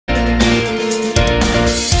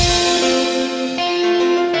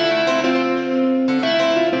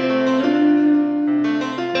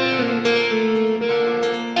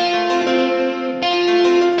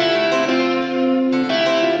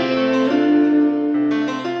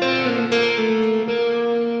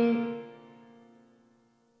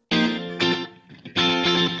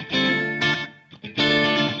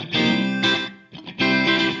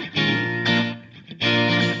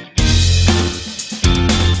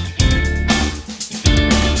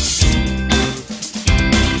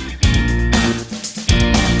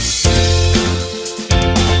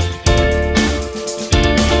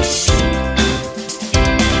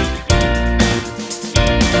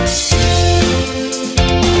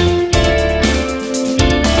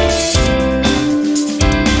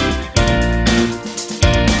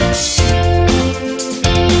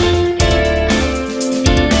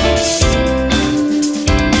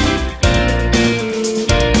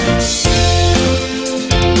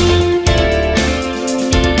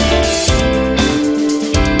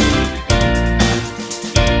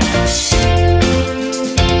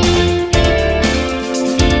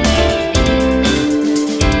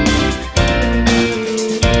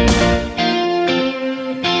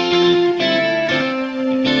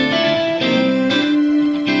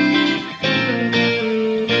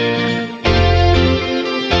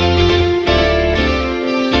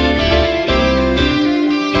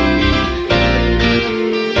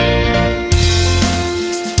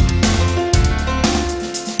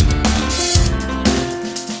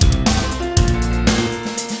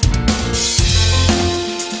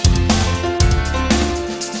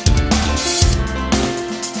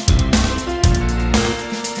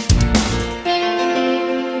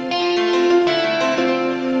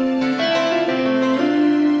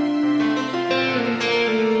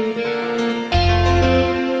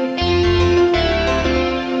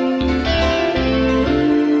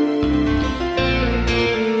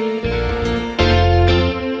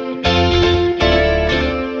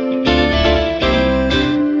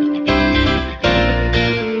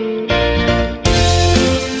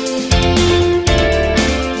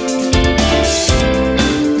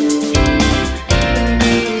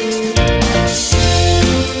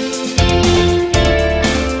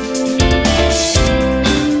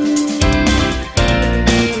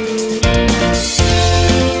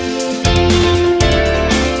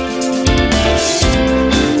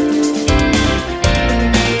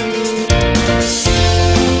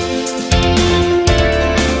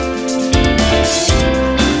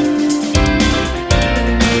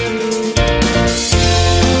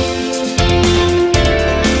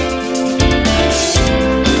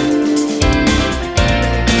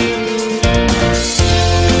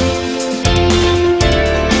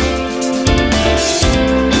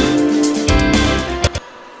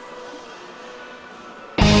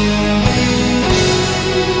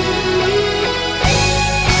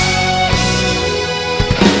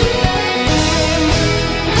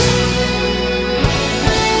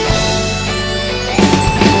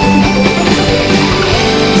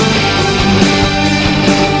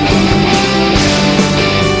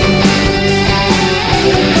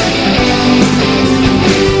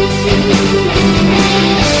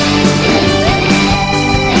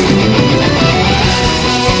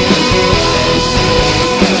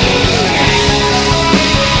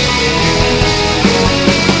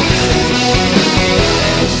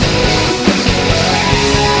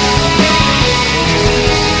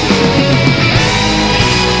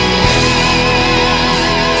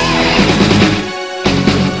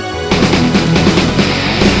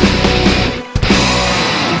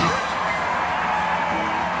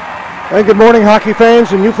And good morning, hockey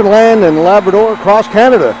fans in Newfoundland and Labrador, across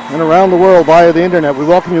Canada and around the world via the internet. We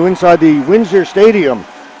welcome you inside the Windsor Stadium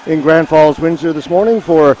in Grand Falls, Windsor this morning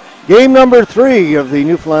for game number 3 of the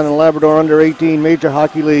Newfoundland and Labrador Under-18 Major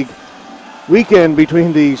Hockey League weekend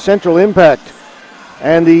between the Central Impact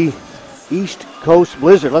and the East Coast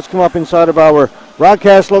Blizzard. Let's come up inside of our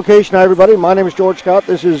broadcast location, everybody. My name is George Scott.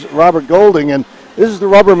 This is Robert Golding, and this is the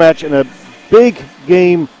rubber match in a big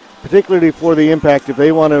game, particularly for the Impact, if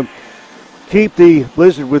they want to keep the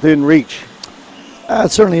Blizzard within reach.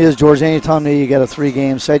 It certainly is, George. Anytime that you get a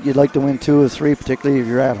 3-game set, you'd like to win 2 or 3, particularly if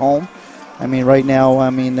you're at home. I mean, right now,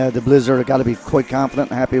 the Blizzard have got to be quite confident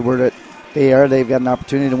and happy where that they are. They've got an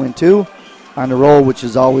opportunity to win 2 on the road, which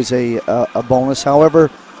is always a bonus.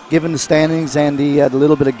 However, given the standings and the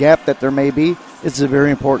little bit of gap that there may be, it's a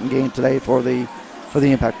very important game today for the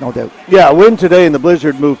Impact, no doubt. Yeah, a win today, and the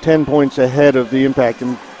Blizzard moved 10 points ahead of the Impact,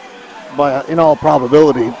 and in all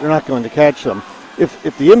probability, they're not going to catch them.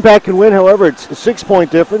 If the Impact can win, however, it's a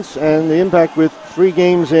 6-point difference, and the Impact with 3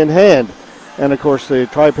 games in hand. And, of course, the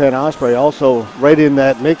Taipan Osprey also right in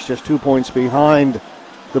that mix, just 2 points behind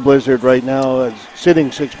the Blizzard right now,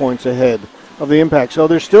 sitting 6 points ahead of the Impact. So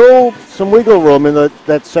there's still some wiggle room in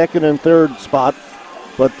that second and third spot,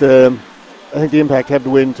 but I think the Impact have to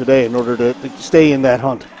win today in order to stay in that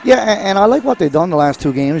hunt. Yeah, and I like what they've done the last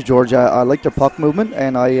 2 games, George. I like their puck movement,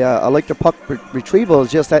 and I like their puck retrieval.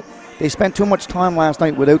 It's just that they spent too much time last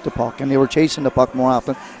night without the puck, and they were chasing the puck more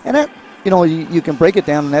often. And that, you can break it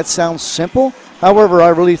down, and that sounds simple. However, I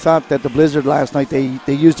really thought that the Blizzard last night,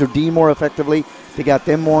 they used their D more effectively. They got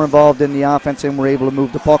them more involved in the offense and were able to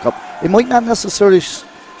move the puck up. It might not necessarily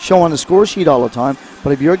show on the score sheet all the time,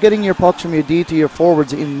 but if you're getting your pucks from your D to your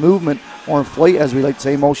forwards in movement or in flight, as we like to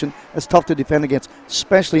say, motion, it's tough to defend against,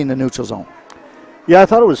 especially in the neutral zone. Yeah, I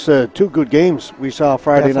thought it was 2 good games we saw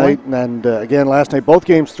Friday night, and again last night. Both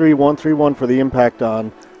games 3-1, 3-1 for the Impact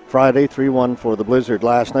on Friday, 3-1 for the Blizzard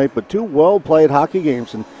last night, but 2 well-played hockey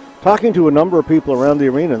games. And talking to a number of people around the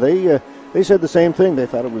arena, they said the same thing. They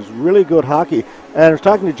thought it was really good hockey. And I was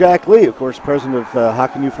talking to Jack Lee, of course, president of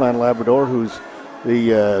Hockey Newfoundland and Labrador, who's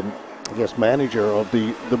the manager of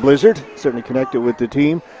the Blizzard, certainly connected with the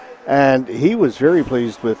team. And he was very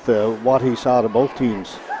pleased with what he saw to both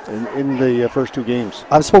teams in the first 2 games.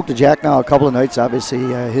 I've spoke to Jack now a couple of nights. Obviously,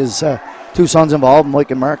 his 2 sons involved,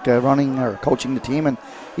 Mike and Mark, running or coaching the team, and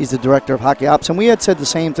he's the director of hockey ops. And we had said the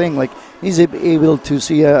same thing. Like, he's able to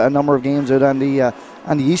see a number of games out on the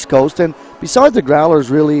East Coast. And besides the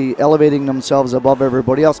Growlers really elevating themselves above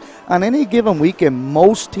everybody else, on any given weekend,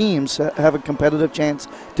 most teams have a competitive chance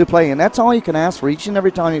to play, and that's all you can ask for each and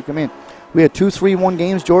every time you come in. We had 2 3-1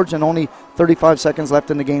 games, George, and only 35 seconds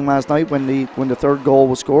left in the game last night when the 3rd goal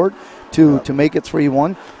was scored to make it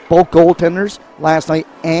 3-1. Both goaltenders last night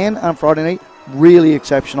and on Friday night, really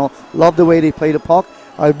exceptional. Love the way they played the puck.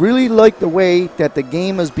 I really like the way that the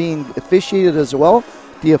game is being officiated as well.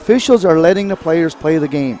 The officials are letting the players play the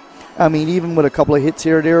game. I mean, even with a couple of hits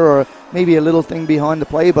here or there, or maybe a little thing behind the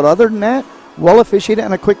play, but other than that, well officiated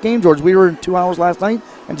and a quick game, George. We were in 2 hours last night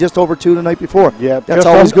and just over 2 the night before. Yeah, that's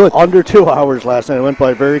always good. Under 2 hours last night. It went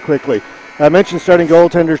by very quickly. I mentioned starting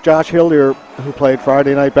goaltenders Josh Hillier, who played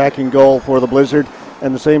Friday night, back in goal for the Blizzard,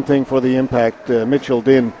 and the same thing for the Impact. Mitchell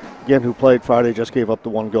Dinn, again, who played Friday, just gave up the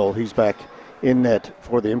 1 goal. He's back in net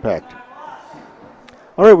for the Impact.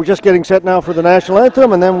 All right, we're just getting set now for the national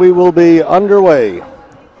anthem, and then we will be underway.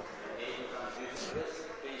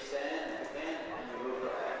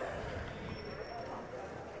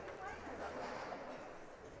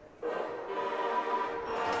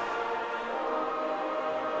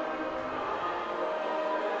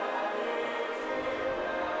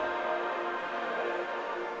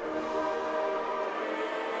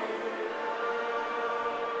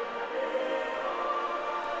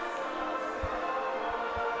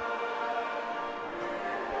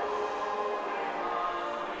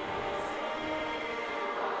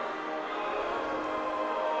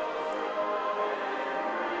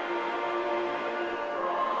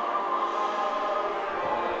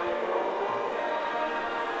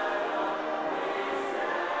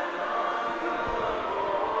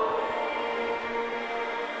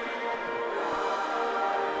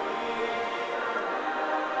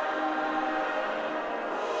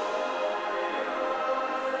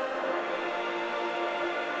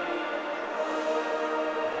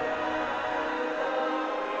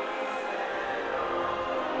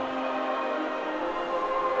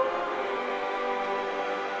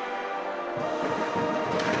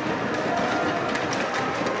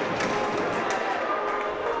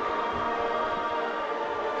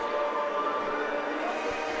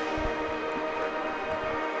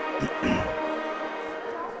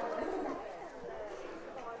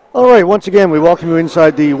 All right, once again, we welcome you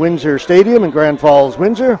inside the Windsor Stadium in Grand Falls,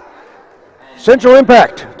 Windsor. Central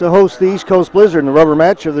Impact to host the East Coast Blizzard in the rubber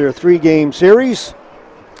match of their 3-game series.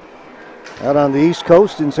 Out on the East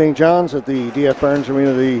Coast in St. John's at the DF Barnes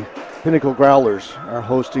Arena, the Pinnacle Growlers are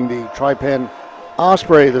hosting the Tripen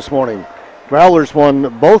Osprey this morning. Growlers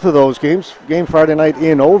won both of those games. Game Friday night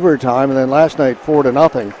in overtime, and then last night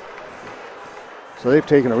 4-0. So they've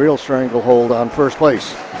taken a real stranglehold on first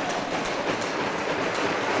place.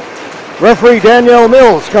 Referee Danielle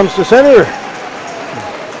Mills comes to center.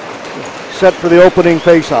 Set for the opening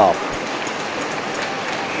face-off.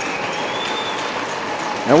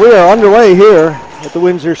 And we are underway here at the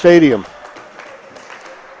Windsor Stadium.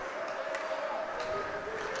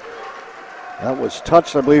 That was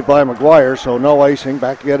touched, I believe, by McGuire, so no icing.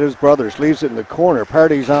 Back to get his brothers. Leaves it in the corner.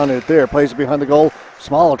 Party's on it there. Plays it behind the goal.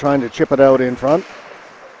 Small trying to chip it out in front.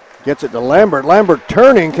 Gets it to Lambert. Lambert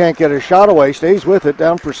turning, can't get a shot away. Stays with it,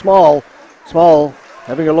 down for Small. Small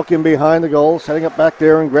having a look in behind the goal. Setting up back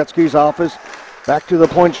there in Gretzky's office. Back to the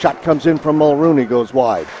point. Shot comes in from Mulrooney. Goes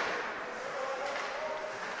wide.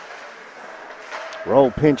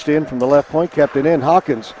 Rowe pinched in from the left point. Kept it in.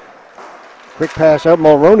 Hawkins. Quick pass out.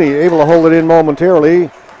 Mulrooney able to hold it in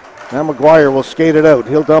momentarily. Now McGuire will skate it out.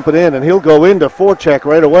 He'll dump it in, and he'll go into forecheck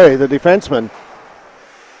right away, the defenseman.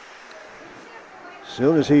 As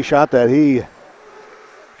soon as he shot that, he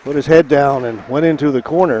put his head down and went into the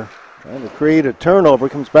corner. Trying to create a turnover.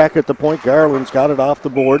 Comes back at the point. Garland's got it off the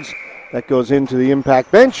boards. That goes into the Impact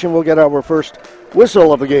bench, and we'll get our first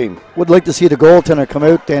whistle of the game. Would like to see the goaltender come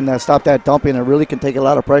out and stop that dumping. It really can take a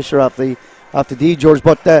lot of pressure off the D, George.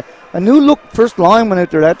 But a new look first lineman out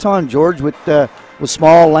there that time, George, with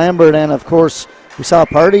Small, Lambert, and of course we saw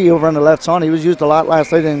Party over on the left side. He was used a lot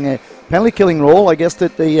last night in a penalty killing role. I guess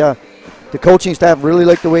that the coaching staff really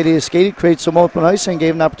liked the way they skated, created some open ice, and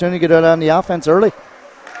gave an opportunity to get out on the offense early.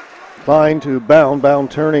 Fine to Bound. Bound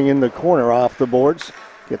turning in the corner off the boards.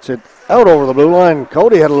 Gets it out over the blue line.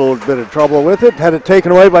 Cody had a little bit of trouble with it. Had it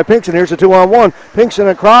taken away by Pinkston. Here's a 2-on-1. Pinkston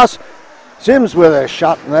across. Sims with a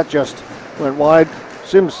shot, and that just went wide.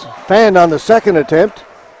 Sims fanned on the second attempt.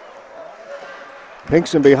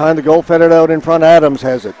 Pinkston behind the goal, fed it out in front. Adams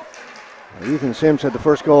has it. Ethan Sims had the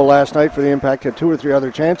first goal last night for the Impact, had 2 or 3 other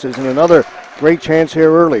chances, and another great chance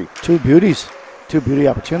here early. Two beauty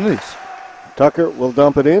opportunities. Tucker will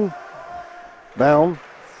dump it in. Bound.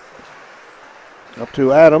 Up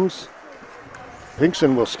to Adams.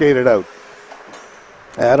 Pinkston will skate it out.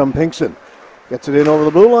 Adam Pinkston gets it in over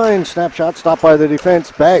the blue line. Snapshot stopped by the defense.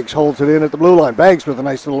 Baggs holds it in at the blue line. Baggs with a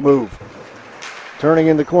nice little move. Turning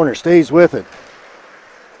in the corner. Stays with it.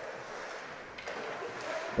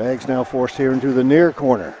 Baggs now forced here into the near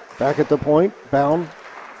corner. Back at the point. Bound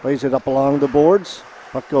plays it up along the boards.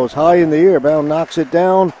 Puck goes high in the air. Bound knocks it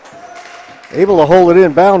down. Able to hold it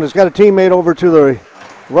in. Bound has got a teammate over to the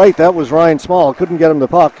right. That was Ryan Small. Couldn't get him the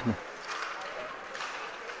puck.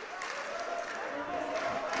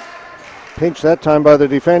 Pinched that time by the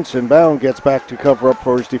defense, and Bound gets back to cover up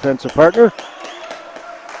for his defensive partner.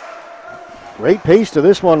 Great pace to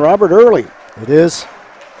this one, Robert Early. It is.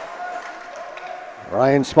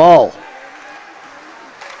 Ryan Small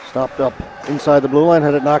stopped up inside the blue line,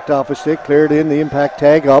 had it knocked off his stick, cleared in, the Impact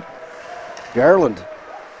tag up. Garland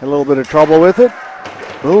had a little bit of trouble with it.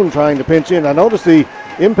 Boone trying to pinch in. I noticed the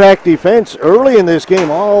Impact defense early in this game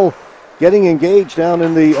all getting engaged down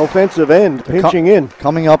in the offensive end, pinching in.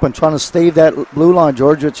 Coming up and trying to stave that blue line,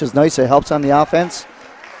 George, which is nice. It helps on the offense.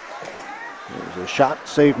 There's a shot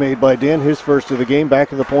save made by Din, his first of the game, back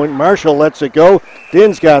to the point. Marshall lets it go.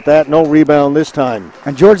 Din's got that, no rebound this time.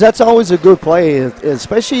 And George, that's always a good play,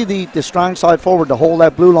 especially the strong side forward to hold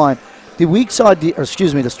that blue line. The weak side D, or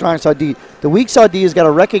excuse me, the strong side D. The weak side D has got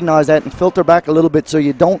to recognize that and filter back a little bit so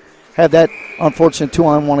you don't have that unfortunate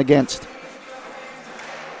 2-on-1 against.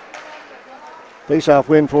 Face-off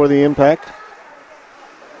win for the Impact.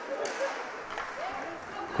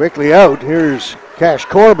 Quickly out. Here's Cash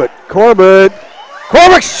Corbett. Corbett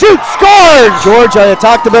shoots, scores! George, I had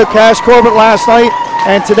talked about Cash Corbett last night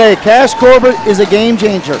and today. Cash Corbett is a game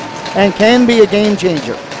changer and can be a game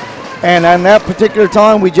changer. And on that particular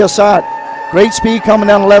time, we just saw it. Great speed coming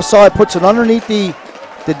down the left side, puts it underneath the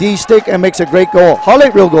D stick and makes a great goal.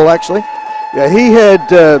 Highlight reel goal, actually. Yeah, he had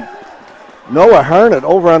Noah Harnett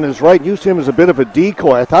over on his right, used him as a bit of a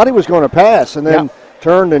decoy. I thought he was going to pass and then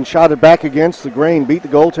turned and shot it back against the grain, beat the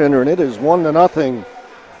goaltender, and it is 1-0.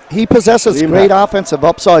 He possesses great offensive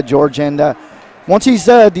upside, George, and once he's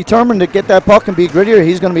determined to get that puck and be grittier,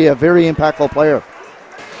 he's going to be a very impactful player.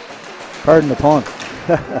 Pardon the pun.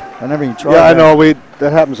 I never even tried. Yeah, I know.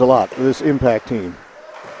 That happens a lot with this Impact team.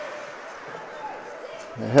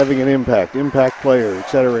 having an impact player, et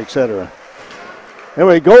cetera, et cetera.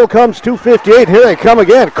 Anyway, goal comes 2:58. Here they come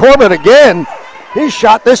again. Corbett again. His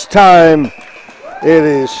shot this time. It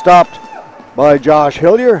is stopped by Josh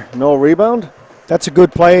Hillier. No rebound. That's a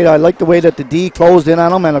good play. I like the way that the D closed in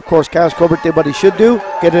on him, and of course Cass Corbett did what he should do.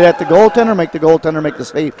 Get it at the goaltender, make the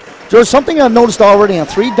save. There's something I've noticed already on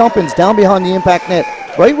 3 dump-ins down behind the impact net,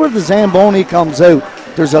 right where the Zamboni comes out.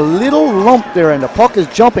 There's a little lump there, and the puck is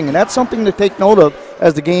jumping, and that's something to take note of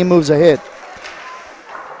as the game moves ahead.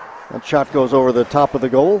 That shot goes over the top of the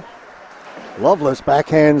goal. Lovelace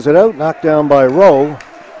backhands it out, knocked down by Rowe.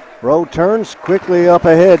 Rowe turns quickly up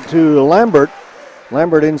ahead to Lambert.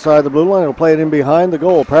 Lambert inside the blue line. He'll play it in behind the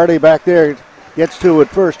goal. Party back there gets to it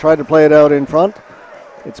first. Tried to play it out in front.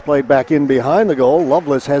 It's played back in behind the goal.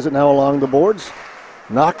 Lovelace has it now along the boards.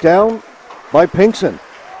 Knocked down by Pinkson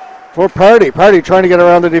for Party. Party trying to get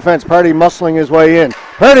around the defense. Party muscling his way in.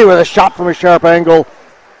 Party with a shot from a sharp angle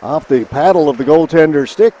off the paddle of the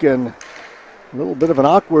goaltender's stick, and a little bit of an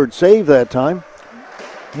awkward save that time.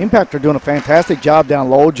 The Impact are doing a fantastic job down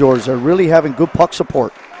low, George. They're really having good puck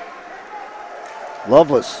support.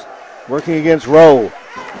 Lovelace working against Rowe.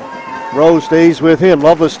 Rowe stays with him.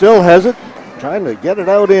 Lovelace still has it. Trying to get it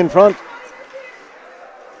out in front.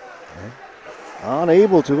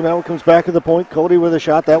 Unable to. Now it comes back to the point. Cody with a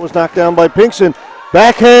shot. That was knocked down by Pinkson.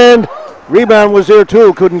 Backhand. Rebound was there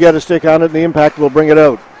too. Couldn't get a stick on it, and the Impact will bring it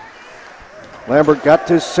out. Lambert got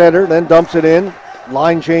to center, then dumps it in.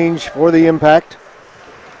 Line change for the Impact.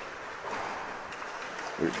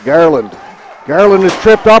 Here's Garland. Garland is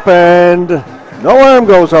tripped up, and no arm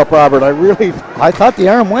goes up, Robert. I thought the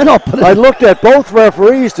arm went up. I looked at both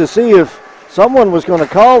referees to see if someone was going to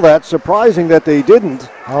call that. Surprising that they didn't.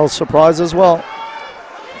 I was surprised as well.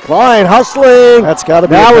 Klein hustling. That's got to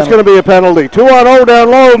be now. It's going to be a penalty. 2-on-0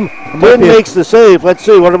 down low. Quinn makes the save. Let's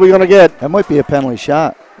see. What are we going to get? That might be a penalty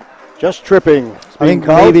shot. Just tripping. I think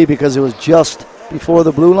maybe because it was just before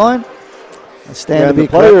the blue line. The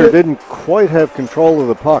player didn't quite have control of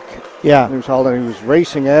the puck. Yeah. He was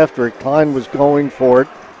racing after it. Klein was going for it.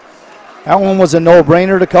 That one was a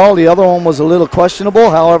no-brainer to call. The other one was a little questionable.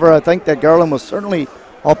 However, I think that Garland was certainly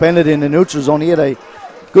upended in the neutral zone. He had a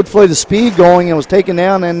good flight of speed going and was taken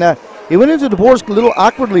down. And he went into the boards a little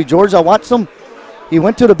awkwardly, George. I watched him. He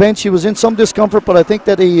went to the bench. He was in some discomfort, but I think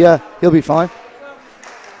that he'll be fine.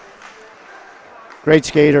 Great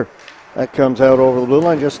skater. That comes out over the blue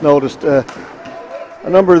line. Just noticed a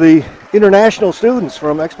number of the international students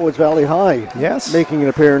from Exploits Valley High making an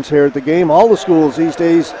appearance here at the game. All the schools these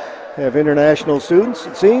days have international students,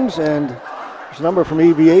 it seems, and there's a number from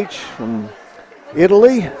EVH, from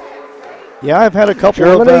Italy. Yeah, I've had a couple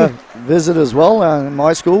Germany. Visit as well. In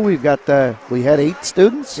my school, we had 8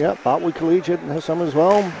 students. Yeah, Botwood Collegiate has some as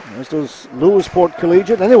well. As does Lewisport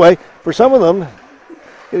Collegiate. Anyway, for some of them,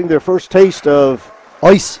 getting their first taste of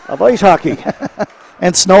ice hockey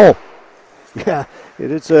and snow. Yeah,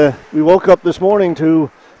 we woke up this morning to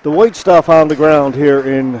the white stuff on the ground here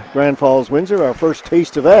in Grand Falls, Windsor. Our first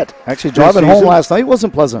taste of that. Actually, driving home last night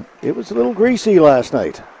wasn't pleasant. It was a little greasy last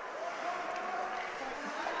night.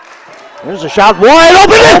 There's a shot wide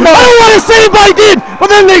open. Oh, what a save by Did! But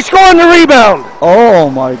then they score on the rebound. Oh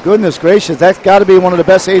my goodness gracious! That's got to be one of the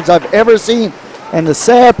best saves I've ever seen. And the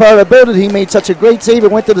sad part about it, he made such a great save.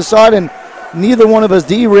 It went to the side, and neither one of us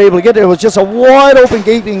D were able to get there. It was just a wide open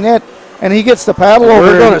gaping net, and he gets the paddle over.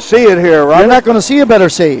 We're going to see it here, right? You're not going to see a better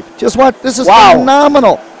save. Just what? This is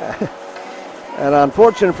phenomenal. And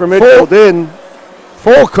unfortunate for Mitchell Din.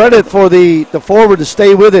 Full credit for the forward to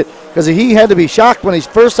stay with it, because he had to be shocked when he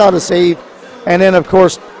first saw the save, and then of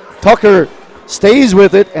course Tucker stays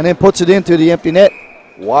with it and then puts it into the empty net.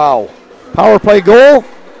 Wow. Power play goal,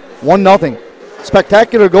 1-0.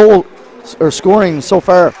 Spectacular goal or scoring so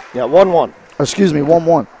far. Yeah, 1-1. Excuse me,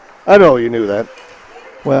 1-1. I know you knew that.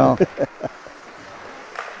 Well.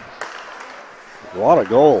 What a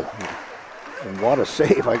goal. And what a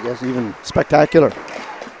save, I guess, even. Spectacular.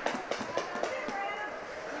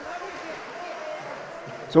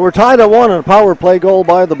 So we're tied at 1 on a power play goal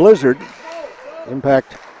by the Blizzard.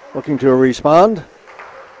 Impact looking to respond.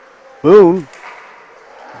 Boone.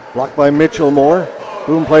 Blocked by Mitchell Moore.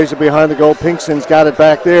 Boone plays it behind the goal. Pinkson's got it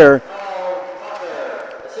back there.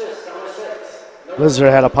 Blizzard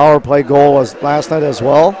had a power play goal last night as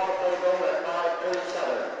well.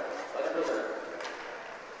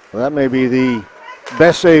 Well, that may be the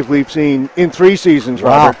best save we've seen in 3 seasons,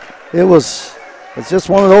 Robert. Wow. It's just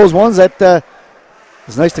one of those ones that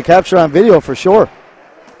it's nice to capture on video for sure.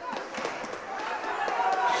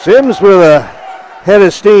 Sims with a head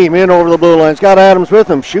of steam in over the blue line. Scott Adams with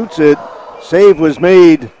him, shoots it. Save was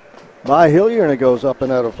made by Hillier, and it goes up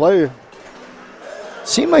and out of play.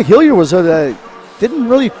 Seemed like Hillier was didn't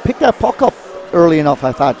really pick that puck up early enough,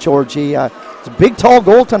 I thought, George. It's a big, tall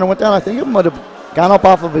goaltender went down. I think it might have gone up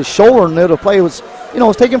off of his shoulder, and the play was,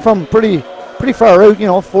 was taken from pretty far out,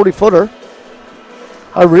 40-footer.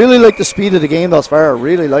 I really like the speed of the game thus far. I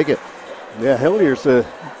really like it. Yeah, Hillier's the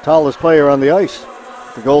tallest player on the ice,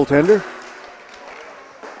 the goaltender.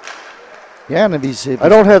 Yeah, and if he's I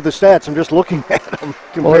don't have the stats. I'm just looking at him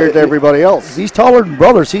compared to everybody else. He's taller than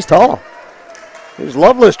brothers. He's tall. Here's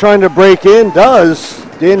Lovelace trying to break in. Does.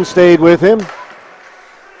 Din stayed with him.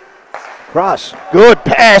 Cross. Good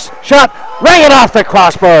pass. Shot. Rang it off the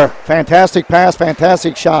crossbar. Fantastic pass.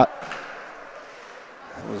 Fantastic shot.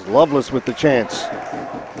 That was Lovelace with the chance.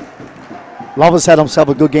 Lovelace had himself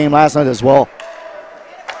a good game last night as well.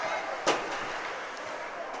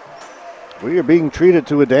 We are being treated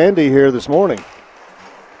to a dandy here this morning.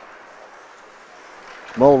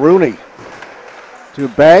 Mulrooney to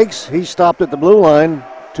Baggs. He stopped at the blue line.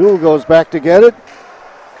 Toole goes back to get it.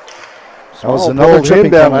 That was another tripping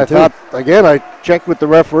down. I thought, again, I checked with the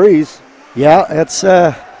referees. Yeah, it's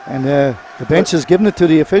and the bench is giving it to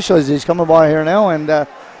the official as he's coming by here now. And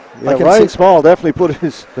Ryan Small definitely put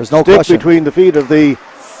his stick between the feet of the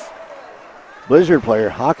Blizzard player.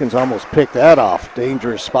 Hawkins almost picked that off.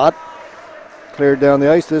 Dangerous spot. Cleared down the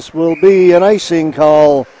ice. This will be an icing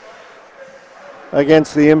call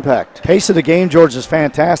against the Impact. Pace of the game, George, is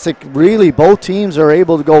fantastic. Really, both teams are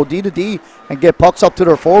able to go D to D and get pucks up to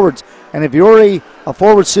their forwards. And if you're a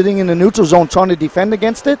forward sitting in the neutral zone trying to defend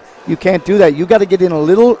against it, you can't do that. You got to get in a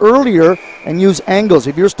little earlier and use angles.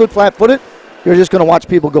 If you're stood flat-footed, you're just going to watch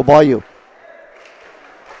people go by you.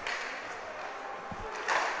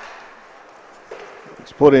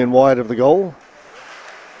 It's put in wide of the goal.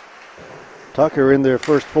 Tucker in there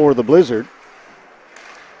first for the Blizzard.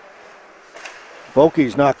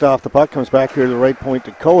 Vokey's knocked off the puck, comes back here to the right point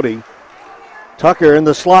to Cody. Tucker in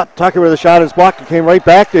the slot. Tucker with a shot is blocked. It came right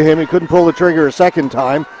back to him. He couldn't pull the trigger a second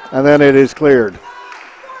time, and then it is cleared.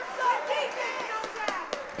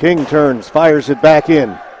 King turns, fires it back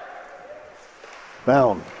in.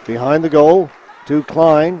 Bound behind the goal to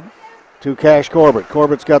Klein to Cash Corbett.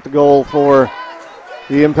 Corbett's got the goal for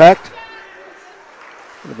the Impact.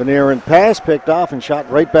 An errant pass picked off and shot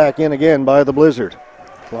right back in again by the Blizzard.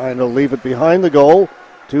 Klein will leave it behind the goal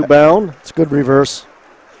to Bound. It's a good reverse.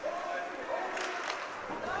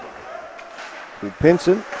 To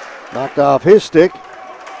Pinson. Knocked off his stick.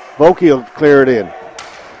 Vokey will clear it in.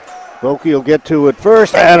 Vokey will get to it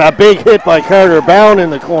first. And a big hit by Carter. Bound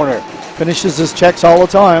in the corner. Finishes his checks all the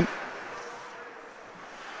time.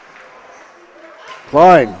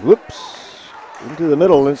 Klein, whoops. Into the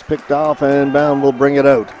middle, it's picked off, and Bound will bring it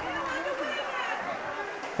out.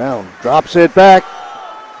 Bound drops it back.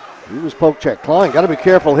 He was poke check. Klein, got to be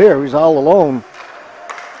careful here. He's all alone.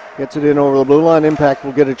 Gets it in over the blue line. Impact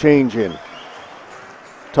will get a change in.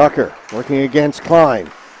 Tucker working against Klein.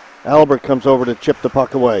 Albert comes over to chip the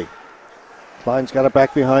puck away. Klein's got it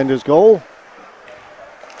back behind his goal.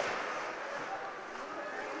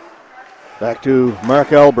 Back to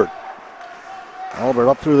Mark Albert. Albert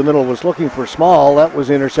up through the middle was looking for Small. That was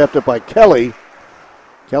intercepted by Kelly.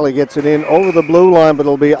 Kelly gets it in over the blue line, but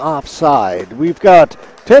it'll be offside. We've got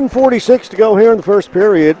 10:46 to go here in the first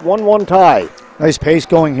period. 1-1 tie. Nice pace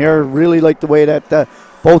going here. Really like the way that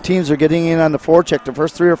both teams are getting in on the forecheck the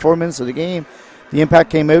first 3 or 4 minutes of the game. The Impact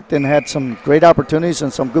came out and had some great opportunities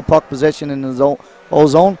and some good puck possession in the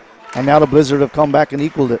zone. And now the Blizzard have come back and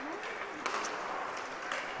equaled it.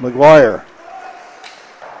 McGuire.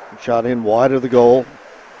 Shot in wide of the goal.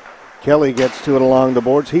 Kelly gets to it along the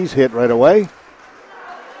boards. He's hit right away.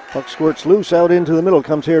 Puck squirts loose out into the middle.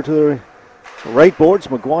 Comes here to the right boards.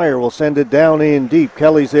 McGuire will send it down in deep.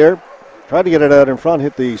 Kelly's there. Tried to get it out in front.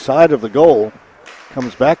 Hit the side of the goal.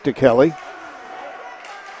 Comes back to Kelly.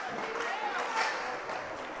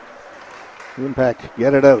 The Impact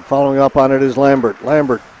get it out. Following up on it is Lambert.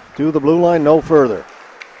 Lambert to the blue line. No further.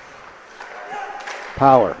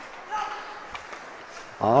 Power.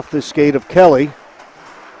 Off the skate of Kelly.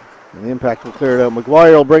 And the Impact will clear it out.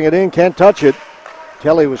 McGuire will bring it in. Can't touch it.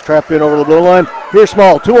 Kelly was trapped in over the blue line. Here's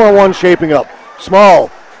Small. 2-on-1 shaping up.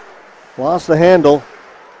 Small lost the handle.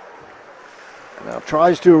 Now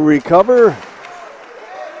tries to recover.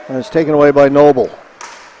 And it's taken away by Noble.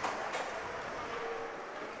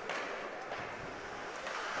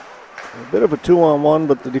 A bit of a 2-on-1,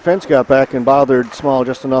 but the defense got back and bothered Small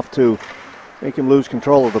just enough to make him lose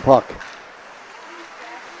control of the puck.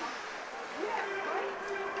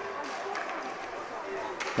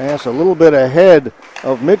 Pass a little bit ahead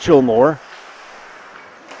of Mitchellmore.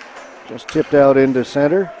 Just tipped out into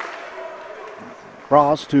center.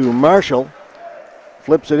 Cross to Marshall.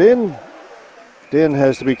 Flips it in. Din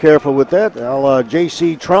has to be careful with that. Now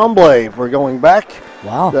J.C. Tremblay for going back.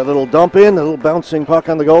 Wow. That little dump in, a little bouncing puck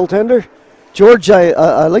on the goaltender. George,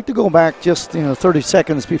 I like to go back just 30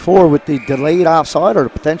 seconds before with the delayed offside or the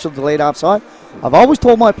potential delayed offside. I've always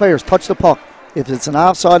told my players, touch the puck. If it's an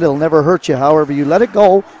offside, it'll never hurt you. However, you let it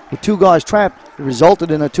go with two guys trapped, it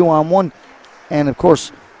resulted in a 2-on-1. And, of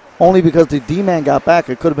course, only because the D-man got back,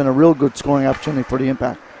 it could have been a real good scoring opportunity for the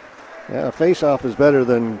Impact. Yeah, a face-off is better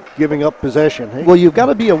than giving up possession. Hey? Well, you've got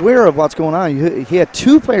to be aware of what's going on. He had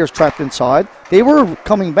two players trapped inside. They were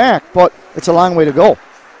coming back, but it's a long way to go.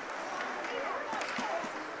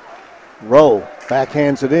 Rowe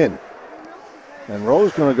backhands it in. And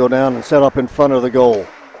Rowe's going to go down and set up in front of the goal.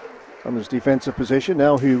 From his defensive position,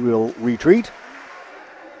 now he will retreat.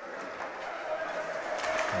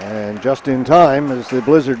 And just in time as the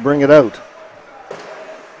Blizzard bring it out.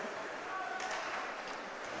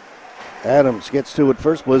 Adams gets to it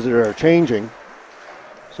first. Blizzard are changing.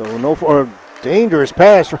 So no for a dangerous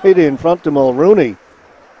pass right in front to Mulrooney.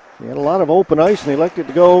 He had a lot of open ice and he elected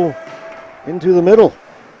to go into the middle.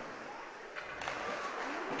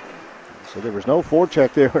 So there was no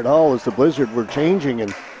forecheck there at all as the Blizzard were changing.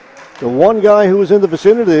 And the one guy who was in the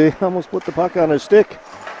vicinity almost put the puck on his stick.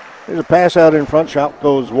 There's a pass out in front. Shot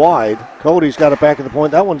goes wide. Cody's got it back at the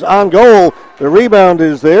point. That one's on goal. The rebound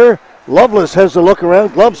is there. Lovelace has to look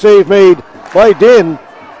around. Glove save made by Din.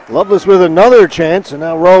 Lovelace with another chance, and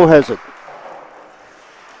now Rowe has it.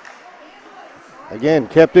 Again,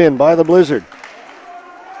 kept in by the Blizzard.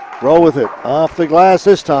 Rowe with it. Off the glass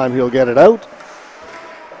this time. He'll get it out.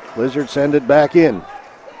 Blizzard send it back in.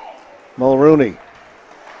 Mulrooney.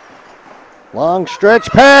 Long stretch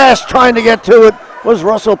pass. Trying to get to it was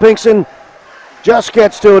Russell Pinkson. Just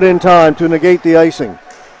gets to it in time to negate the icing.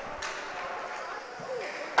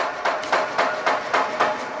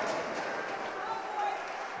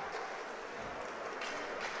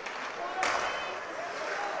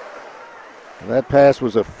 That pass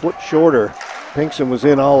was a foot shorter. Pinkson was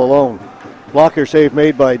in all alone. Blocker save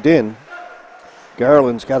made by Din.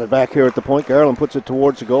 Garland's got it back here at the point. Garland puts it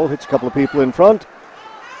towards the goal, hits a couple of people in front.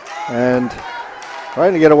 And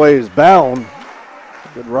trying to get away is Bound.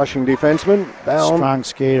 Good rushing defenseman. Bound. Strong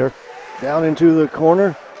skater. Down into the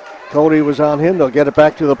corner. Cody was on him. They'll get it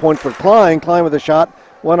back to the point for Klein. Klein with a shot.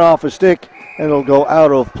 Went off a stick, and it'll go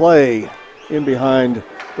out of play in behind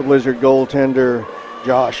the Blizzard goaltender,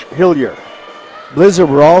 Josh Hillier. Blizzard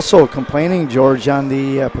were also complaining, George, on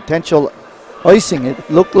the potential icing. It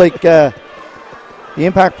looked like the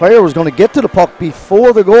Impact player was going to get to the puck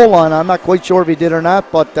before the goal line. I'm not quite sure if he did or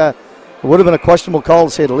not, but it would have been a questionable call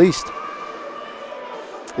to say the least.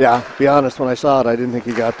 Yeah, to be honest, when I saw it, I didn't think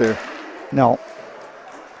he got there. No.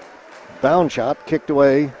 Bound shot, kicked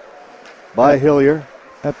away by Hillier.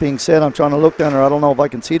 That being said, I'm trying to look down there. I don't know if I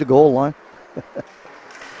can see the goal line.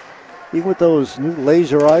 Even with those new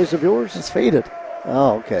laser eyes of yours? It's faded.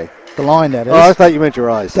 Oh, okay. The line, that is. Oh, I thought you meant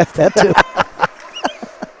your eyes. that too.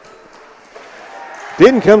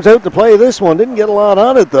 Din comes out to play this one. Didn't get a lot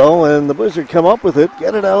on it, though, and the Blizzard come up with it.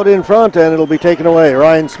 Get it out in front, and it'll be taken away.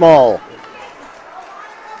 Ryan Small.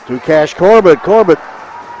 To Cash Corbett. Corbett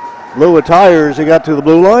blew a tire as he got to the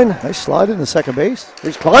blue line. Nice slide into second base.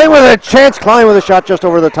 Here's Klein with a chance. Klein with a shot just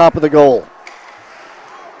over the top of the goal.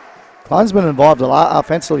 Klein's been involved a lot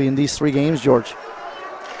offensively in these 3 games, George.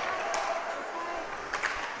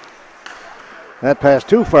 That pass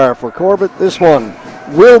too far for Corbett. This one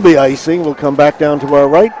will be icing. We'll come back down to our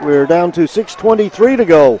right. We're down to 6:23 to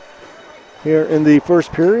go here in the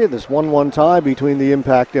first period. This 1-1 tie between the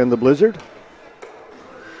Impact and the Blizzard.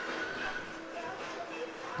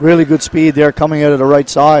 Really good speed there coming out of the right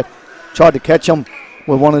side. Tried to catch him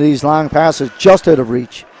with one of these long passes just out of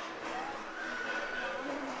reach.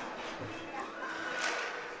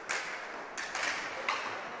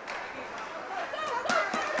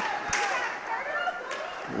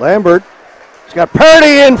 Lambert has got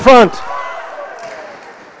Purdy in front.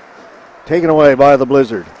 Taken away by the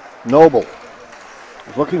Blizzard. Noble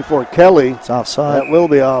is looking for Kelly. It's offside. That will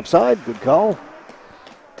be offside. Good call.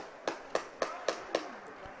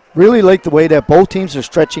 Really like the way that both teams are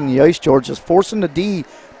stretching the ice, George. Just forcing the D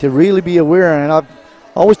to really be aware. And I've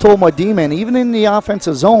always told my D-men, even in the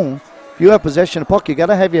offensive zone, if you have possession of the puck, you got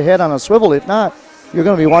to have your head on a swivel. If not, you're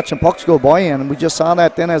going to be watching pucks go by you. And we just saw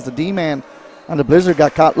that then as the D-man and the Blizzard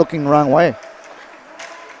got caught looking the wrong way.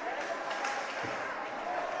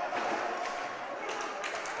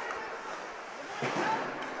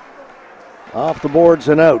 Off the boards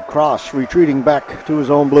and out. Cross retreating back to his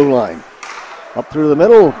own blue line. Up through the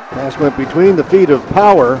middle. Pass went between the feet of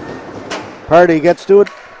Power. Party gets to it.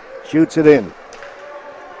 Shoots it in.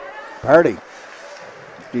 Party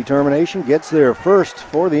determination, gets there first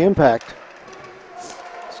for the impact.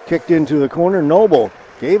 It's kicked into the corner. Noble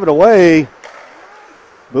gave it away.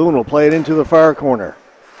 Boone will play it into the far corner.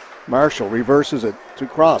 Marshall reverses it to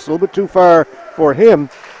Cross. A little bit too far for him.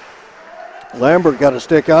 Lambert got a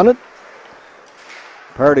stick on it.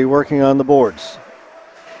 Party working on the boards.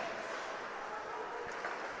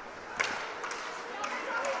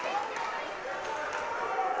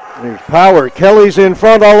 There's Power. Kelly's in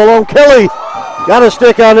front all alone. Kelly got a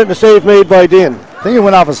stick on it and a save made by Din. I think it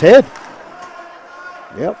went off his head.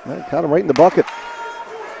 Yep, that caught him right in the bucket.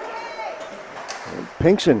 And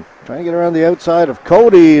Pinkson trying to get around the outside of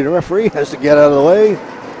Cody. The referee has to get out of the way.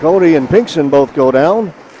 Cody and Pinkson both go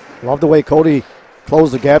down. Love the way Cody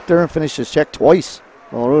closed the gap there and finished his check twice.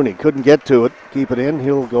 Mulrooney couldn't get to it. Keep it in.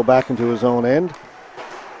 He'll go back into his own end.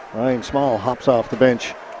 Ryan Small hops off the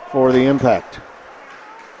bench for the impact.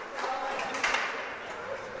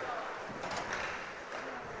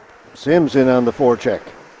 Sims in on the forecheck.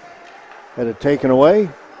 Had it taken away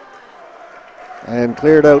and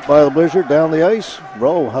cleared out by the Blizzard down the ice.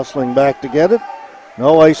 Rowe hustling back to get it.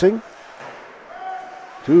 No icing.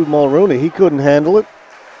 To Mulrooney. He couldn't handle it.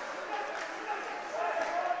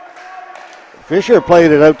 Fisher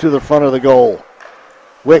played it out to the front of the goal.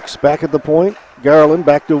 Wicks back at the point. Garland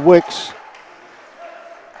back to Wicks.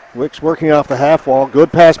 Wicks working off the half wall.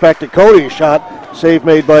 Good pass back to Cody. Shot. Save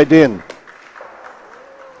made by Din.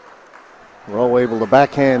 Rowe able to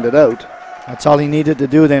backhand it out. That's all he needed to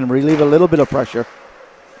do then, relieve a little bit of pressure.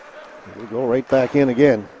 We'll go right back in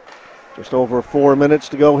again. Just over 4 minutes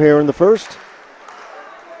to go here in the first.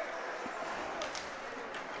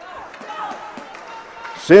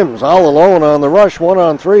 Sims all alone on the rush,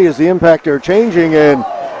 1-on-3 as the impact are changing, and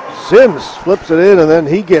Sims flips it in, and then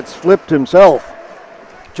he gets flipped himself.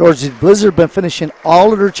 George, the Blizzard been finishing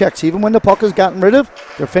all of their checks. Even when the puck is gotten rid of,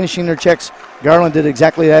 they're finishing their checks. Garland did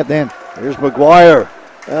exactly that then. Here's McGuire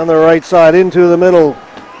on the right side into the middle.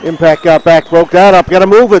 Impact got back, broke that up. Got to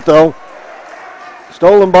move it, though.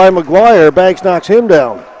 Stolen by McGuire. Banks knocks him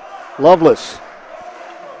down. Loveless.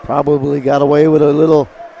 Probably got away with a little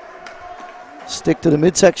stick to the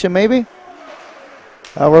midsection, maybe.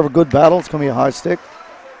 However, good battle. It's going to be a hard stick.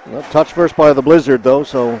 Well, touch first by the Blizzard, though,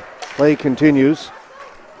 so play continues.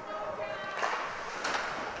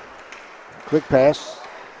 Quick pass.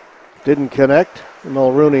 Didn't connect.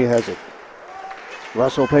 Mulrooney has it.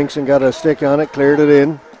 Russell Pinkson got a stick on it, cleared it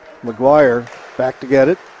in. McGuire back to get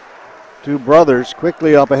it. Two brothers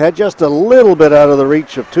quickly up ahead, just a little bit out of the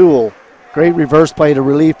reach of Toole. Great reverse play to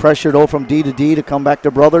relieve pressure, though, from D to D to come back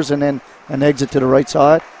to Brothers and then an exit to the right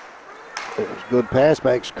side. It was a good pass.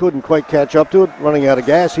 Banks couldn't quite catch up to it. Running out of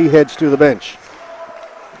gas, he heads to the bench.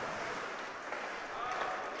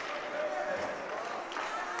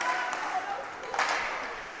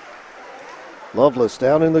 Loveless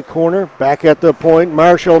down in the corner, back at the point.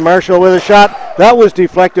 Marshall with a shot. That was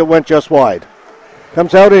deflected, went just wide.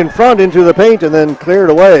 Comes out in front into the paint and then cleared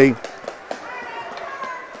away.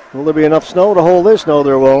 Will there be enough snow to hold this? No,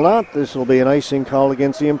 there will not. This will be an icing call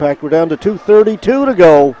against the Impact. We're down to 2:32 to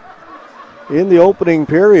go in the opening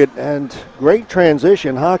period. And great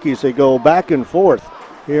transition hockey as they go back and forth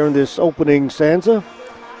here in this opening stanza.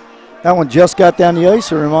 That one just got down the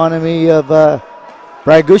ice. It reminded me of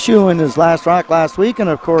Brad Gushu in his last rock last week. And,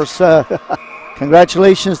 of course,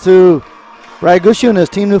 congratulations to Brad Gushu and his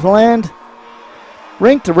Team Newfoundland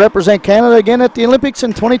rink to represent Canada again at the Olympics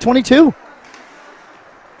in 2022.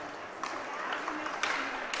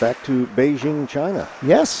 Back to Beijing, China.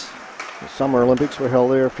 Yes. The Summer Olympics were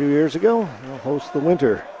held there a few years ago. They'll host the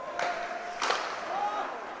winter.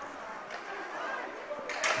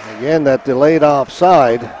 Again, that delayed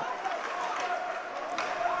offside.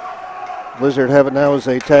 Blizzard have it now as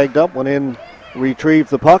they tagged up, went in, retrieved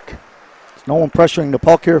the puck. There's no one pressuring the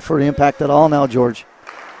puck here for the Impact at all now, George.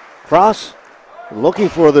 Cross looking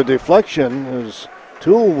for the deflection as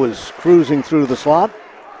Toole was cruising through the slot.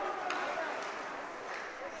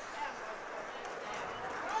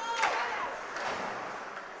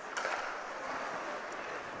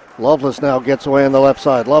 Loveless now gets away on the left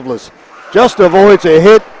side. Loveless just avoids a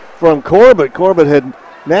hit from Corbett. Corbett had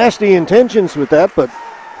nasty intentions with that, but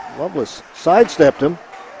Loveless sidestepped him.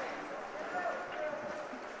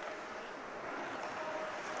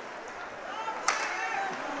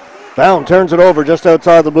 Bound turns it over just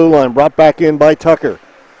outside the blue line. Brought back in by Tucker.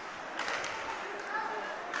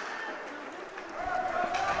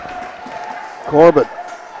 Corbett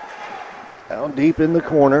down deep in the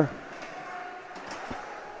corner.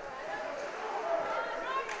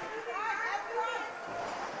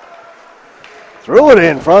 Threw it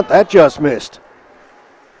in front. That just missed.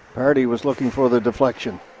 Pardy was looking for the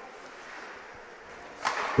deflection.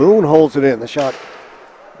 Boone holds it in. The shot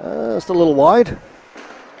just a little wide.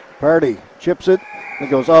 Party chips it. It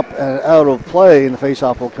goes up and out of play, and the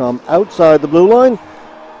faceoff will come outside the blue line.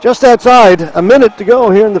 Just outside. A minute to go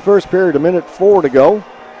here in the first period. 1:04 to go.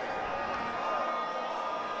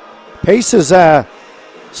 Pace has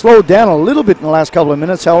slowed down a little bit in the last couple of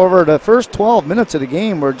minutes. However, the first 12 minutes of the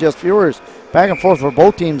game were just furious. Back and forth for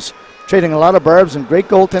both teams, trading a lot of barbs and great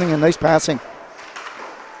goaltending and nice passing.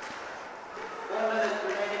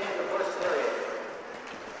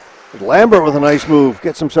 Lambert with a nice move.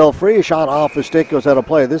 Gets himself free. A shot off the stick goes out of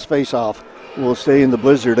play. This faceoff will stay in the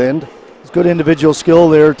Blizzard end. It's good individual skill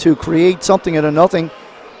there to create something out of nothing.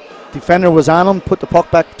 Defender was on him, put the puck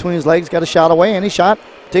back between his legs, got a shot away. Any shot,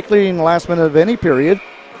 particularly in the last minute of any period,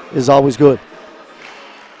 is always good.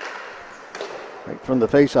 Right from the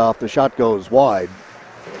faceoff, the shot goes wide.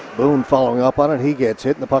 Boone following up on it. He gets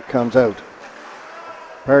hit and the puck comes out.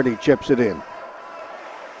 Pardy chips it in.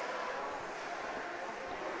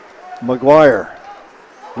 McGuire.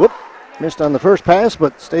 Whoop. Missed on the first pass,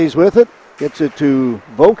 but stays with it. Gets it to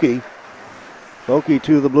Vokey. Vokey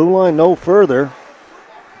to the blue line, no further.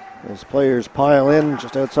 As players pile in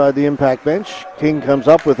just outside the impact bench. King comes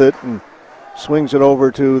up with it and swings it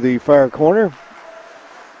over to the far corner.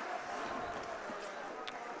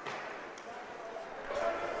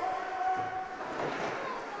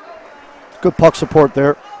 Good puck support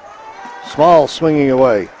there. Small swinging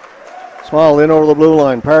away. Small in over the blue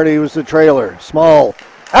line. Pardy was the trailer. Small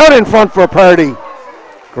out in front for Pardy.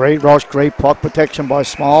 Great rush, great puck protection by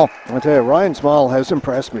Small. I tell you, Ryan Small has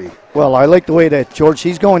impressed me. Well, I like the way that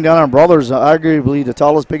he's going down on Brothers, arguably the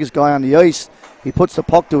tallest, biggest guy on the ice. He puts the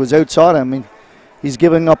puck to his outside. I mean, he's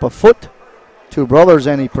giving up a foot to Brothers,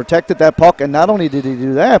 and he protected that puck. And not only did he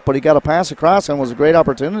do that, but he got a pass across, and it was a great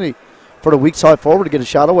opportunity for the weak side forward to get a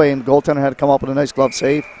shot away, and the goaltender had to come up with a nice glove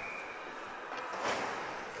save.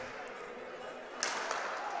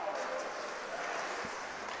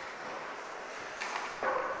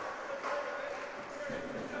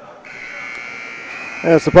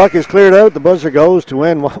 As the puck is cleared out, the buzzer goes to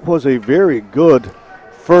end what was a very good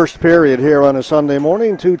first period here on a Sunday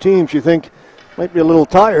morning. Two teams you think might be a little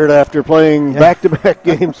tired after playing back-to-back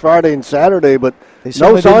games Friday and Saturday, but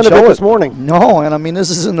no sign of it this morning. No, and I mean, this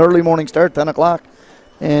is an early morning start, 10 o'clock.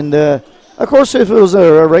 And, of course, if it was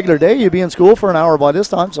a regular day, you'd be in school for an hour by this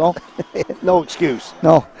time, so. No excuse.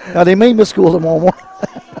 No. Now, they may miss school tomorrow morning.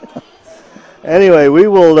 Anyway, we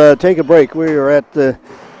will take a break. We are at the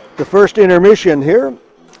first intermission here.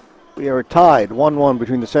 We are tied 1-1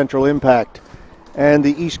 between the Central Impact and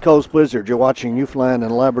the East Coast Blizzard. You're watching Newfoundland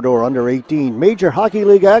and Labrador under 18 Major Hockey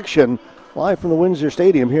League action live from the Windsor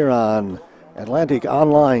Stadium here on Atlantic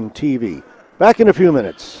Online TV. Back in a few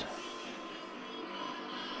minutes.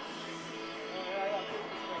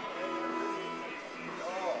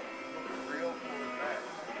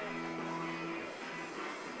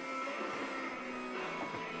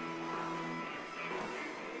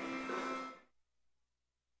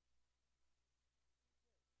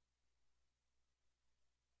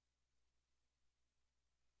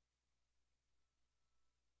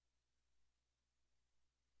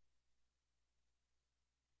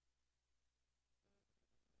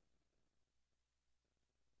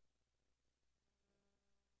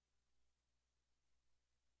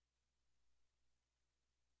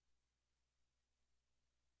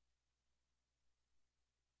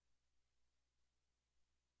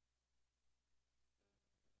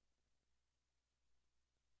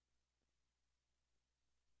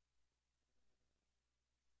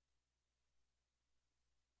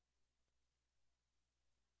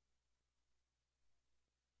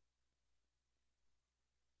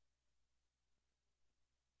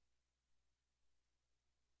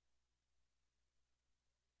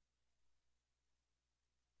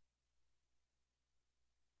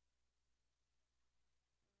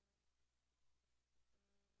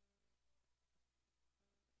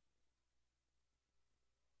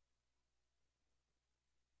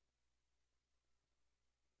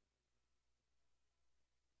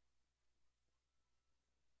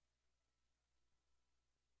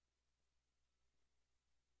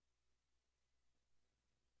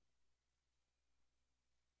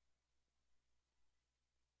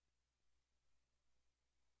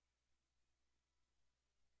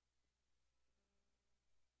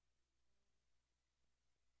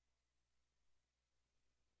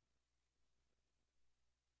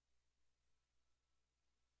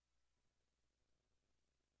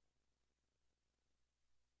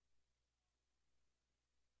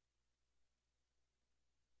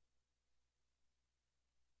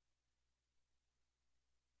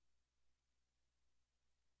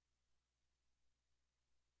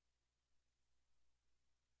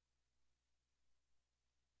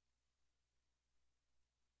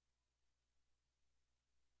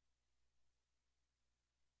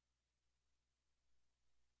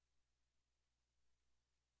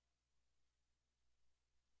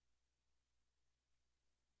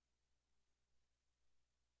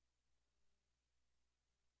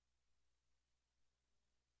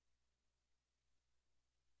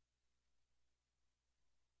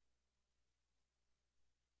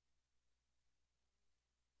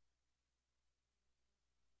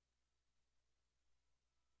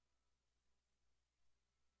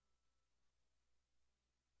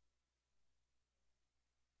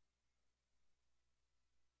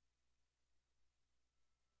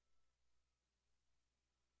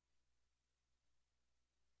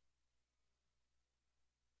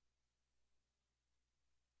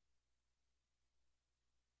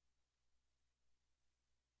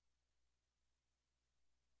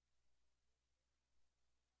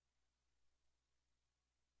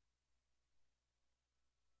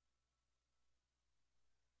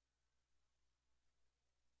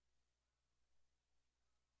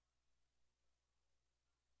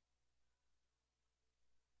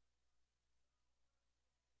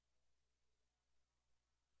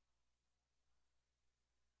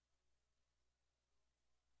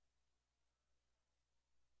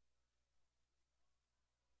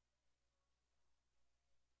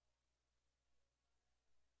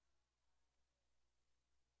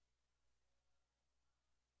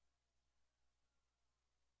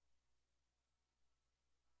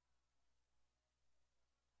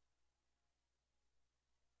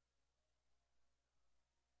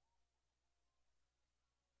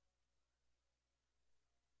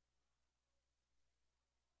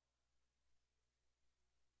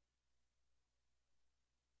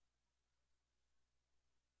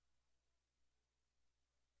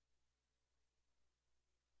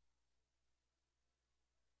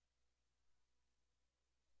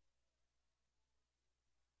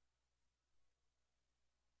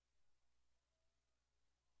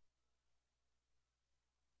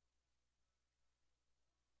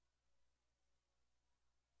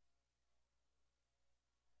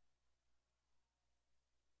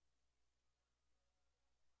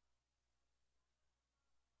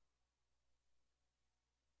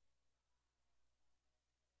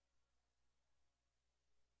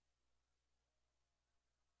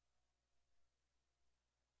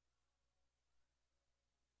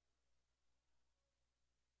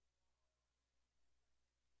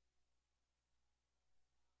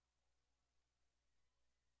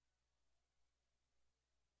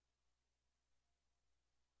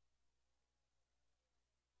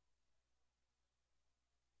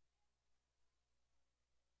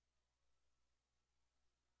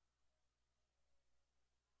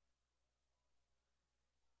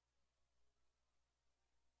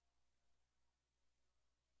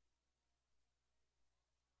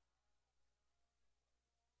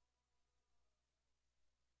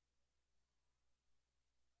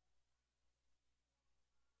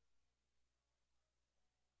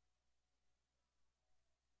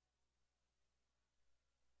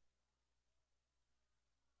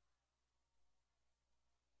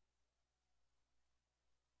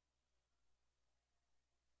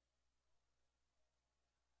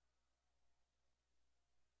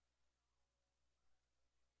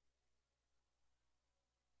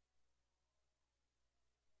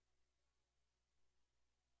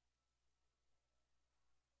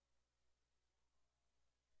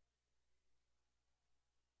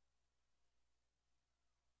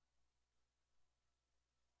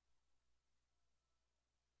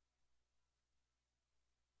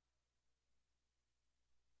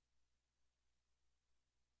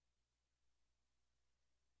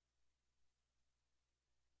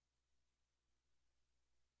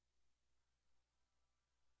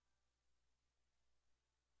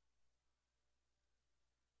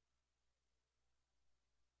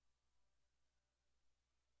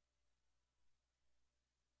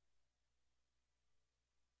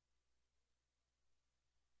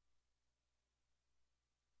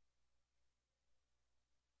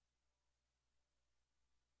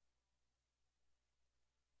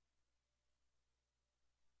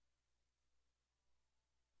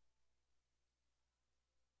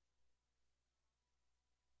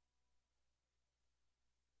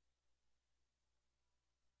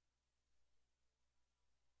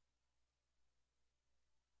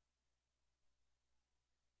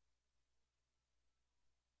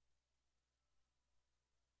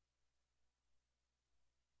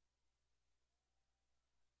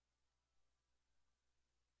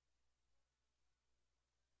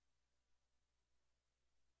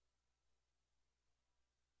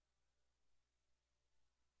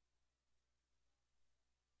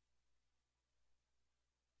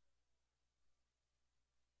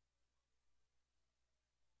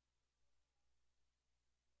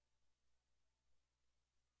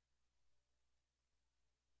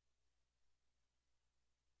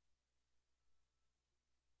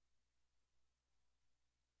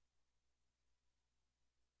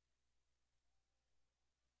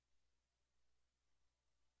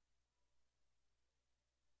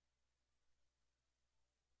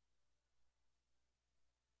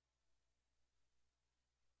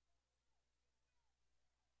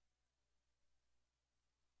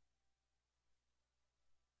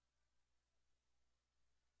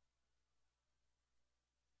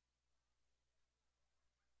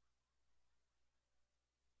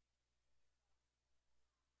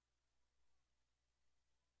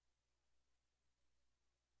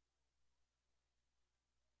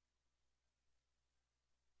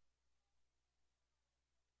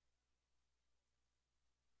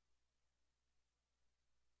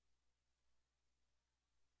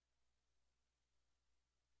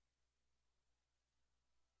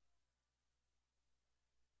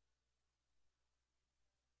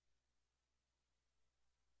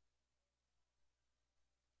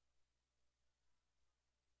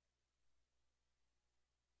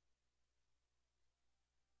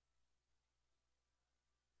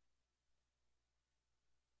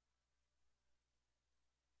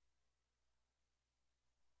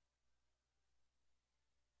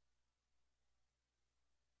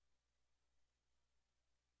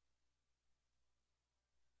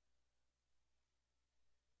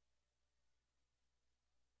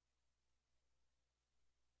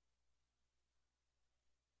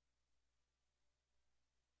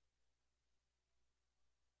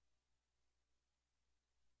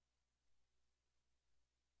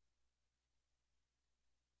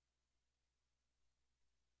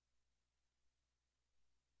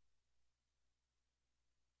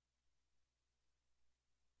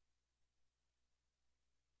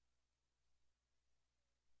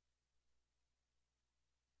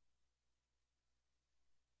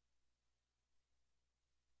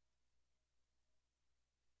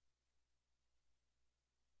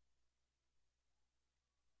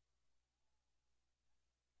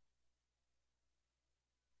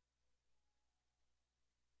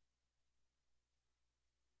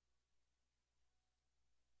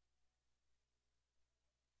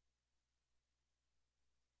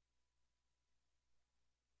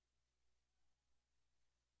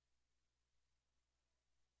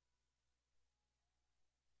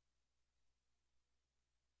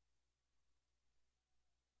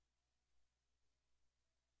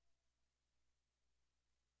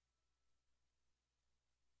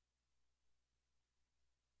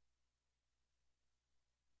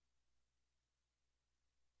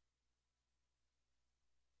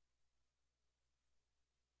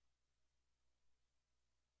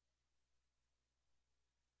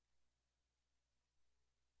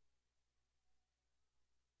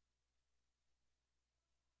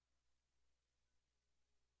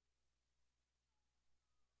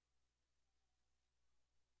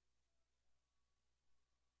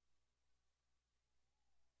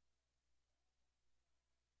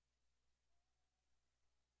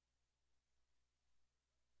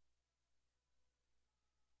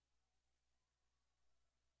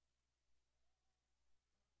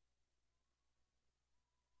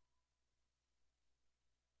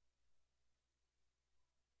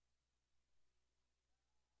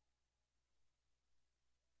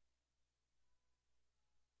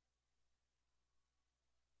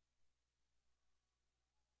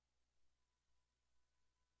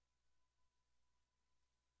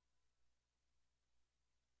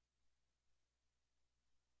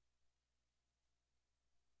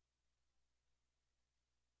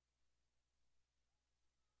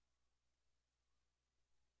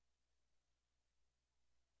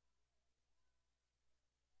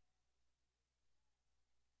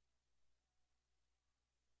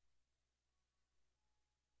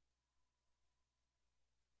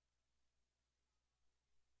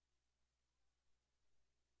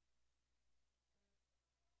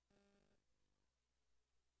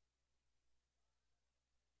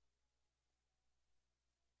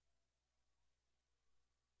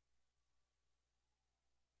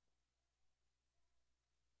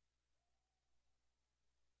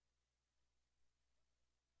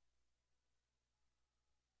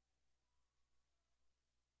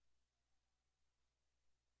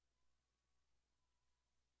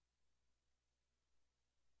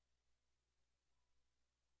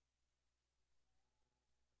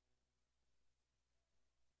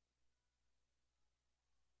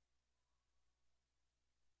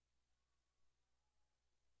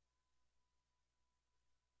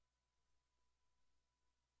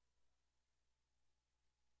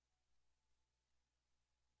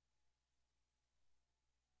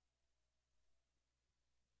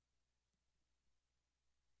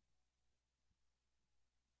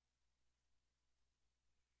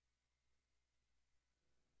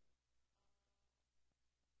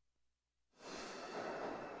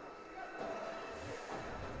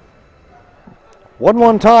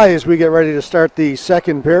 1-1 tie as we get ready to start the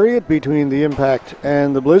second period between the Impact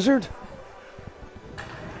and the Blizzard.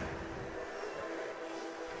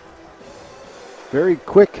 Very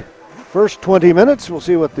quick first 20 minutes. We'll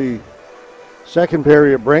see what the second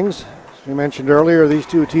period brings. As we mentioned earlier, these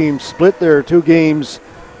two teams split their 2 games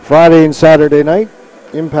Friday and Saturday night.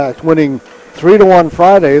 Impact winning 3-1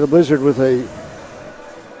 Friday. The Blizzard with a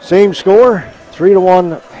same score,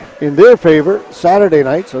 3-1 in their favor Saturday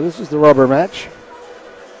night. So this is the rubber match.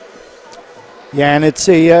 Yeah, and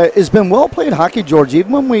it's been well played hockey, George.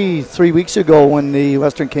 Even when 3 weeks ago when the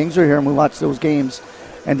Western Kings were here and we watched those games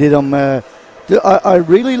and did them, I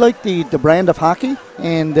really like the brand of hockey,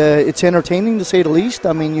 and it's entertaining to say the least.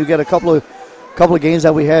 I mean, you get a couple of games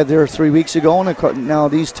that we had there 3 weeks ago, and now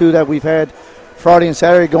these 2 that we've had Friday and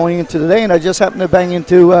Saturday going into today, and I just happened to bang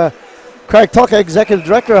into Craig Tuck, Executive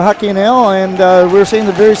Director of Hockey NL, and we were saying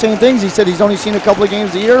the very same things. He said he's only seen a couple of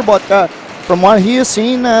games a year, but from what he has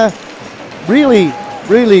seen, really,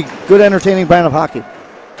 really good entertaining brand of hockey.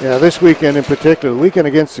 Yeah, this weekend in particular, the weekend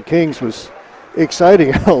against the Kings was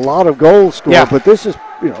exciting. A lot of goals scored, yeah. But this is,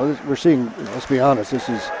 we're seeing, let's be honest, this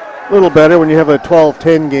is a little better when you have a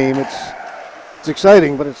 12-10 game. It's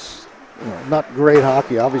exciting, but it's not great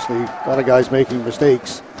hockey. Obviously, a lot of guys making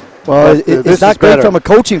mistakes. Well, it's not great from a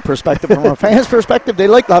coaching perspective. From a fan's perspective, they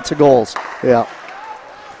like lots of goals. Yeah.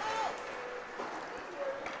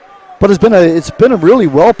 But it's been a really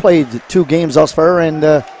well played 2 games thus far,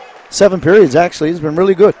 and 7 periods actually. It's been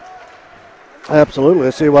really good. Absolutely.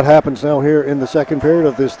 Let's see what happens now here in the second period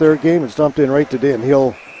of this third game. It's dumped in right to Din.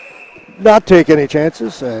 He'll not take any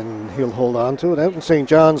chances, and he'll hold on to it. Out in St.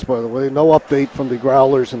 John's, by the way, no update from the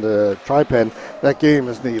Growlers and the Tri-Pen. That game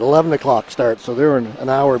is the 11 o'clock start, so they're an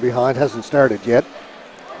hour behind. Hasn't started yet.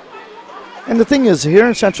 And the thing is, here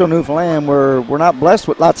in Central Newfoundland, we're not blessed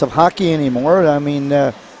with lots of hockey anymore. I mean,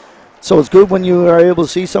 so it's good when you are able to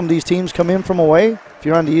see some of these teams come in from away. If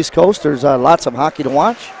you're on the East Coast, there's lots of hockey to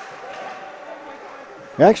watch.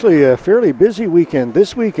 Actually, a fairly busy weekend.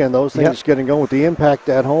 This weekend, those things getting going with the Impact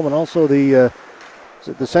at home, and also the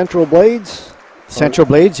Central Blades. Central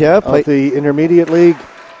Blades, yeah. Of the Intermediate League.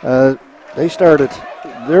 They started.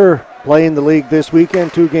 They're playing the league this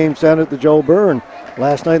weekend. 2 games down at the Joe Byrne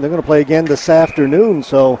last night. They're going to play again this afternoon.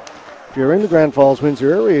 So if you're in the Grand Falls,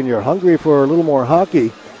 Windsor area, and you're hungry for a little more hockey,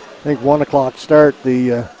 I think 1 o'clock start.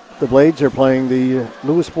 The Blades are playing the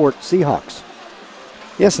Lewisport Seahawks.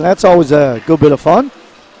 Yes, and that's always a good bit of fun.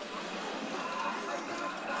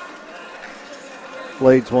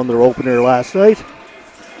 Blades won their opener last night.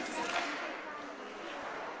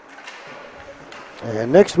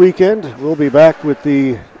 And next weekend, we'll be back with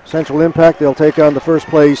the Central Impact. They'll take on the first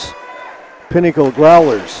place Pinnacle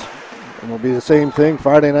Growlers. And it'll be the same thing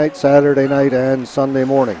Friday night, Saturday night, and Sunday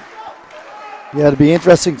morning. Yeah, it'll be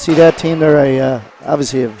interesting to see that team. They're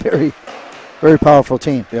obviously a very, very powerful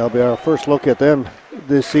team. Yeah, it'll be our first look at them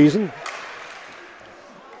this season.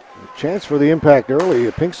 Chance for the Impact early.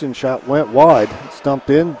 A Pinkston shot went wide. It's dumped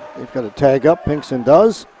in. They've got a tag up. Pinkston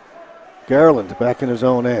does. Garland back in his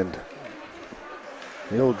own end.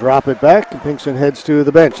 He'll drop it back, and Pinkston heads to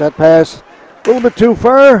the bench. That pass a little bit too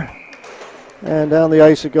far. And down the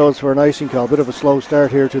ice it goes for an icing call. A bit of a slow start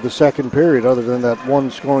here to the second period, other than that one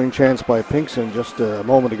scoring chance by Pinkston just a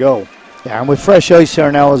moment ago. Yeah, and with fresh ice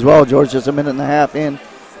here now as well, George, just a minute and a half in.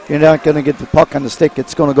 You're not going to get the puck on the stick.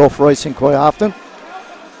 It's going to go for icing quite often.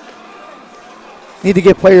 Need to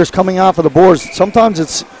get players coming off of the boards. Sometimes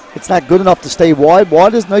it's not good enough to stay wide.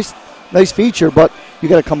 Wide is nice feature, but you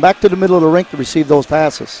got to come back to the middle of the rink to receive those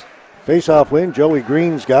passes. Face-off win. Joey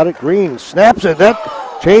Green's got it. Green snaps it. That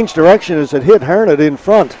changed direction as it hit Harnett in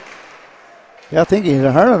front. Yeah, I think he hit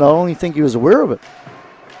Harnett. I don't even think he was aware of it.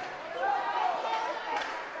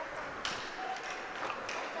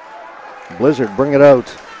 Blizzard bring it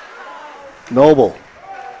out. Noble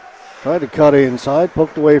tried to cut inside,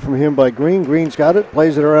 poked away from him by Green. Green's got it,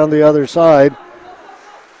 plays it around the other side.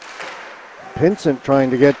 Pinsent trying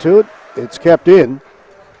to get to it. It's kept in.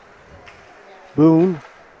 Boone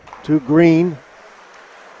to Green.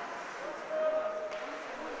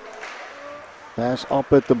 Pass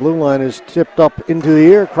up at the blue line is tipped up into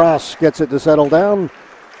the air. Cross gets it to settle down.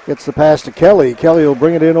 Gets the pass to Kelly. Kelly will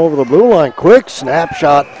bring it in over the blue line. Quick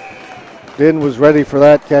snapshot. Din was ready for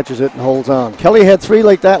that, catches it and holds on. Kelly had 3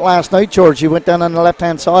 like that last night, George. He went down on the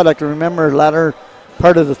left-hand side. I can remember latter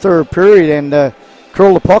part of the third period and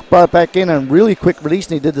curled the puck, brought it back in, and really quick release,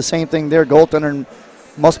 and he did the same thing there. Goaltender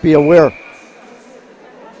must be aware.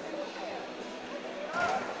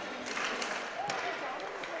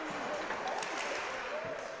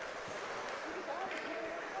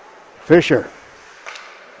 Fisher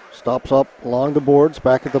Stops up along the boards,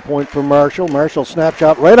 back at the point for Marshall. Marshall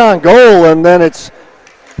snapshot right on goal, and then it's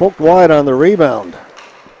poked wide on the rebound.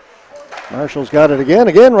 Marshall's got it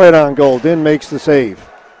again right on goal. Din makes the save.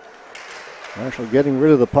 Marshall getting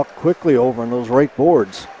rid of the puck quickly over on those right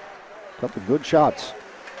boards. Couple good shots.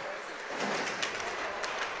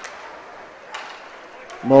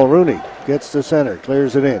 Mulrooney gets to center,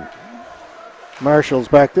 clears it in. Marshall's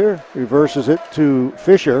back there, reverses it to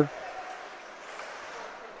Fisher.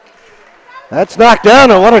 That's knocked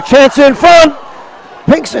down, and what a chance in front!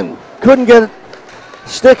 Pinkston couldn't get a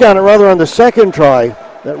stick on it, rather on the second try.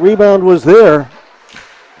 That rebound was there.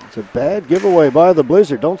 It's a bad giveaway by the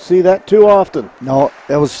Blizzard. Don't see that too often. No,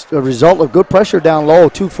 that was a result of good pressure down low.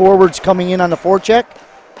 Two forwards coming in on the forecheck.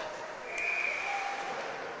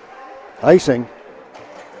 Icing.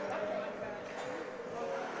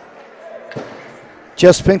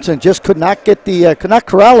 Jess Pinkston just could not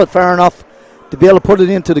corral it far enough to be able to put it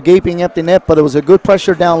into the gaping empty net, but it was a good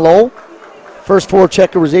pressure down low. First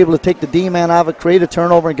forechecker was able to take the D-man out of it, create a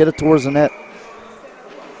turnover, and get it towards the net.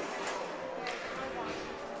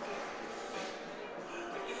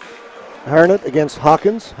 Harnett against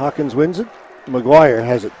Hawkins. Hawkins wins it. McGuire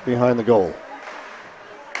has it behind the goal.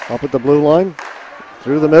 Up at the blue line,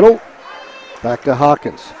 through the middle, back to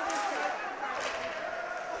Hawkins.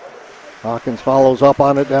 Hawkins follows up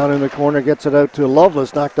on it down in the corner, gets it out to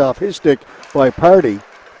Lovelace, knocked off his stick by Party.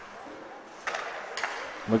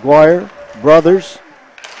 McGuire, Brothers,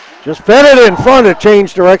 just fed it in front. It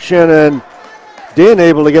changed direction, and Din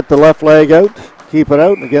able to get the left leg out, keep it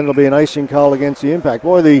out, and again it'll be an icing call against the Impact.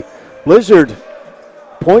 Boy, the Blizzard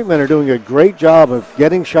point men are doing a great job of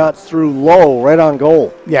getting shots through low, right on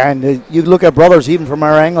goal. Yeah, and you look at Brothers, even from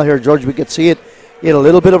our angle here, George, we could see it. He had a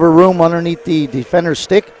little bit of a room underneath the defender's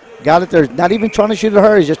stick. Got it there, not even trying to shoot it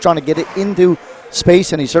hard, he's just trying to get it into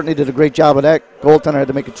space, and he certainly did a great job of that. Goaltender had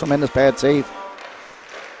to make a tremendous pad save.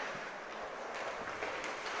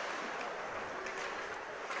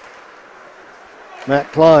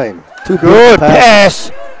 Matt Klein. Good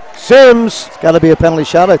pass. Sims. It's got to be a penalty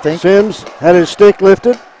shot, I think. Sims had his stick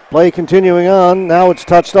lifted. Play continuing on. Now it's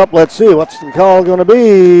touched up. Let's see. What's the call going to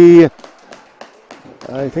be?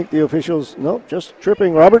 I think the officials, nope, just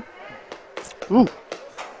tripping, Robert. Ooh.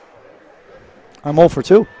 I'm 0 for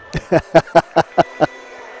 2.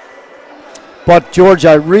 But, George,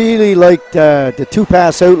 I really liked the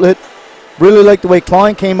two-pass outlet. Really liked the way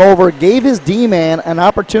Klein came over, gave his D-man an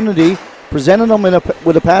opportunity, presented him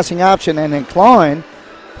with a passing option, and then Klein,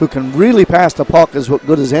 who can really pass the puck as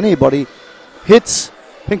good as anybody, hits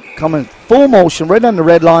Pink coming full motion right on the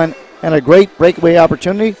red line, and a great breakaway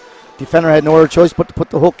opportunity. Defender had no other choice but to put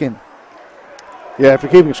the hook in. Yeah, if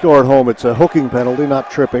you're keeping score at home, it's a hooking penalty, not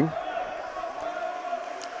tripping.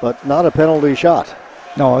 But not a penalty shot.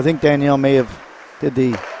 No, I think Danielle may have did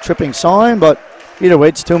the tripping sign, but either way,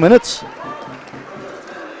 it's 2 minutes.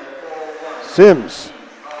 Sims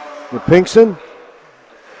with Pinkston.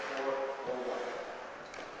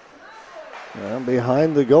 And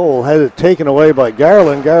behind the goal, had it taken away by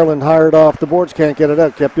Garland. Garland hired off the boards, can't get it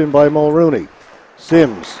out, kept in by Mulrooney.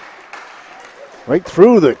 Sims right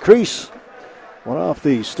through the crease. Went off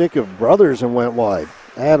the stick of Brothers and went wide.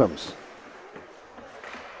 Adams.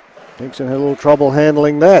 Pinkston had a little trouble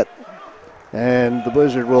handling that. And the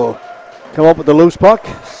Blizzard will come up with the loose puck,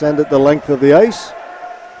 send it the length of the ice.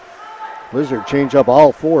 Blizzard change up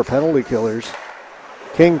all 4 penalty killers.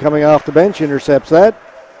 King coming off the bench, intercepts that.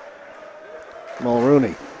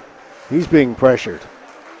 Mulrooney, he's being pressured.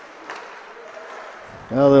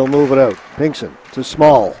 Now they'll move it out. Pinkston to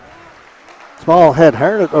Small. Small had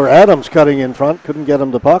Harnett or Adams cutting in front, couldn't get him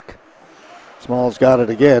the puck. Small's got it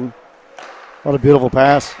again. What a beautiful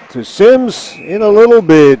pass. To Sims in a little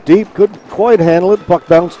bit deep, couldn't quite handle it. The puck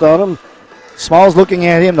bounced on him. Small's looking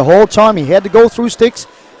at him the whole time. He had to go through sticks,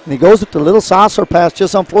 and he goes with the little saucer pass.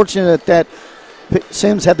 Just unfortunate that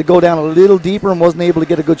Sims had to go down a little deeper and wasn't able to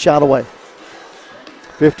get a good shot away.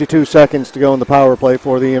 52 seconds to go in the power play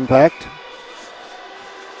for the Impact.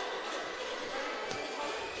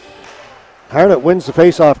 Harnett wins the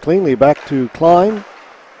faceoff cleanly, back to Klein.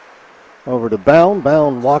 Over to Bound.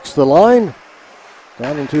 Bound walks the line.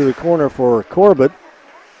 Down into the corner for Corbett.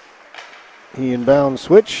 He and Bound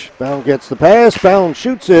switch. Bound gets the pass. Bound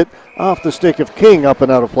shoots it off the stick of King, up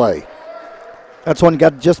and out of play. That's one you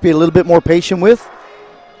got to just be a little bit more patient with.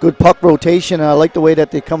 Good puck rotation. I like the way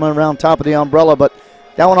that they come around top of the umbrella, but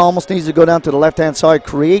that one almost needs to go down to the left-hand side,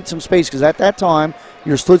 create some space, because at that time,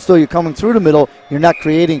 you're stood still, you're coming through the middle, you're not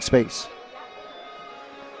creating space.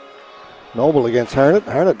 Noble against Harnett.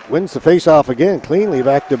 Harnett wins the faceoff again, cleanly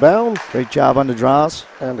back to Bound. Great job on the draws.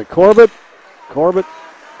 And to Corbett. Corbett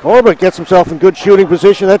Corbett gets himself in good shooting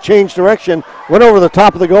position. That changed direction, went over the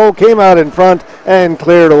top of the goal, came out in front, and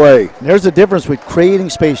cleared away. There's the difference with creating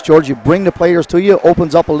space, George. You bring the players to you,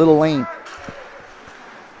 opens up a little lane.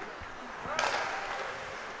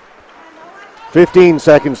 15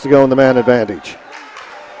 seconds to go in the man advantage.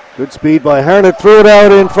 Good speed by Harnett. Threw it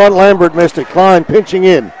out in front. Lambert missed it. Klein pinching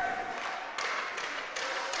in.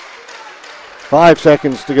 5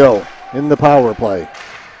 seconds to go in the power play.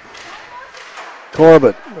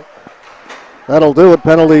 Corbett. That'll do it.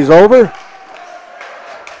 Penalties over.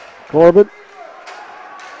 Corbett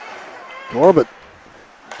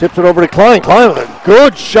tips it over to Klein. Klein with a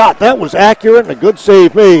good shot. That was accurate and a good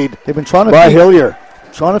save made. They've been trying to by Hillier.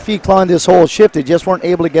 Trying to feed Klein this whole shift. They just weren't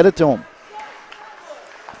able to get it to him.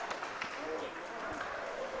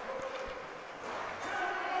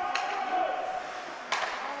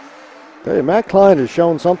 Hey, Matt Klein has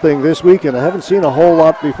shown something this weekend I haven't seen a whole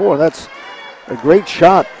lot before. That's a great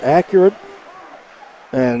shot, accurate,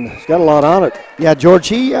 and he's got a lot on it. Yeah, George,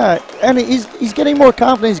 he's getting more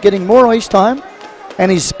confident. He's getting more ice time,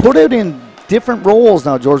 and he's put it in different roles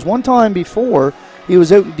now, George. One time before, he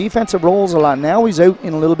was out in defensive roles a lot. Now he's out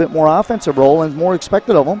in a little bit more offensive role and more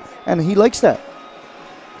expected of him, and he likes that.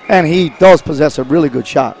 And he does possess a really good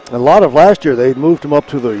shot. A lot of last year, they moved him up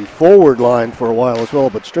to the forward line for a while as well,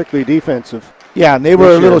 but strictly defensive. Yeah, and they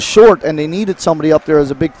were a little short, and they needed somebody up there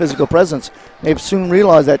as a big physical presence. They've soon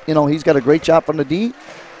realized that, he's got a great shot from the D.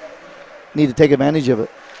 Need to take advantage of it.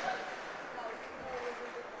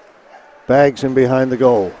 Bags him behind the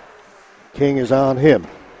goal. King is on him.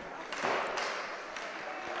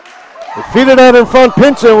 They feed it out in front.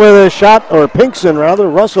 Pinson with a shot, or Pinkson rather,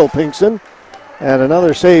 Russell Pinkson. And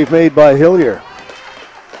another save made by Hillier.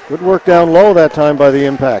 Good work down low that time by the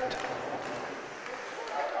Impact.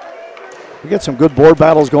 We get some good board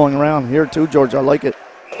battles going around here too, George. I like it.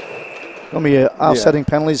 Going to be offsetting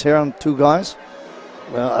penalties here on two guys.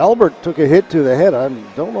 Well, Albert took a hit to the head. I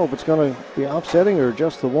don't know if it's going to be offsetting or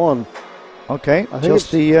just the one. Okay, I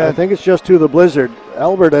think it's just to the Blizzard.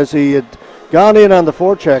 Albert, as he had gone in on the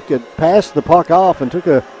forecheck, had passed the puck off and took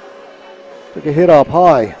a hit up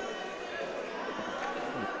high.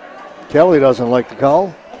 Kelly doesn't like the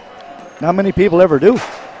call. Not many people ever do.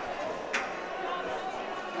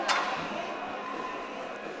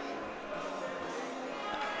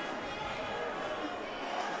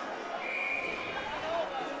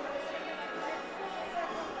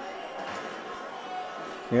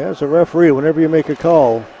 Yeah, as a referee, whenever you make a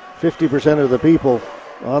call, 50% of the people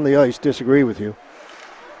on the ice disagree with you.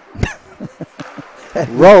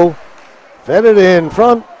 Rowe fed it in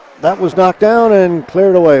front. That was knocked down and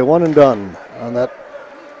cleared away. One and done on that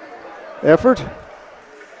effort.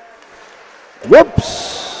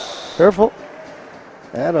 Whoops! Careful.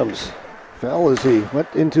 Adams fell as he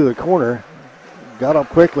went into the corner. Got up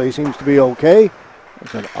quickly. Seems to be okay.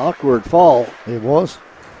 It's an awkward fall. It was.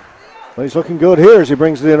 But he's looking good here as he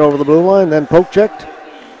brings it in over the blue line. Then poke checked.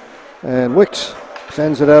 And Wicks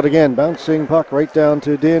sends it out again. Bouncing puck right down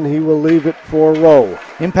to Din. He will leave it for Rowe.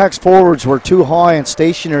 Impact's forwards were too high and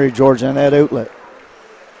stationary, George, on that outlet.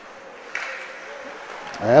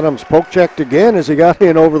 Adams poke checked again as he got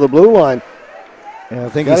in over the blue line. Yeah, I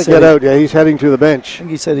think got to get out. Yeah, he's heading to the bench. I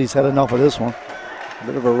think he said he's had enough of this one. A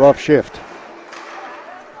bit of a rough shift.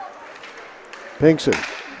 Pinkson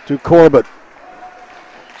to Corbett.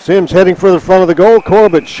 Sims heading for the front of the goal.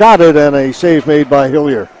 Corbett shot it and a save made by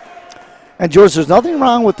Hillier. And George, there's nothing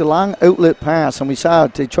wrong with the long outlet pass, and we saw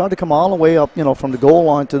it. They tried to come all the way up, from the goal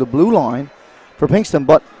line to the blue line for Pinkston.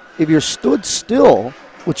 But if you're stood still,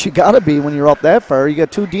 which you got to be when you're up that far, you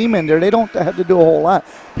got two D-men there. They don't have to do a whole lot.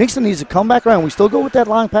 Pinkston needs to come back around. We still go with that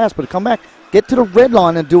long pass, but come back, get to the red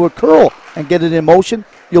line and do a curl and get it in motion.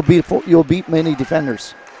 You'll beat many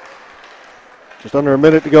defenders. Just under a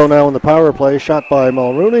minute to go now in the power play. Shot by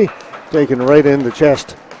Mulrooney, taken right in the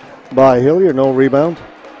chest by Hillier. No rebound.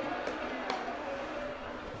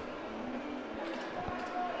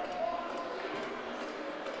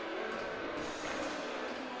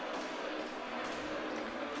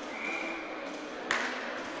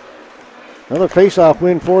 Another face-off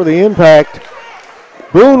win for the Impact.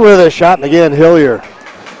 Boone with a shot, and again Hillier.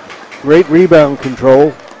 Great rebound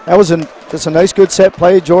control. That's a nice, good set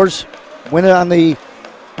play, George. Win it on the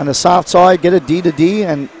soft side, get a D to D,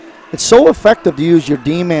 and it's so effective to use your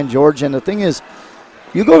D-man, George. And the thing is,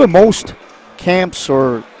 you go to most camps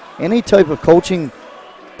or any type of coaching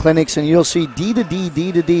clinics, and you'll see D to D,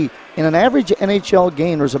 D to D. In an average NHL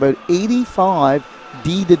game, there's about 85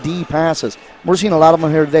 D to D passes. We're seeing a lot of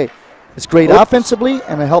them here today. It's great offensively,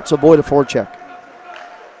 and it helps avoid a forecheck.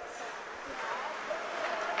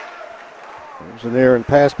 There's an errant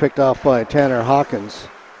pass picked off by Tanner Hawkins.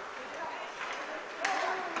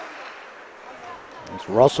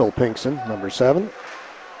 Russell Pinkson, number 7.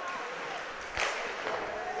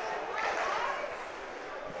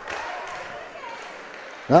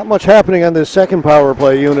 Not much happening on this second power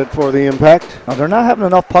play unit for the Impact. Now, they're not having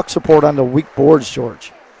enough puck support on the weak boards,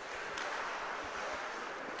 George.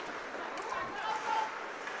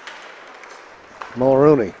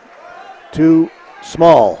 Mulrooney to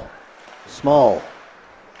Small. Small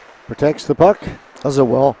protects the puck. Does it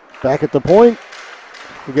well. Back at the point.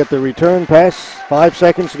 We get the return pass. 5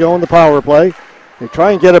 seconds to go in the power play. They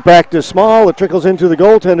try and get it back to Small. It trickles into the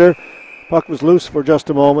goaltender. Puck was loose for just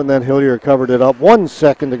a moment, then Hillier covered it up. 1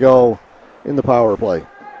 second to go in the power play.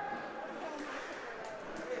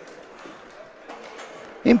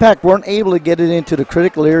 Impact weren't able to get it into the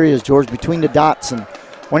critical areas, George, between the dots. And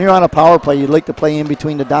when you're on a power play, you'd like to play in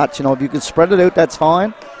between the dots. You know, if you can spread it out, that's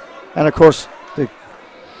fine. And, of course,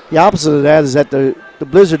 the opposite of that is that the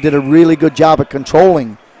Blizzard did a really good job at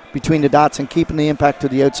controlling between the dots and keeping the Impact to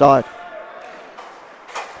the outside.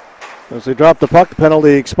 As they drop the puck, the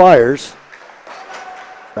penalty expires.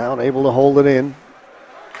 Brown able to hold it in.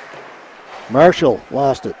 Marshall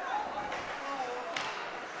lost it.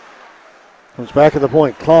 Comes back at the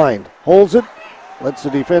point. Klein holds it, lets the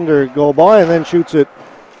defender go by, and then shoots it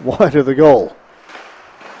wide of the goal.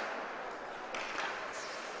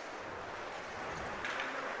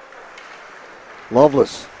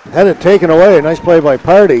 Lovelace had it taken away. Nice play by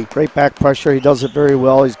Party. Great back pressure. He does it very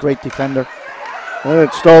well. He's a great defender. And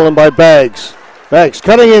it's stolen by Baggs. Baggs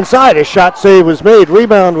cutting inside. A shot save was made.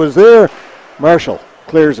 Rebound was there. Marshall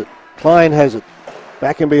clears it. Klein has it.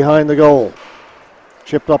 Back in behind the goal.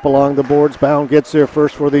 Chipped up along the boards. Bound gets there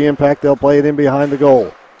first for the Impact. They'll play it in behind the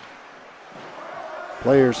goal.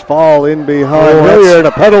 Players fall in behind. Hillier, and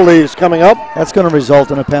a penalty is coming up. That's going to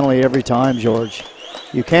result in a penalty every time, George.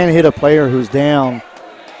 You can't hit a player who's down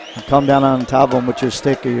and come down on top of him with your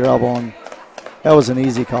stick or your elbow. And that was an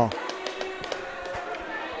easy call.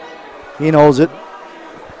 He knows it.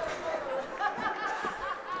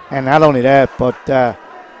 And not only that, but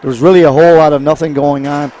there's really a whole lot of nothing going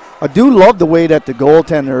on. I do love the way that the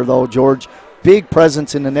goaltender, though, George, big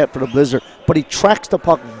presence in the net for the Blizzard, but he tracks the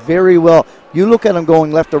puck very well. You look at him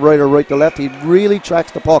going left to right or right to left, he really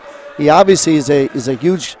tracks the puck. He obviously is a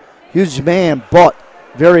huge man, but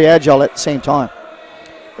very agile at the same time.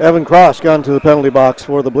 Evan Cross gone to the penalty box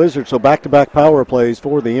for the Blizzard, so back-to-back power plays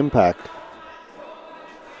for the Impact.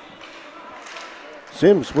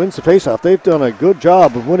 Sims wins the faceoff. They've done a good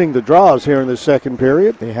job of winning the draws here in the second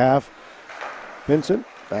period. They have. Vincent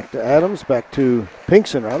back to Adams, back to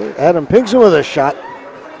Pinkson rather. Adam Pinkson with a shot.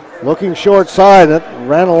 Looking short side. It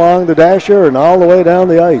ran along the dasher and all the way down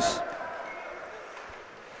the ice.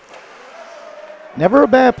 Never a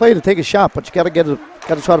bad play to take a shot, but you got to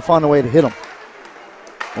try to find a way to hit him.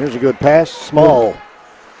 Here's a good pass. Small.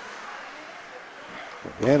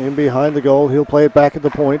 Again, in behind the goal. He'll play it back at the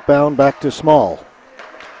point. Bound back to Small.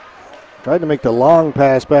 Tried to make the long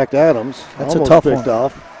pass back to Adams. That's almost a tough picked one.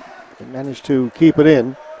 off. They managed to keep it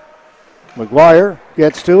in. McGuire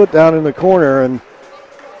gets to it down in the corner, and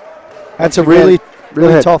that's a really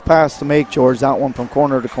tough pass to make, George. That one from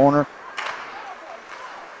corner to corner.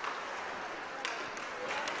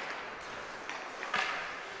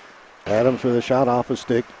 Adams with a shot off a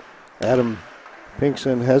stick. Adam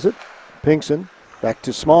Pinkson has it. Pinkson back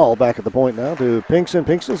to Small, back at the point now to Pinkson.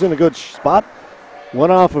 Pinkson's in a good spot. One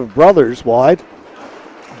off of Brothers wide.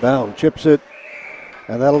 Bound chips it,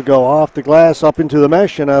 and that'll go off the glass up into the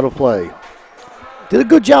mesh and out of play. Did a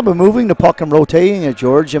good job of moving the puck and rotating it,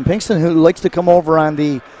 George. And Pinkston, who likes to come over on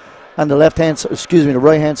the the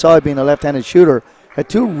right-hand side, being a left-handed shooter, had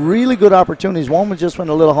two really good opportunities. One was just went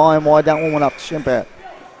a little high and wide. That one went off the shin pad.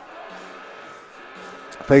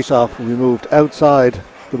 Face-off will be moved outside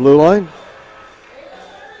the blue line.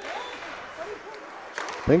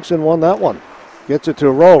 Pinkson won that one. Gets it to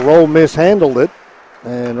Rowe. Rowe mishandled it,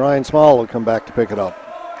 and Ryan Small will come back to pick it up.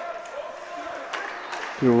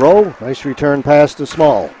 To Rowe. Nice return pass to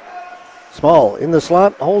Small. Small in the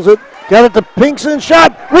slot, holds it. Got it to Pinkson.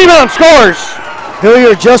 Shot. Rebound. Scores.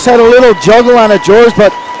 Hillier just had a little juggle on it, George,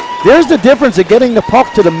 but there's the difference of getting the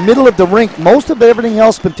puck to the middle of the rink. Most of everything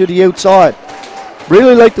else been to the outside.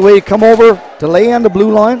 Really like the way you come over to lay on the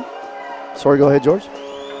blue line. Sorry, go ahead, George.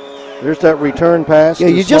 There's that return pass. Yeah,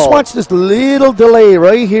 you just watch this little delay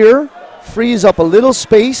right here. Frees up a little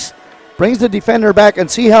space. Brings the defender back, and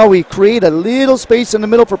see how we create a little space in the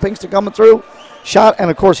middle for Pinkston coming through. Shot, and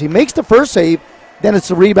of course he makes the first save. Then it's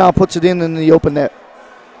the rebound, puts it in the open net.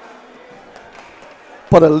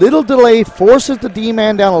 But a little delay forces the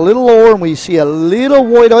D-man down a little lower, and we see a little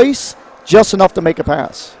white ice, just enough to make a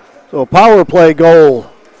pass. So a power play goal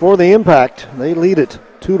for the Impact. They lead it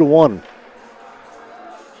 2-1.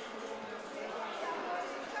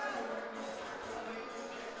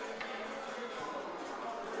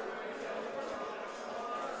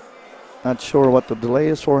 Not sure what the delay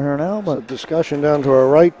is for here now, but a discussion down to our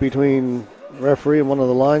right between referee and one of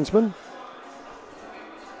the linesmen.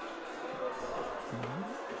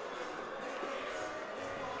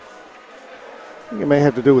 I think it may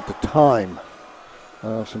have to do with the time.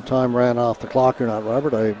 Some time ran off the clock or not,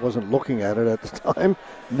 Robert. I wasn't looking at it at the time.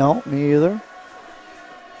 No, me either.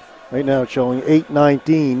 Right now it's showing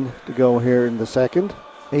 8:19 to go here in the second.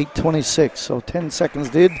 8:26, so 10 seconds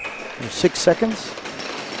did, or 6 seconds.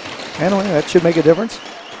 Anyway, that should make a difference.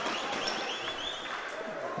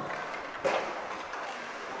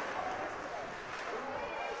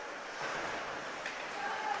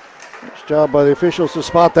 Nice job by the officials to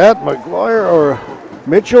spot that. McGuire or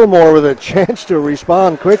Mitchell-Moore with a chance to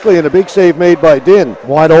respond quickly, and a big save made by Din.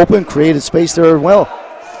 Wide open, created space there as well.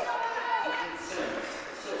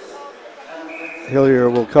 Hillier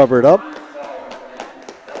will cover it up.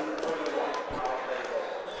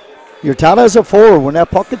 Your Tata as a forward, when that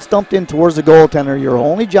puck gets dumped in towards the goaltender, your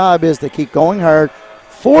only job is to keep going hard,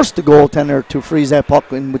 force the goaltender to freeze that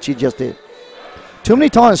puck, in which he just did. Too many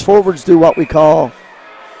times forwards do what we call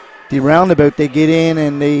the roundabout. They get in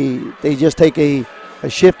and they just take a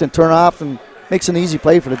shift and turn off, and makes an easy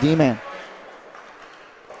play for the D-man.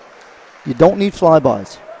 You don't need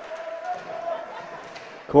flybys.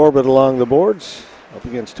 Corbett along the boards, up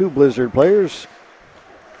against two Blizzard players.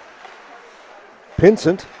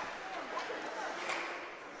 Pinsent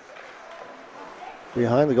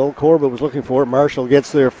behind the goal. Corbett was looking for it. Marshall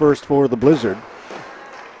gets there first for the Blizzard.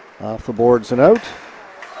 Off the boards and out.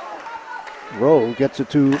 Rowe gets it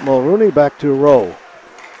to Mulrooney, back to Rowe.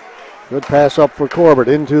 Good pass up for Corbett,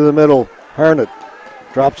 into the middle. Harnett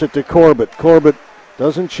drops it to Corbett. Corbett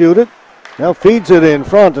doesn't shoot it. Now feeds it in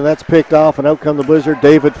front, and that's picked off, and out come the Blizzard,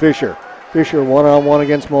 David Fisher. Fisher one-on-one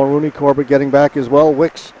against Mulrooney. Corbett getting back as well.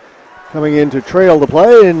 Wicks coming in to trail the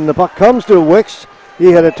play, and the puck comes to Wicks.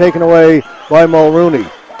 He had it taken away by Mulrooney.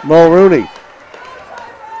 Mulrooney.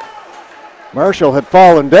 Marshall had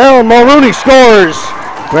fallen down. Mulrooney scores.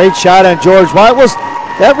 Great shot on George.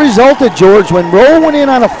 That resulted, George, when Rowe went in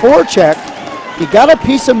on a forecheck, he got a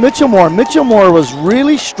piece of Mitchell-Moore. Mitchell-Moore was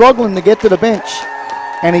really struggling to get to the bench,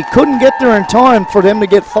 and he couldn't get there in time for them to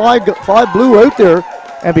get five blue out there.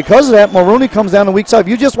 And because of that, Mulrooney comes down the weak side.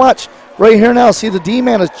 You just watch right here now. See, the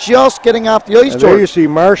D-man is just getting off the ice, and George. There you see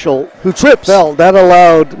Marshall, who trips. Fell. That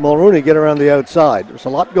allowed Mulrooney to get around the outside. There's a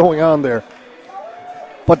lot going on there.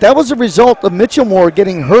 But that was a result of Mitchell-Moore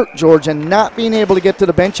getting hurt, George, and not being able to get to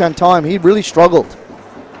the bench on time. He really struggled.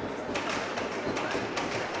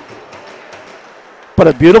 But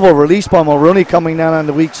a beautiful release by Mulrooney coming down on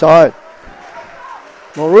the weak side.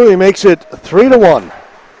 Mulrooney makes it 3-1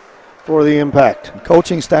 for the Impact. The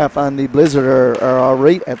coaching staff on the Blizzard are all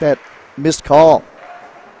right at that missed call.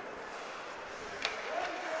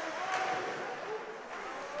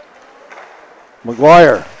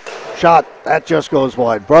 McGuire, shot, that just goes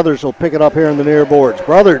wide. Brothers will pick it up here in the near boards.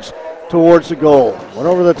 Brothers towards the goal. Went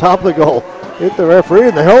over the top of the goal. Hit the referee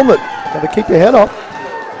in the helmet. Got to keep your head up.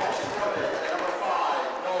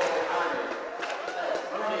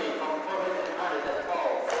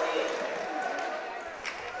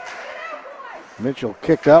 Mitchell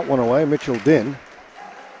kicked that one away. Mitchell did.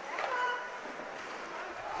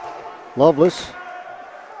 Loveless.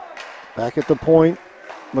 Back at the point.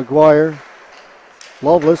 McGuire.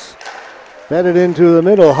 Loveless. Fed it into the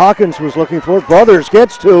middle. Hawkins was looking for it. Brothers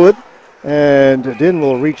gets to it. And Din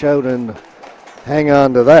will reach out and hang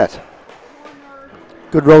on to that.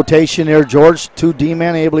 Good rotation there, George. Two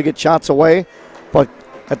D-men able to get shots away. But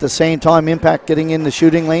at the same time, Impact getting in the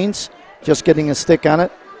shooting lanes. Just getting a stick on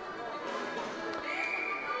it.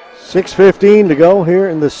 6:15 to go here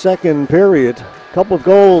in the second period. A couple of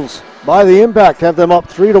goals by the Impact have them up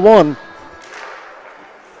 3-1.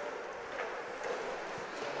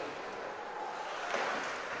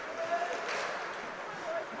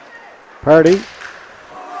 Party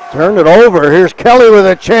turned it over. Here's Kelly with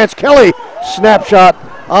a chance. Kelly, snapshot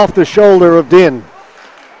off the shoulder of Din.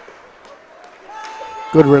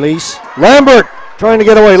 Good release. Lambert trying to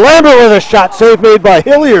get away. Lambert with a shot. Save made by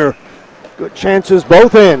Hillier. Good chances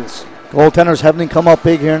both ends. Goaltenders having come up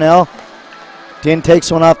big here now. Din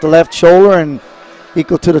takes one off the left shoulder and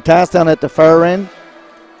equal to the task down at the far end.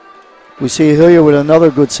 We see Hillier with another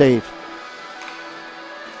good save.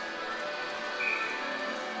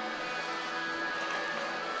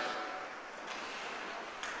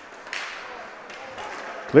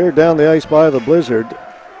 Cleared down the ice by the Blizzard.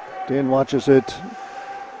 Din watches it.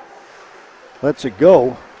 Lets it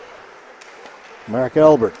go. Mark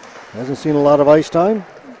Albert hasn't seen a lot of ice time.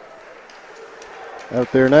 Out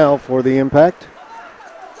there now for the Impact.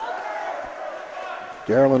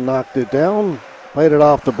 Garland knocked it down. Played it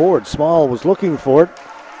off the board. Small was looking for it.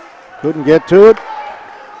 Couldn't get to it.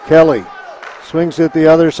 Kelly swings it the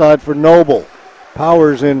other side for Noble.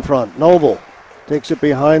 Powers in front. Noble takes it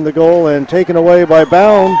behind the goal and taken away by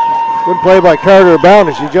Bound. Good play by Carter Bound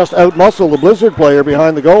as he just outmuscled the Blizzard player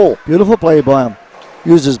behind the goal. Beautiful play by him.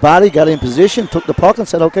 Used his body, got in position, took the puck and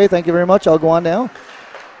said, okay, thank you very much, I'll go on now.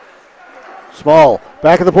 Small,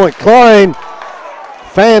 back at the point. Klein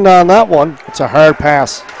fanned on that one. It's a hard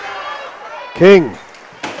pass. King.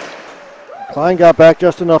 Klein got back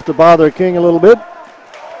just enough to bother King a little bit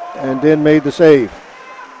and then made the save.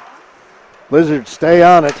 Blizzard stay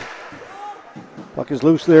on it. Puck is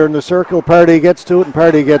loose there in the circle. Party gets to it and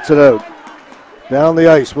Party gets it out. Down the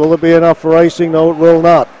ice. Will it be enough for icing? No, it will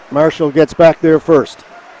not. Marshall gets back there first.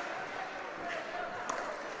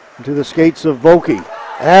 Into the skates of Vokey.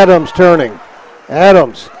 Adams turning.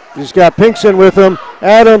 Adams. He's got Pinkson with him.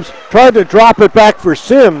 Adams tried to drop it back for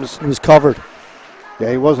Sims. He was covered.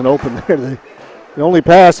 Yeah, he wasn't open there. The only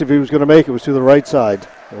pass, if he was going to make it, was to the right side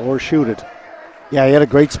or shoot it. Yeah, he had a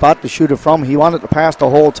great spot to shoot it from. He wanted to pass the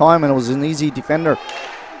whole time, and it was an easy defender.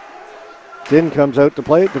 Din comes out to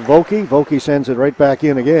play it to Vokey. Vokey sends it right back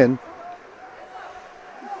in again.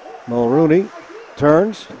 Mulrooney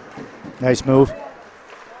turns. Nice move.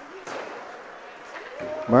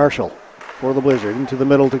 Marshall for the Blizzard into the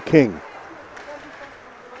middle to King.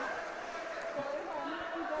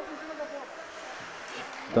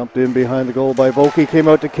 Dumped in behind the goal by Vokey. Came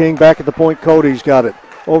out to King. Back at the point. Cody's got it.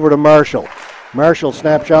 Over to Marshall. Marshall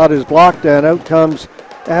snapshot is blocked and out comes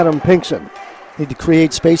Adam Pinkson. Need to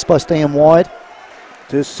create space by staying wide.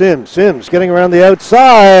 To Sims. Sims getting around the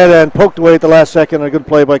outside and poked away at the last second. A good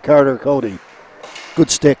play by Carter Cody. Good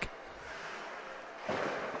stick.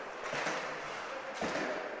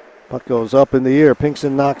 Puck goes up in the air.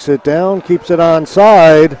 Pinkson knocks it down. Keeps it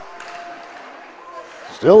onside.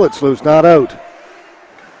 Still it's loose, not out.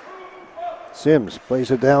 Sims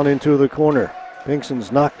plays it down into the corner.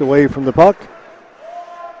 Pinkson's knocked away from the puck.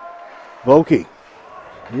 Vokey.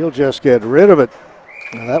 He'll just get rid of it.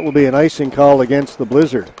 Now that will be an icing call against the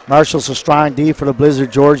Blizzard. Marshall's a strong D for the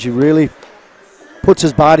Blizzard, George. He really puts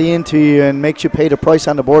his body into you and makes you pay the price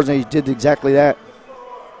on the boards, and he did exactly that.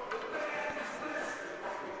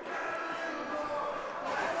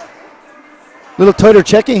 Little tighter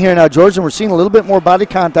checking here now, George, and we're seeing a little bit more body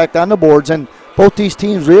contact on the boards, and both these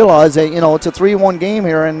teams realize that, it's a 3-1 game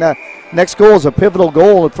here, and next goal is a pivotal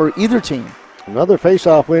goal for either team. Another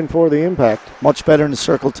face-off win for the Impact. Much better in the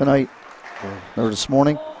circle tonight, or this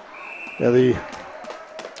morning. Yeah, the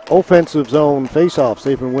offensive zone face-offs,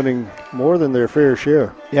 they've been winning more than their fair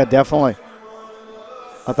share. Yeah, definitely.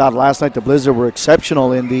 I thought last night the Blizzard were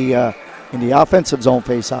exceptional in the offensive zone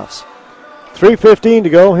face-offs. 3:15 to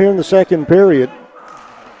go here in the second period.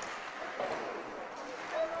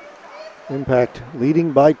 Impact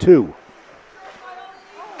leading by 2.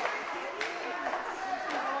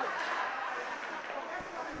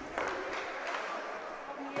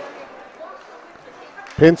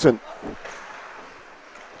 Pinson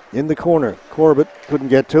in the corner. Corbett couldn't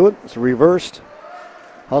get to it. It's reversed.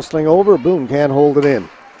 Hustling over. Boone can't hold it in.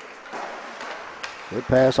 Good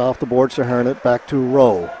pass off the boards to Harnett. Back to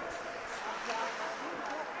Rowe.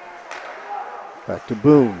 Back to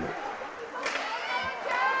Boone.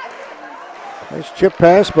 Nice chip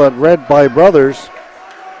pass, but read by Brothers.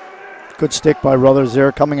 Good stick by Brothers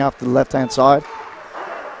there, coming off the left-hand side.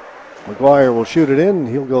 McGuire will shoot it in.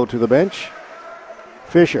 He'll go to the bench.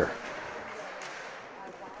 Fisher.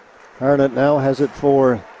 Harnett now has it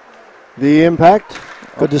for the Impact.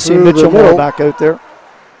 Good to see Mitchell Moore back out there.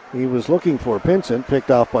 He was looking for Pinson,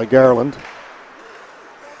 picked off by Garland.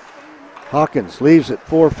 Hawkins leaves it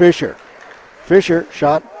for Fisher. Fisher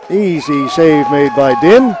shot, easy save made by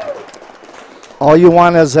Din. All you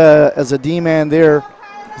want as a D-man there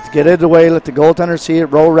is to get it away, let the goaltender see it.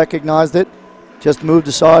 Rowe recognized it, just moved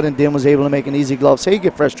aside, and Din was able to make an easy glove save,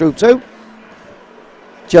 get fresh troops out.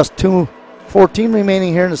 Just 2:14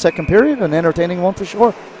 remaining here in the second period, an entertaining one for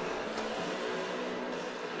sure.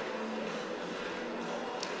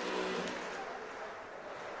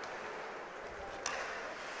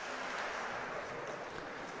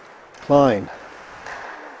 Klein.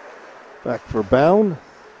 Back for Bound.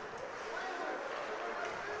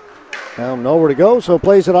 Bound nowhere to go, so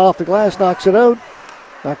plays it off the glass, knocks it out.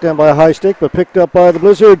 Knocked down by a high stick, but picked up by the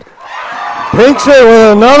Blizzard. Pinkson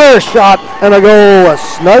with another shot and a goal. A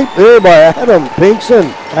snipe there by Adam Pinkson.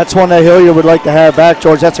 That's one that Hillier would like to have back,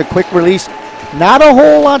 George. That's a quick release. Not a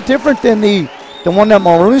whole lot different than the one that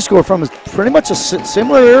Mulrooney scored from. Is pretty much a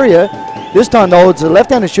similar area. This time, though, it's a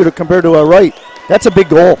left-handed shooter compared to a right. That's a big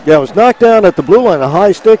goal. Yeah, it was knocked down at the blue line, a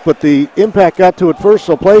high stick, but the impact got to it first,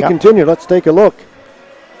 so play continued. Let's take a look.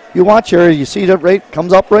 You watch here, you see that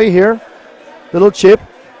comes up right here. Little chip.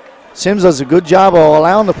 Sims does a good job of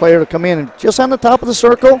allowing the player to come in and just on the top of the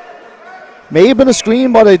circle. May have been a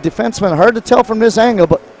screen by the defenseman. Hard to tell from this angle,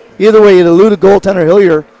 but either way, it eluded goaltender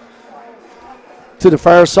Hillier to the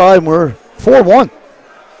far side, and we're 4-1.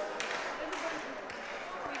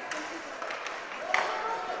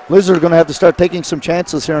 Lizard are going to have to start taking some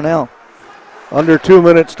chances here now. Under 2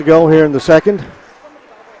 minutes to go here in the second.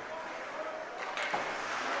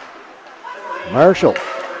 Marshall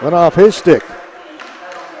went off his stick.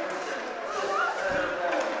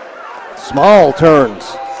 Small turns.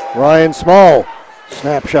 Ryan Small.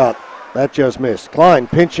 Snapshot. That just missed. Klein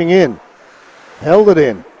pinching in. Held it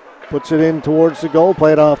in. Puts it in towards the goal.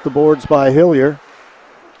 Played off the boards by Hillier.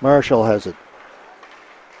 Marshall has it.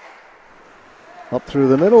 Up through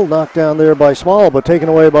the middle. Knocked down there by Small, but taken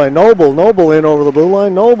away by Noble. Noble in over the blue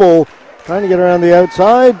line. Noble trying to get around the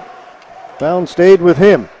outside. Bound stayed with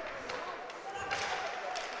him.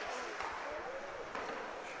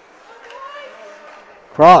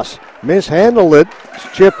 Cross mishandled it,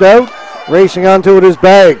 chipped out, racing onto it is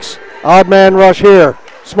Baggs. Odd man rush here.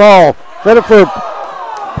 Small, fed it for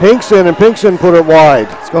Pinkson, and Pinkson put it wide.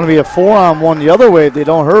 It's going to be a 4-on-1 the other way if they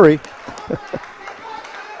don't hurry.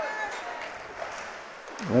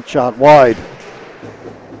 That shot wide.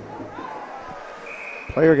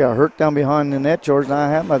 Player got hurt down behind the net. George, not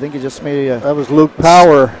happened. I think he just made a That was Luke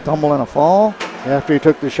Power. stumble and a fall. After he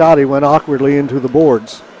took the shot, he went awkwardly into the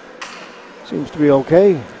boards. Seems to be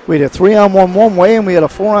okay. We had a 3-on-1 one way, and we had a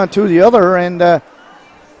 4-on-2 the other, and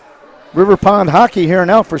River Pond hockey here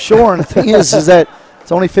now for sure. And the thing is that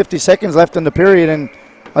it's only 50 seconds left in the period, and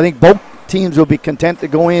I think both teams will be content to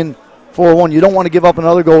go in 4-1. You don't want to give up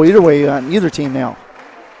another goal either way on either team now.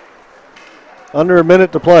 Under a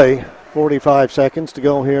minute to play. 45 seconds to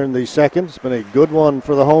go here in the second. It's been a good one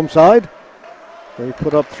for the home side. They've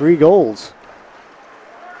put up 3 goals.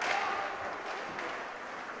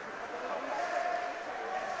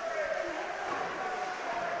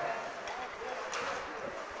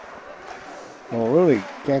 Well, really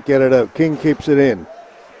can't get it out. King keeps it in.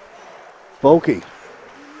 Vokey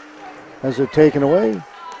has it taken away.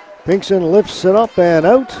 Pinkson lifts it up and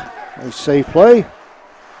out. A safe play.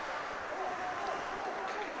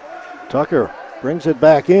 Tucker brings it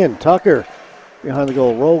back in. Tucker behind the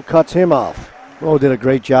goal. Rowe cuts him off. Rowe did a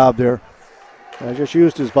great job there. I just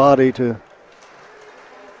used his body to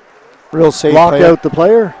real safe lock play. Out the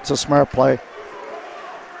player. It's a smart play.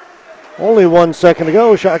 Only 1 second to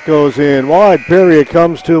go. Shot goes in wide. Period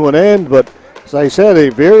comes to an end, but as I said, a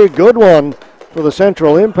very good one for the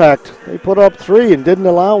Central Impact. They put up 3 and didn't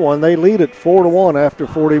allow one. They lead it 4-1 after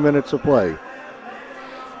 40 minutes of play.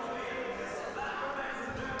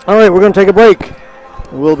 All right, we're going to take a break.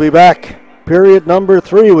 We'll be back. Period number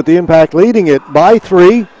 3 with the Impact leading it by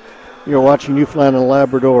 3. You're watching Newfoundland and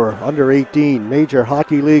Labrador under 18 Major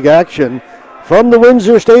Hockey League action from the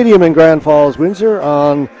Windsor Stadium in Grand Falls, Windsor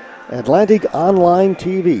on Atlantic Online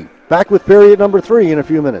TV. Back with period number 3 in a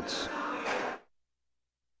few minutes.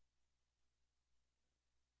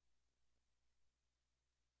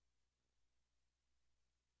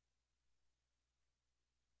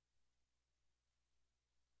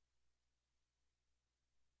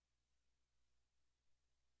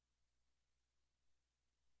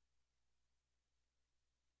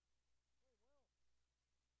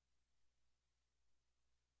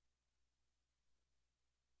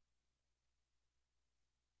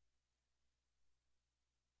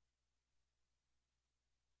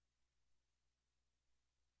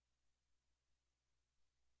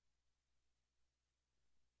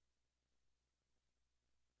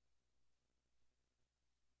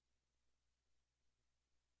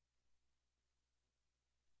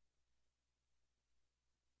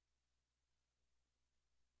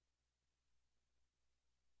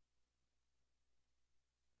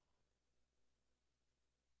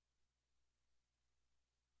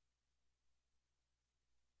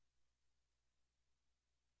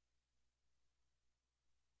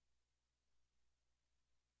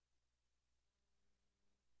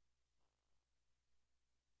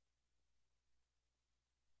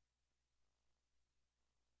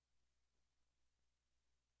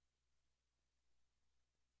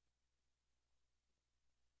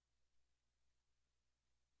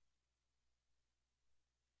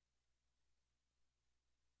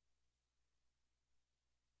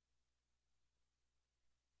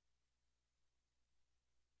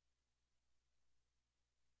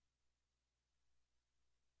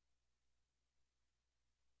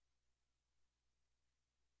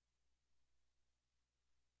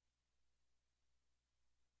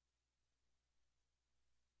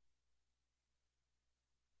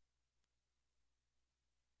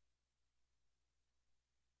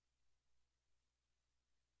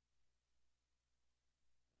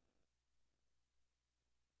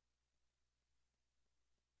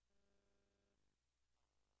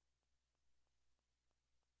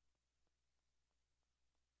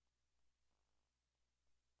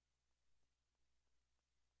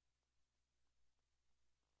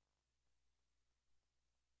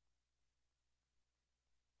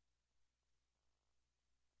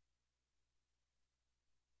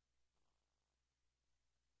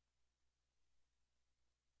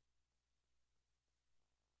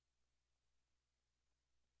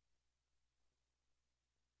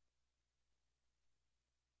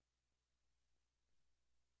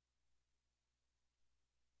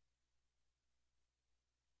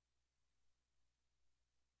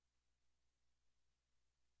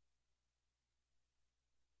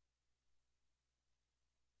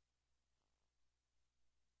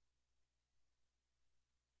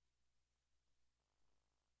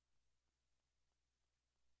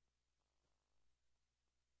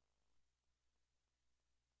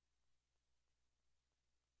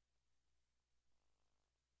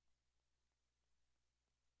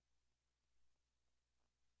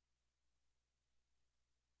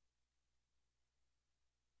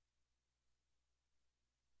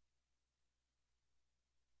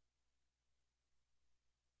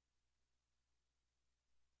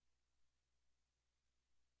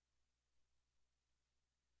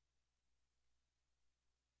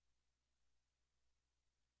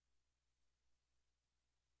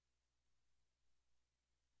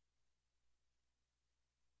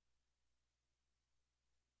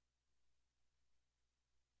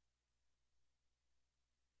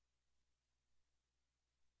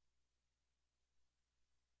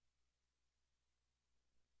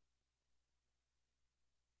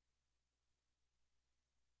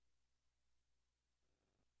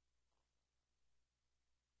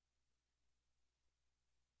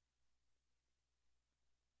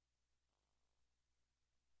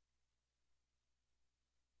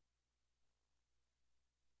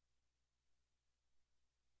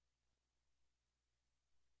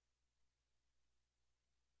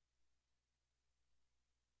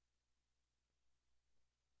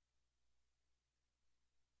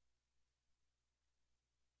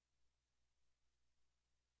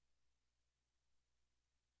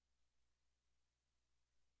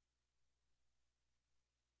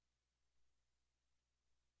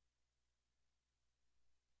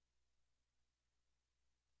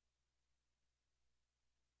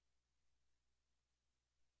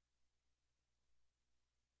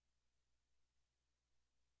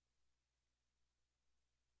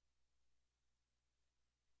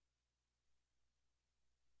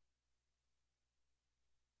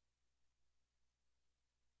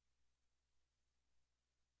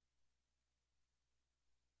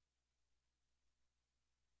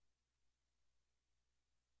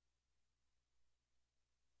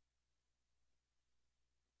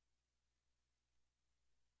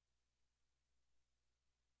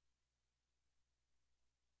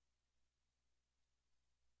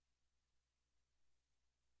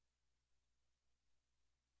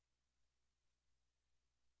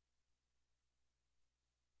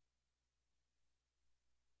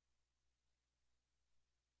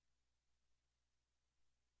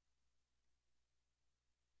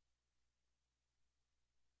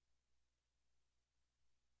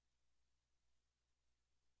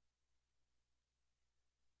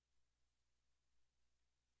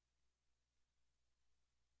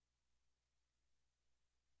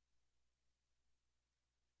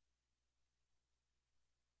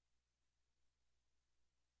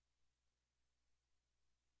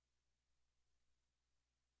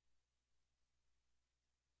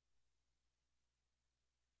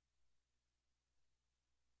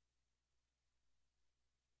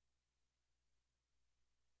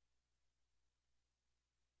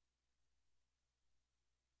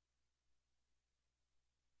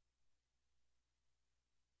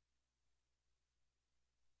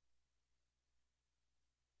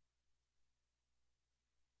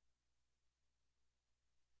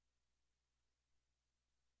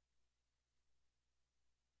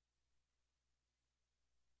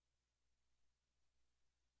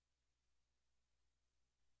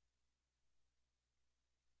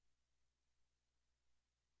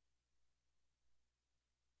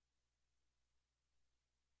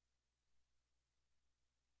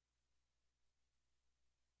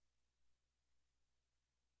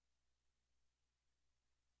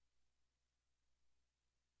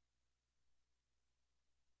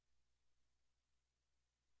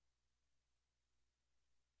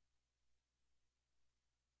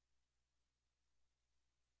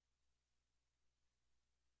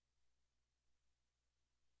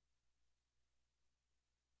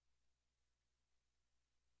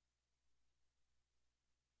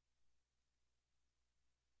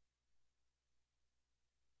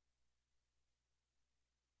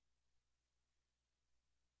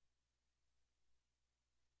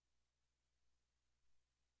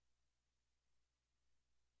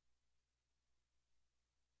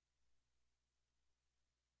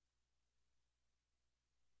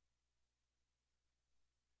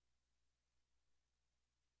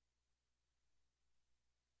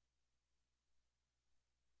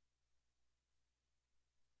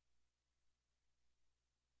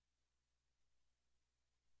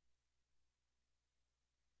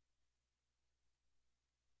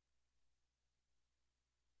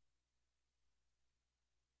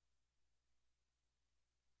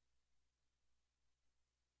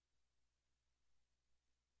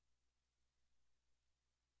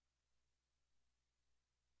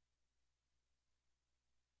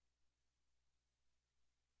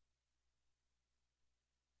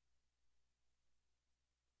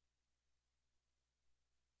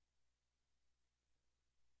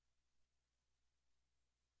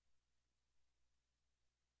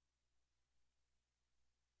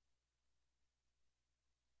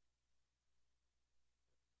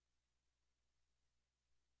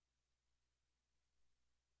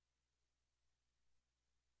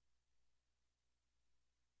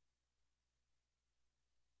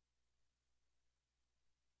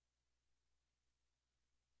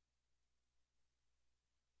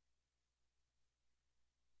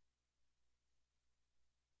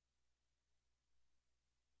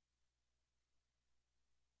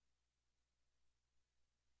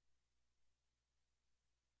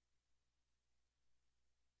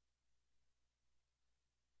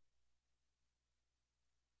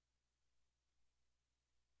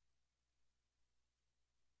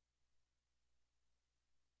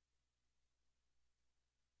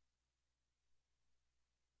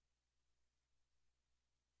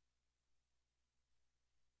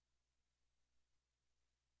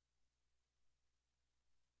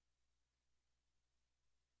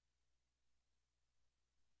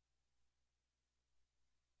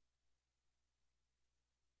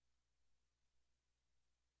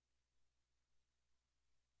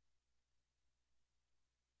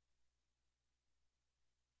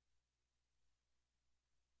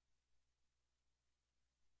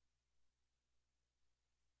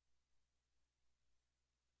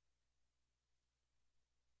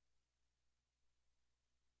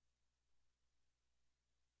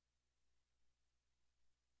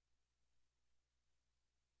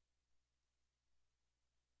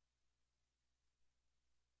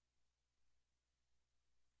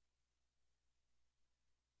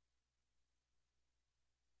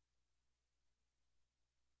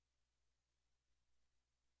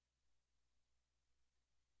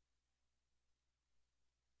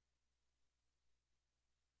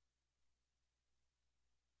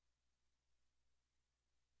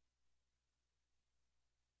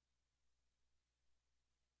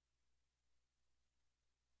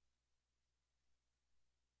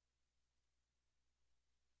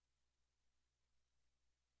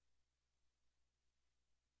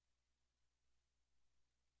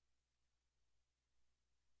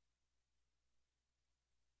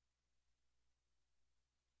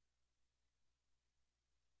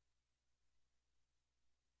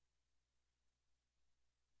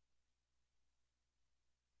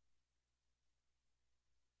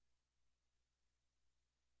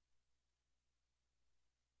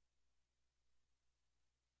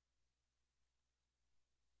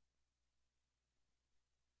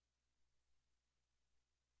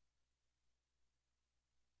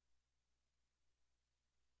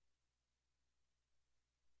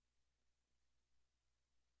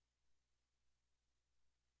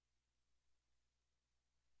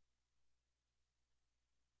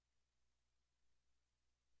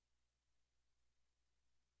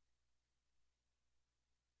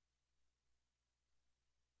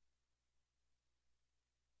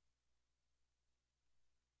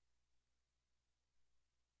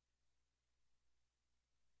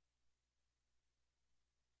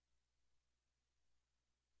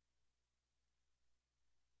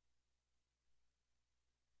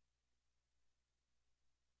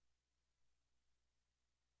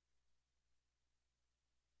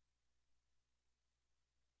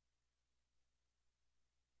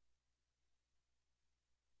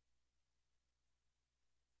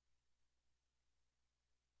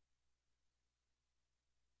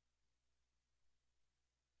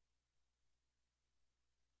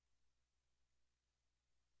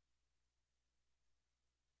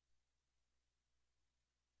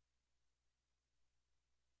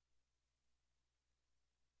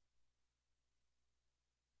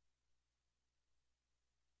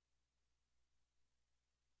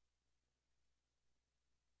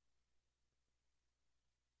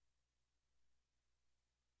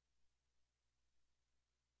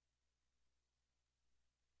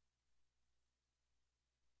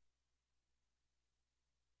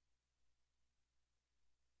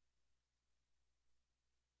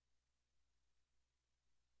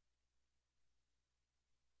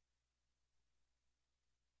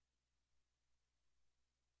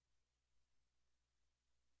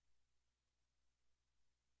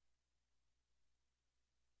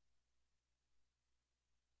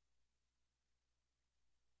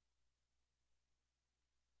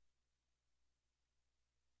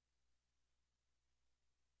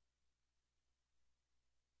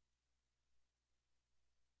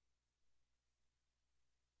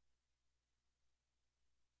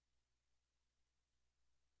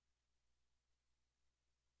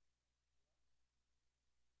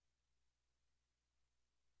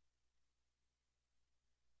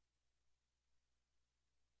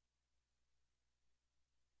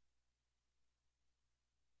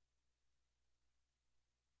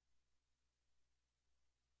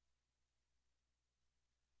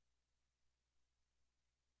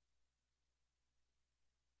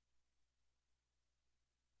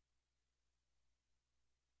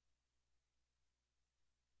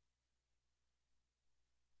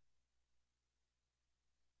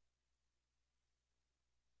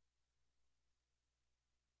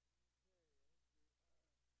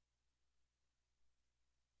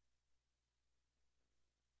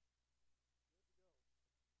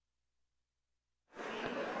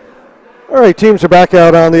 All right, teams are back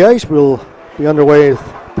out on the ice. We'll be underway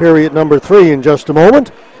with period number 3 in just a moment.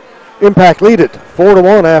 Impact lead it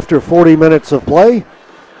 4-1 after 40 minutes of play.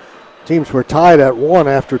 Teams were tied at 1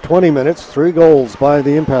 after 20 minutes. 3 goals by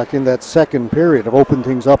the Impact in that second period have opened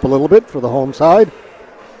things up a little bit for the home side.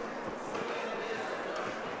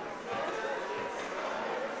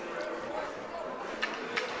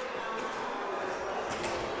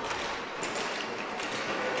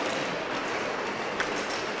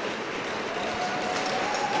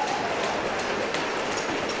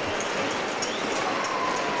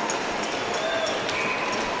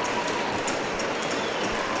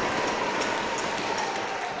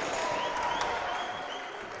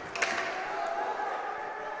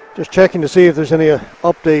 Just checking to see if there's any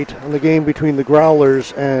update on the game between the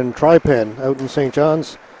Growlers and Tri-Pen out in St.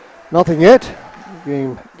 John's. Nothing yet. The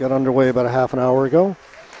game got underway about a half an hour ago.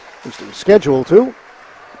 It's scheduled to.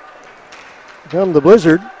 Come the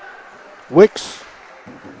Blizzard. Wicks.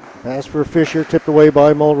 Pass for Fisher, tipped away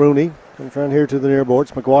by Mulrooney. Comes around here to the near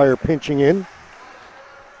boards. McGuire pinching in.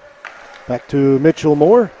 Back to Mitchell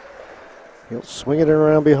Moore. He'll swing it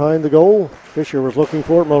around behind the goal. Fisher was looking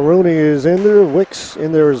for it. Mulrooney is in there. Wicks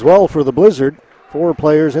in there as well for the Blizzard. 4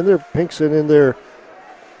 players in there. Pinkson in there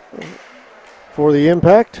for the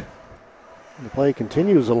Impact. The play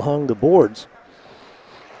continues along the boards.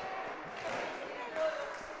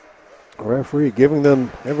 The referee giving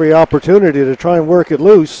them every opportunity to try and work it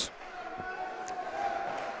loose.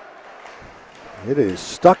 It is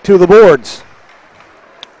stuck to the boards.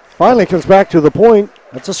 Finally comes back to the point.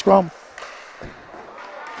 That's a scrum.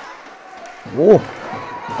 Whoa,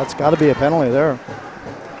 that's got to be a penalty there.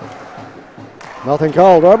 Nothing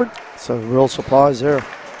called, Robert. It's a real surprise there.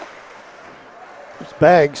 It's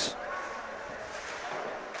Baggs.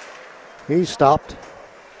 He stopped.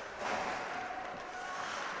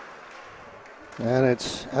 And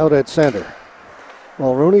it's out at center.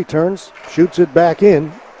 Mulrooney turns, shoots it back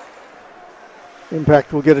in.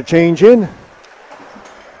 Impact will get a change in.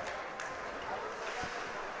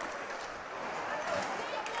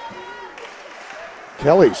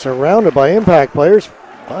 Kelly surrounded by Impact players.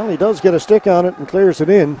 Finally does get a stick on it and clears it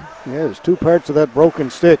in. Yeah, there's 2 parts of that broken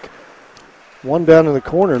stick. One down in the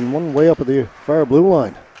corner and one way up at the far blue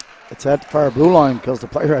line. It's at the far blue line because the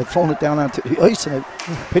player had thrown it down onto the ice and it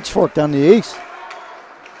pitchforked down the ice.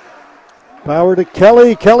 Power to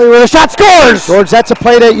Kelly. Kelly with a shot, scores! George, that's a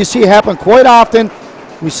play that you see happen quite often.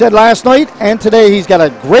 We said last night and today he's got a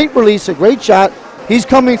great release, a great shot. He's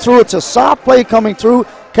coming through. It's a soft play coming through.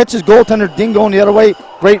 Catches goaltender Ding going the other way.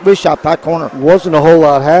 Great wrist shot, back corner. Wasn't a whole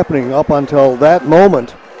lot happening up until that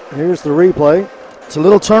moment. Here's the replay. It's a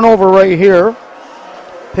little turnover right here.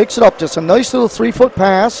 Picks it up, just a nice little 3-foot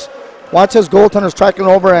pass. Watch his goaltender's tracking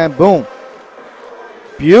over and boom.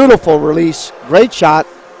 Beautiful release, great shot.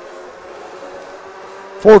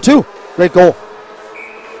 4-2, great goal.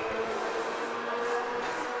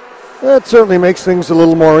 That certainly makes things a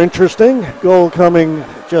little more interesting. Goal coming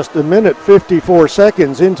just a minute, 54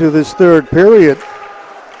 seconds into this third period.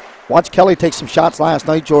 Watch Kelly take some shots last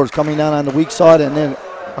night, George, coming down on the weak side, and then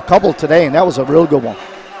a couple today, and that was a real good one.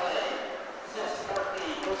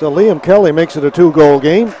 So Liam Kelly makes it a 2-goal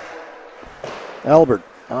game. Albert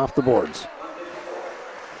off the boards.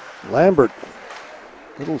 Lambert,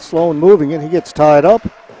 a little slow in moving it. He gets tied up.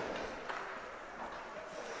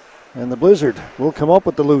 And the Blizzard will come up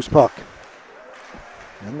with the loose puck.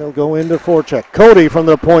 And they'll go into forecheck. Cody from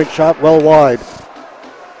the point, shot well wide.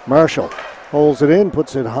 Marshall holds it in,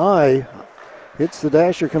 puts it high. Hits the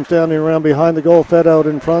dasher, comes down and around behind the goal, fed out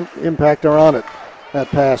in front. Impact are on it. That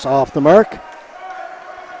pass off the mark.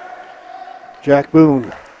 Jack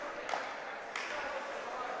Boone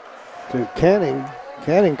to Canning.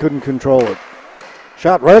 Canning couldn't control it.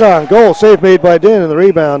 Shot right on goal, save made by Din, and the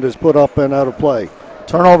rebound is put up and out of play.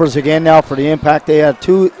 Turnovers again now for the Impact. They had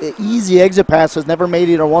 2 easy exit passes, never made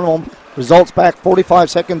either one of them. Results back 45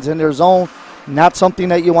 seconds in their zone. Not something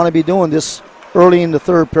that you want to be doing this early in the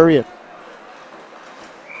third period.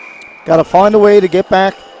 Got to find a way to get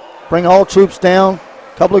back, bring all troops down,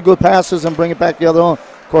 a couple of good passes, and bring it back the other one.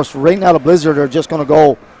 Of course, right now the Blizzard are just going to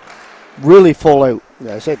go really full out.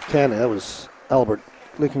 Yeah, I said Canning. That was Albert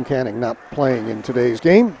Lincoln Canning not playing in today's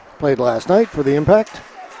game. Played last night for the Impact.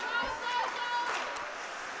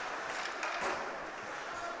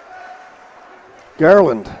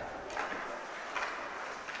 Garland.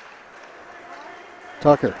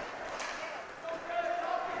 Tucker.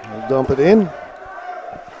 We'll dump it in.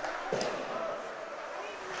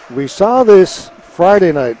 We saw this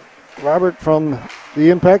Friday night, Robert, from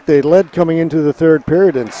the Impact. They led coming into the third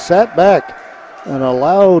period and sat back and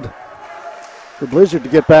allowed the Blizzard to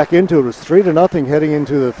get back into it. It was 3-0 heading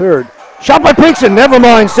into the third. Shot by Pinkson, never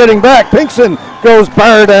mind sitting back. Pinkson goes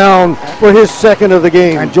bar down for his second of the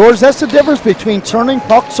game. And George, that's the difference between turning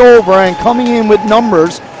pucks over and coming in with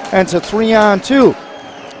numbers, and it's a 3-on-2.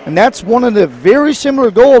 And that's one of the very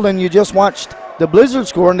similar goals, and you just watched the Blizzard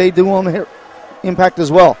score, and they do on the Impact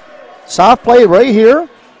as well. Soft play right here,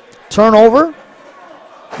 turnover,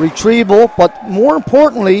 retrieval, but more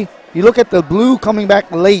importantly, you look at the Blue coming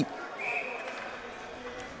back late.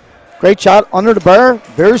 Great shot under the bar,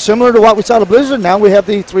 very similar to what we saw the Blizzard. Now we have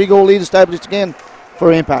the 3-goal lead established again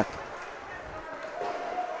for Impact.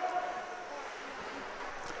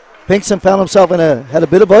 Pinkson found himself had a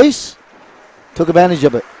bit of ice, took advantage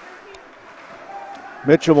of it.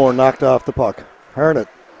 Mitchellmore knocked off the puck. Harnett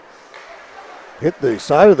hit the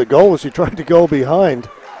side of the goal as he tried to go behind.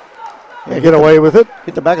 Yeah, get away with it.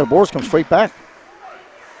 Hit the back of the boards, come straight back.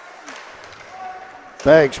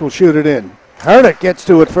 Baggs will shoot it in. Harnett gets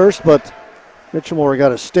to it first, but Mitchellmore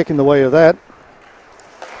got a stick in the way of that.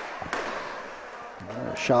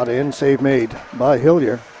 Shot in, save made by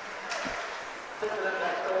Hillier.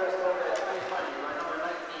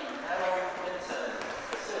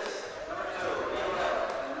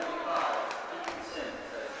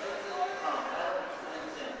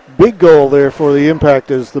 Big goal there for the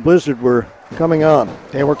Impact as the Blizzard were coming on.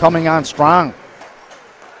 They were coming on strong.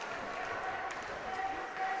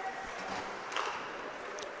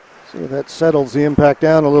 So that settles the Impact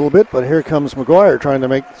down a little bit, but here comes McGuire trying to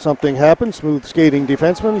make something happen. Smooth skating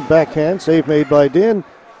defenseman, backhand, save made by Din.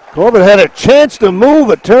 Corbett had a chance to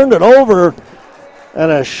move it, turned it over,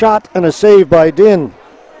 and a shot and a save by Din.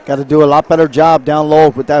 Got to do a lot better job down low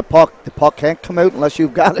with that puck. The puck can't come out unless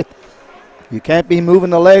you've got it. You can't be moving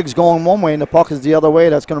the legs going one way and the puck is the other way.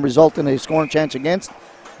 That's going to result in a scoring chance against.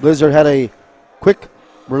 Blizzard had a quick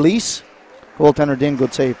release. Goaltender Din,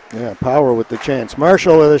 good save. Yeah, Power with the chance.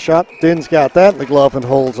 Marshall with a shot. Din's got that in the glove and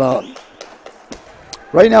holds on.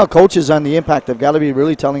 Right now, coaches on the Impact have got to be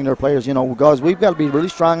really telling their players, you know, guys, we've got to be really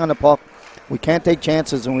strong on the puck. We can't take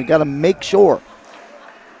chances, and we've got to make sure.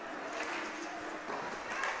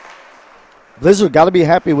 Blizzard got to be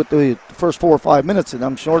happy with the first 4 or 5 minutes, and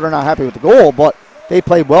I'm sure they're not happy with the goal, but they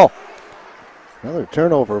played well. Another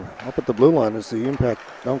turnover up at the blue line as the Impact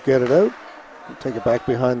don't get it out. Take it back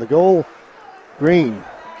behind the goal. Green,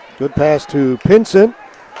 good pass to Pinson.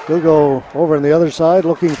 He'll go over on the other side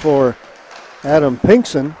looking for Adam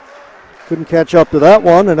Pinkson. Couldn't catch up to that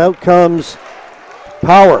one, and out comes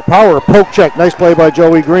Power. Power, poke check. Nice play by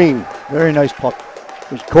Joey Green. Very nice puck.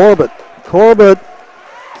 There's Corbett. Corbett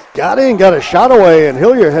got in, got a shot away, and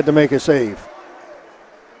Hillier had to make a save.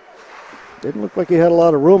 Didn't look like he had a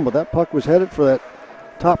lot of room, but that puck was headed for that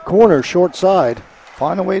top corner, short side.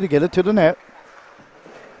 Find a way to get it to the net.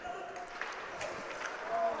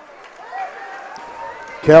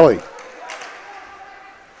 Kelly.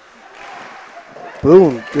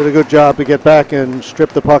 Boone did a good job to get back and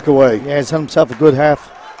strip the puck away. Yeah, he's had himself a good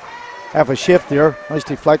half a shift there. Nice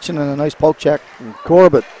deflection and a nice poke check. And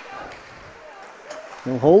Corbett.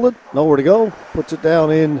 He'll hold it. Nowhere to go. Puts it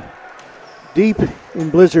down in deep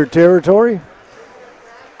in Blizzard territory.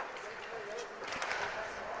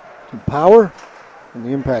 Power. And the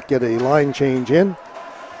Impact get a line change in.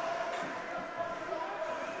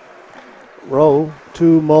 Rowe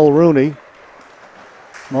to Mulrooney.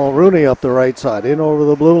 Mulrooney up the right side, in over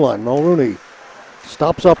the blue line. Mulrooney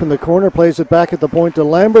stops up in the corner, plays it back at the point to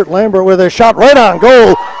Lambert. Lambert with a shot right on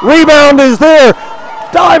goal. Rebound is there.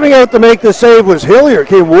 Diving out to make the save was Hillier.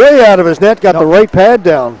 Came way out of his net, got the right pad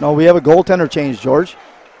down. No, we have a goaltender change, George.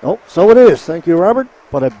 Oh, so it is. Thank you, Robert.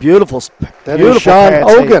 But a beautiful is Sean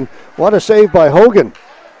Hogan. Save. What a save by Hogan.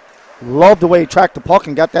 Love the way he tracked the puck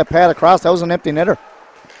and got that pad across. That was an empty netter.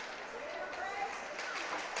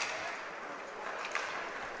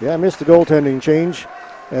 Yeah, I missed the goaltending change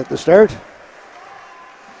at the start.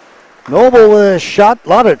 Noble with a shot. A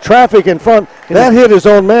lot of traffic in front. That hit his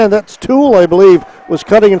own man. That's Toole, I believe, was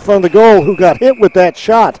cutting in front of the goal who got hit with that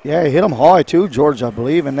shot. Yeah, he hit him high too, George, I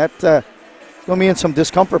believe, and that's going to be in some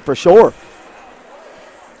discomfort for sure.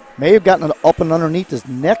 May have gotten it up and underneath his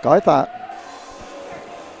neck, I thought.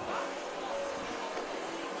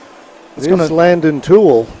 It's going to land in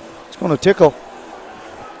Toole. It's going to tickle.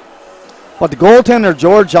 But the goaltender,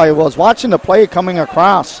 George, I was watching the play coming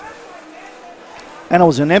across, and it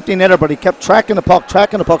was an empty netter, but he kept tracking the puck,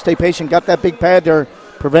 stay patient, got that big pad there,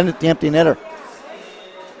 prevented the empty netter.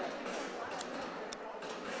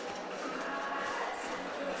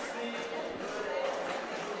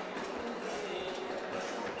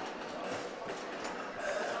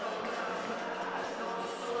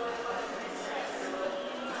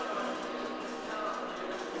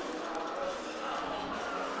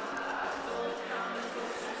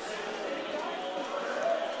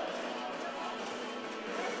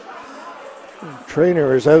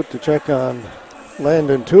 Trainer is out to check on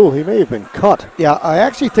Landon Toole. He may have been cut. Yeah, I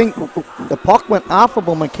actually think the puck went off of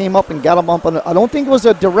him and came up and got him up. I don't think it was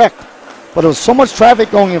a direct, but there was so much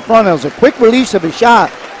traffic going in front. It was a quick release of a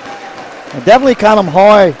shot. It definitely caught him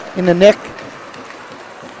high in the neck,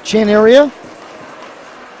 chin area.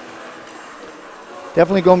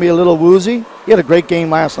 Definitely going to be a little woozy. He had a great game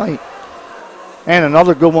last night. And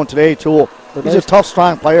another good one today, Toole. He's a tough,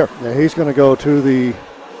 strong player. Yeah, he's going to go to the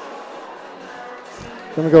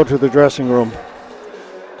dressing room.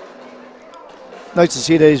 Nice to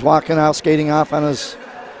see that he's walking out, skating off on his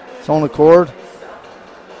own accord.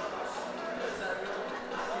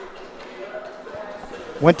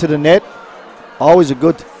 Went to the net. Always a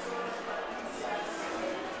good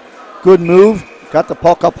move. Got the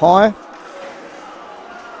puck up high.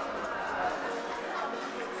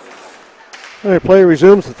 All right, play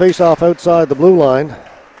resumes. The face-off outside the blue line.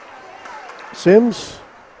 Sims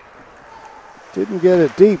didn't get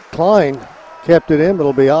it deep. Klein kept it in, but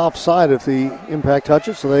it'll be offside if the impact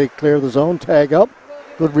touches, so they clear the zone, tag up.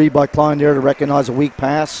 Good read by Klein there to recognize a weak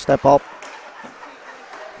pass, step up.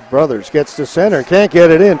 Brothers gets to center, can't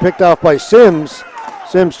get it in, picked off by Sims.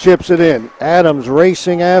 Sims chips it in. Adams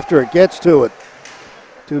racing after it, gets to it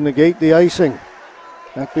to negate the icing.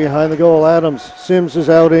 Back behind the goal, Adams. Sims is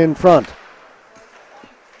out in front.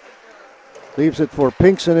 Leaves it for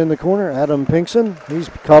Pinkson in the corner. Adam Pinkson, he's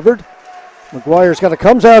covered. McGuire's got it,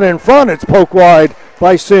 comes out in front. It's poked wide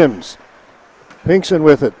by Sims. Pinkson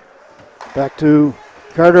with it. Back to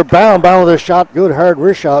Carter. Bound with a shot. Good hard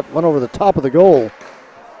wrist shot. Went over the top of the goal.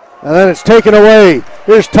 And then it's taken away.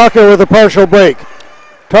 Here's Tucker with a partial break.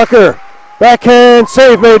 Tucker, backhand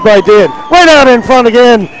save made by Din. Way down in front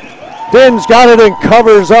again. Din's got it and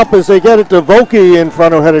covers up as they get it to Vokey in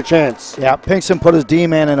front, who had a chance. Yeah, Pinkson put his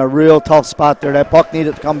D-man in a real tough spot there. That puck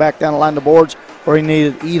needed to come back down the line of the boards, or he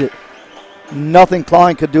needed to eat it. Nothing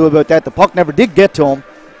Klein could do about that. The puck never did get to him,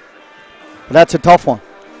 but that's a tough one.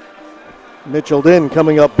 Mitchell Din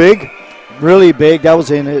coming up big. Really big. That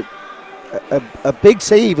was in a big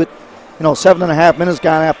save with 7.5 minutes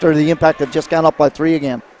gone after the impact had just gone up by 3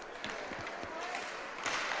 again.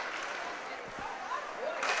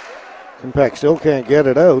 Impact still can't get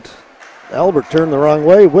it out. Albert turned the wrong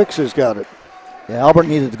way. Wicks has got it. Yeah, Albert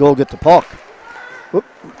needed to go get the puck. Whoop.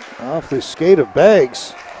 Off the skate of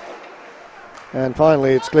Bags. And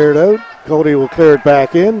finally it's cleared out. Cody will clear it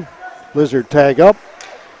back in. Blizzard tag up.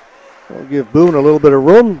 We'll give Boone a little bit of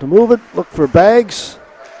room to move it. Look for Bags.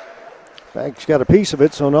 Bags got a piece of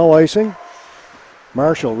it, so no icing.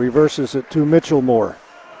 Marshall reverses it to Mitchell Moore.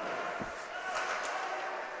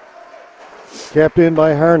 Kept in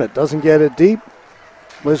by Harnett. Doesn't get it deep.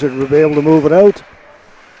 Blizzard will be able to move it out.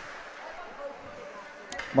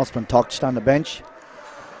 Must have been touched on the bench.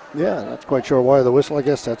 Yeah, not quite sure why the whistle. I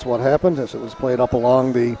guess that's what happened as it was played up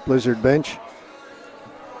along the Blizzard bench.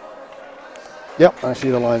 Yep, I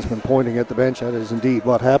see the linesman pointing at the bench. That is indeed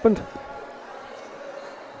what happened.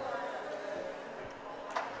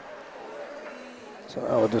 So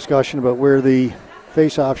now a discussion about where the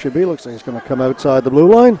face-off should be. Looks like it's going to come outside the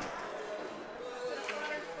blue line.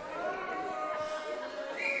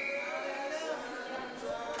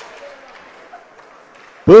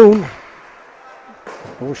 Boone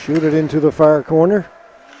will shoot it into the far corner.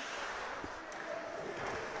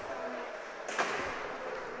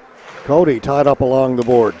 Cody tied up along the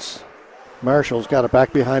boards. Marshall's got it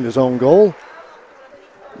back behind his own goal.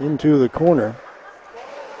 Into the corner.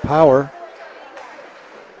 Power.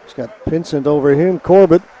 He's got Pinsent over him.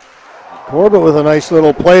 Corbett with a nice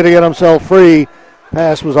little play to get himself free.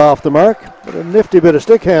 Pass was off the mark, but a nifty bit of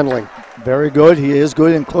stick handling. Very good. He is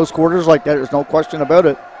good in close quarters like that. There's no question about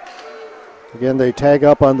it. Again, they tag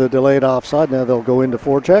up on the delayed offside. Now they'll go into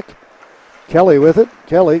forecheck. Kelly with it.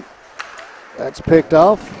 Kelly. That's picked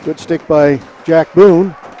off. Good stick by Jack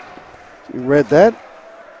Boone. You read that.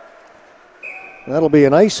 That'll be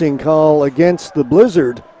an icing call against the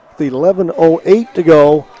Blizzard. The 11:08 to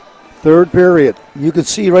go. Third period. You can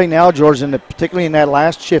see right now, George, particularly in that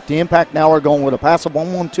last shift, the Impact now are going with a pass of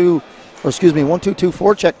 1-2-2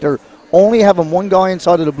 forecheck. They're only having one guy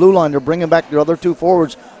inside of the blue line. They're bringing back the other two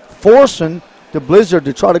forwards, forcing the Blizzard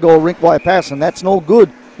to try to go a rink-wide pass, and that's no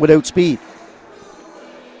good without speed.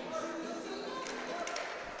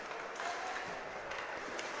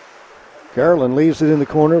 Garland leaves it in the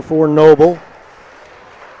corner for Noble.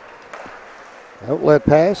 Outlet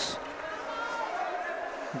pass.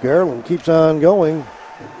 Garland keeps on going.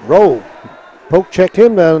 Rowe poke checked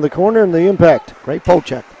him down in the corner, and the Impact. Great poke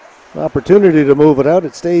check. Opportunity to move it out.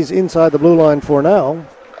 It stays inside the blue line for now.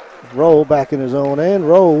 Rowe back in his own end.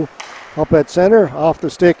 Rowe up at center, off the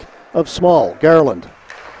stick of Small. Garland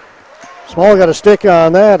Small got a stick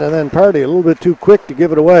on that, and then Party a little bit too quick to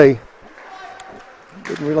give it away.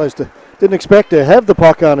 Didn't expect to have the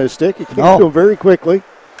puck on his stick. He came to him very quickly.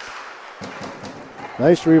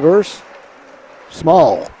 Nice reverse.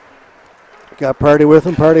 Small got Party with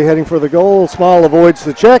him. Party heading for the goal. Small avoids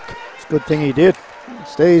the check. It's a good thing he did.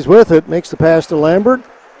 Stays with it. Makes the pass to Lambert.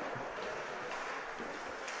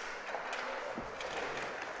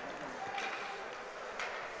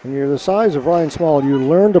 When you're the size of Ryan Small, you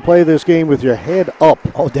learn to play this game with your head up.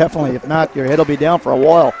 Oh, definitely. If not, your head will be down for a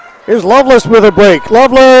while. Here's Lovelace with a break.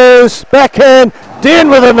 Lovelace, backhand, Din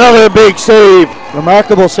with another big save.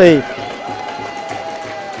 Remarkable save.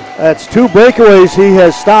 That's 2 breakaways he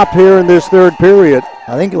has stopped here in this third period.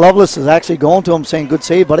 I think Lovelace is actually going to him saying, good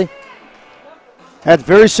save, buddy. That's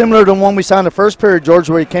very similar to the one we saw in the first period, George,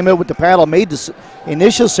 where he came out with the paddle, made the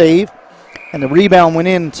initial save, and the rebound went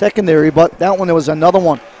in secondary, but that one, there was another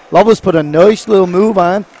one. Lovelace put a nice little move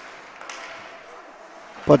on,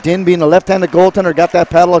 but Din, being a left-handed goaltender, got that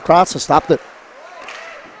paddle across and stopped it.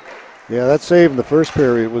 Yeah, that save in the first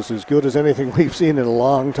period was as good as anything we've seen in a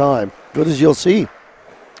long time. Good as you'll see.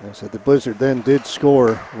 I said the Blizzard then did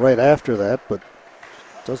score right after that, but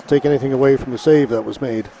doesn't take anything away from the save that was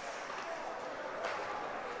made.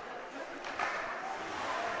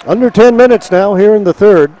 Under 10 minutes now here in the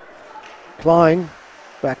third. Klein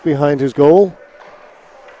back behind his goal.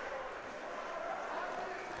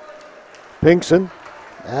 Pinkson,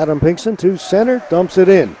 Adam Pinkson to center, dumps it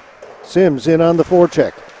in. Sims in on the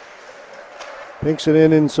forecheck. Pinkson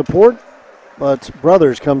in support, but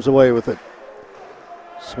Brothers comes away with it.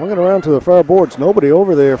 Swung it around to the far boards. Nobody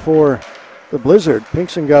over there for the Blizzard.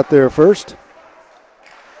 Pinkson got there first.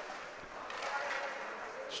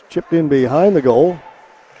 It's chipped in behind the goal.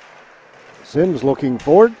 Sims looking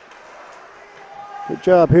for it. Good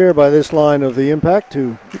job here by this line of the Impact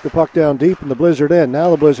to keep the puck down deep in the Blizzard end.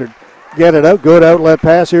 Now the Blizzard get it out. Good outlet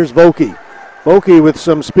pass. Here's Vokey. Vokey with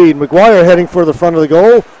some speed. McGuire heading for the front of the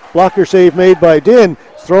goal. Blocker save made by Din.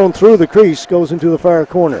 Thrown through the crease. Goes into the far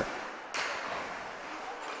corner.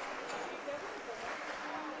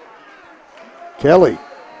 Kelly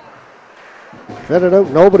fed it out.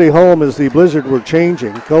 Nobody home as the Blizzard were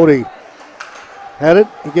changing. Cody had it.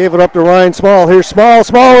 He gave it up to Ryan Small. Here's Small.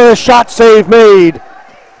 Small with a shot save made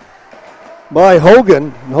by Hogan.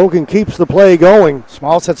 Hogan keeps the play going.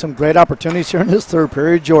 Small's had some great opportunities here in this third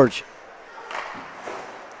period, George.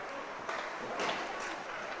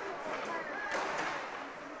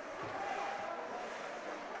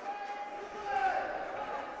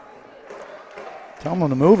 Tell him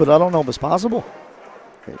to move it. I don't know if it's possible.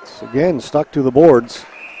 It's again stuck to the boards.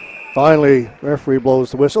 Finally, referee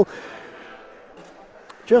blows the whistle.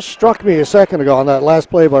 Just struck me a second ago on that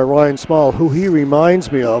last play by Ryan Small, who he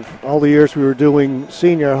reminds me of all the years we were doing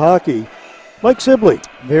senior hockey. Mike Sibley.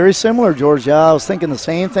 Very similar, George. Yeah, I was thinking the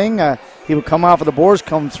same thing. He would come off of the boards,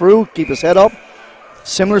 come through, keep his head up.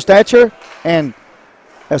 Similar stature, and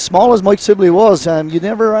as small as Mike Sibley was, you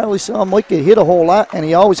never really saw Mike get hit a whole lot, and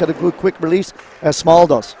he always had a good quick release, as Small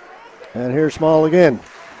does. And here's Small again.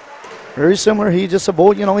 Very similar. He just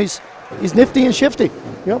about, he's nifty and shifty.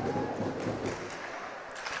 Yep.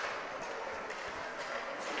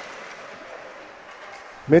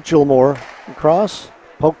 Mitchellmore across,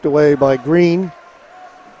 poked away by Green.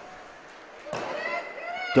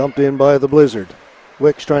 Dumped in by the Blizzard.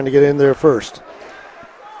 Wicks trying to get in there first.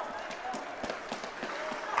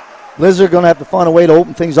 Blizzard going to have to find a way to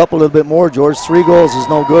open things up a little bit more, George. 3 goals is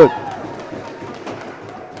no good.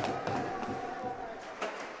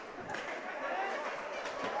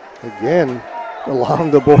 Again,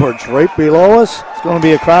 along the boards, right below us. It's going to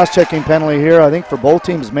be a cross-checking penalty here, I think, for both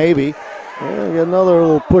teams, maybe. Yeah, we got another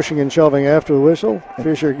little pushing and shoving after the whistle.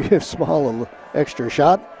 Fisher gives Small an extra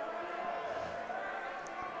shot.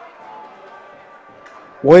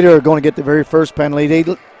 Whiter are going to get the very first penalty. They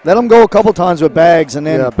let him go a couple times with Bags, and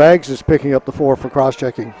then... Yeah, Bags is picking up the 4 for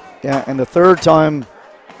cross-checking. Yeah, and the third time,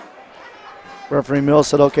 referee Mills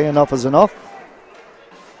said, okay, enough is enough.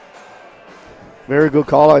 Very good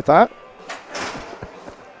call, I thought.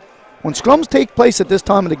 When scrums take place at this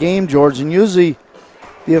time of the game, George, and usually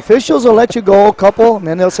the officials will let you go a couple, and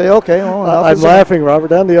then they'll say, okay, well, enough I'm is laughing, enough. Robert.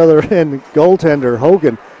 Down the other end, goaltender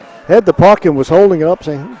Hogan had the puck and was holding it up,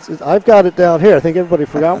 saying, I've got it down here. I think everybody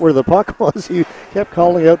forgot where the puck was. He kept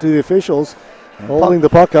calling out to the officials, holding the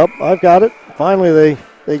puck up. I've got it. Finally,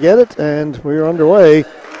 they get it, and we're underway.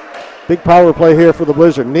 Big power play here for the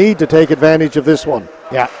Blizzard. Need to take advantage of this one.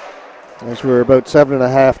 Yeah. As we're about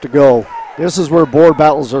 7.5 to go. This is where board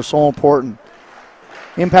battles are so important.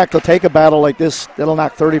 Impact will take a battle like this. They'll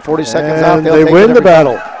knock 30, 40 seconds and out. They win the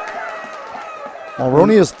battle. Well,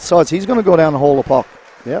 Rooney is such. He's going to go down and hold the puck.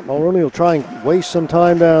 Yep, Mulrooney will try and waste some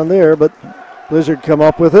time down there, but Blizzard come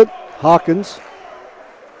up with it. Hawkins.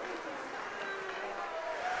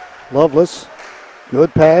 Lovelace.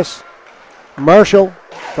 Good pass. Marshall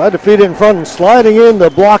tried to feed it in front and sliding in to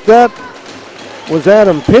block that was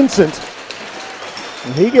Adam Pinsent.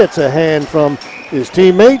 And he gets a hand from his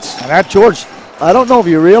teammates. And that, George, I don't know if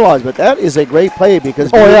you realize, but that is a great play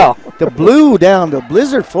because the blue down, the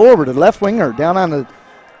Blizzard forward, the left winger down on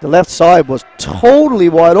the left side was totally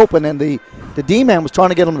wide open, and the D-man was trying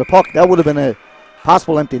to get him the puck. That would have been a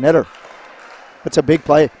possible empty netter. That's a big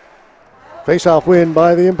play. Face-off win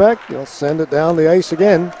by the Impact. They'll send it down the ice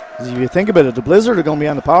again. If you think about it, the Blizzard are going to be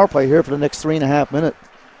on the power play here for the next 3.5 minutes.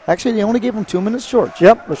 Actually, they only gave him 2 minutes, George.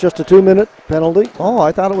 Yep, it's just a 2-minute penalty. Oh,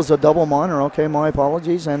 I thought it was a double minor. Okay, my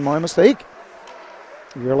apologies and my mistake.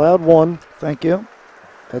 You're allowed 1. Thank you.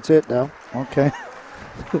 That's it now. Okay.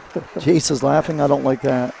 Jace is laughing. I don't like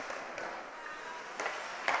that.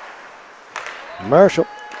 Marshall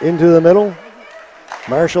into the middle.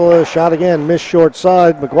 Marshall a shot again, missed short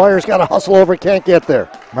side. McGuire's got to hustle over, can't get there.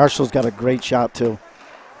 Marshall's got a great shot too.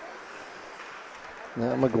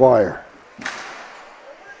 Now McGuire.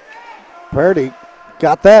 Purdy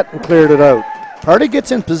got that and cleared it out. Purdy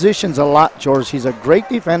gets in positions a lot, George. He's a great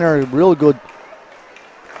defender, a real good.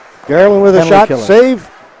 Garland with a shot, killer. Save.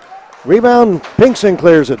 Rebound, Pinkson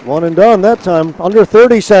clears it. 1 and done that time. Under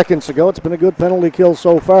 30 seconds to go. It's been a good penalty kill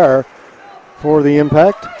so far for the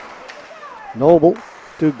Impact. Noble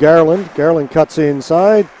to Garland. Garland cuts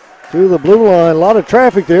inside to the blue line. A lot of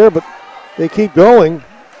traffic there, but they keep going.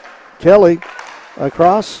 Kelly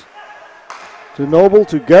across to Noble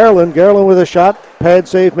to Garland. Garland with a shot. Pad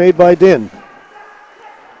save made by Din.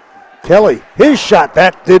 Kelly, his shot.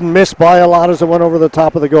 That didn't miss by a lot as it went over the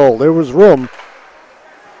top of the goal. There was room.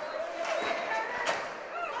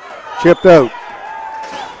 Chipped out.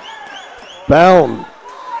 Bound.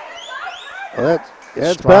 Well,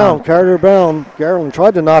 that's Bound. Carter Bound. Garland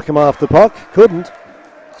tried to knock him off the puck. Couldn't.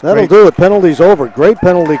 That'll do it. Penalty's over. Great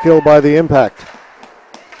penalty kill by the Impact.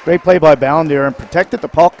 Great play by Bound there and protected the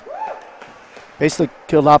puck. Basically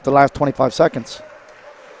killed off the last 25 seconds.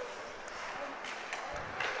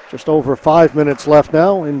 Just over 5 minutes left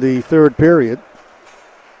now in the third period.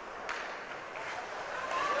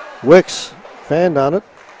 Wicks fanned on it.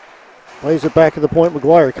 Plays it back at the point.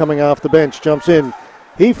 McGuire coming off the bench. Jumps in.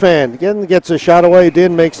 He fanned. Again gets a shot away.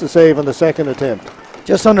 Din makes the save on the second attempt.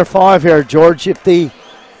 Just under 5 here, George.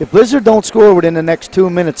 If Blizzard don't score within the next 2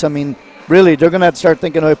 minutes, I mean, really, they're going to have to start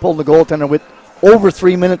thinking of pulling the goaltender with over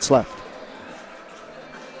 3 minutes left.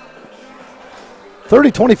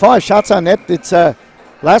 30-25 shots on net. It's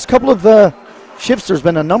last couple of shifts, there's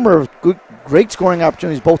been a number of great scoring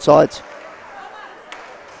opportunities both sides.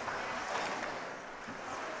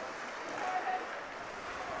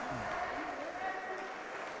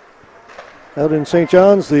 Out in St.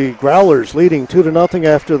 John's, the Growlers leading 2-0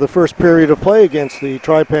 after the first period of play against the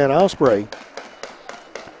Tripan Osprey.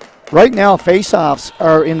 Right now, face-offs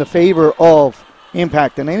are in the favor of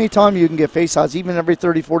Impact, and anytime you can get face-offs, even every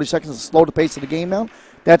 30-40 seconds to slow the pace of the game down,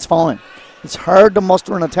 that's fine. It's hard to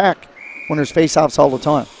muster an attack when there's face-offs all the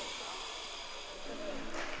time.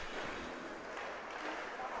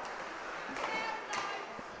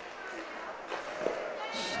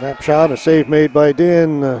 Snapshot, a save made by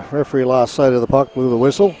Din. Referee lost sight of the puck, blew the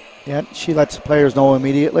whistle. Yeah, she lets the players know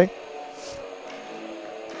immediately.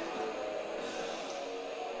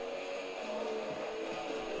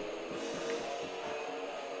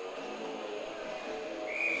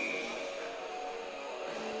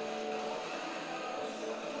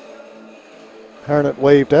 Harnett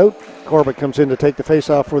waved out. Corbett comes in to take the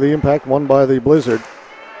face-off for the Impact, won by the Blizzard.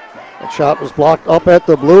 That shot was blocked up at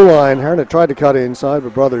the blue line. Harnett tried to cut inside,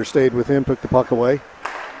 but Brothers stayed with him, took the puck away.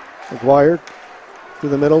 McGuire to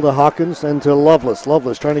the middle to Hawkins, then to Lovelace.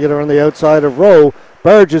 Lovelace trying to get around the outside of Rowe.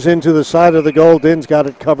 Barges into the side of the goal. Din's got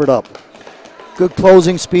it covered up. Good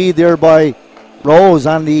closing speed there by Rose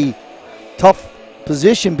on the tough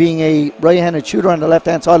position, being a right-handed shooter on the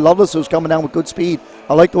left-hand side. Lovelace who's coming down with good speed.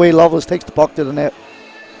 I like the way Lovelace takes the puck to the net.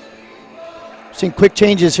 Seen quick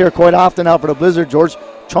changes here quite often now for the Blizzard, George.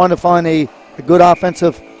 Trying to find a good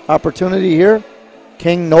offensive opportunity here.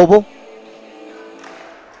 King, Noble.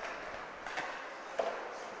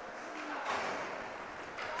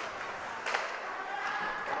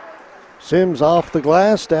 Sims off the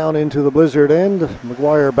glass, down into the Blizzard end.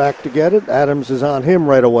 McGuire back to get it. Adams is on him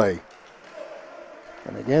right away.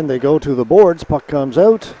 And again, they go to the boards. Puck comes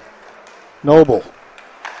out. Noble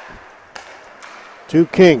to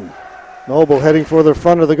King. Noble heading for the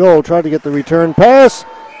front of the goal. Tried to get the return pass.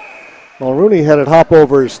 Mulrooney had it hop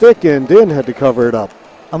over his stick, and Din had to cover it up.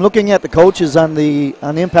 I'm looking at the coaches on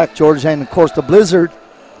Impact, George, and of course the Blizzard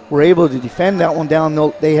were able to defend that one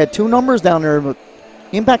down. They had 2 numbers down there, but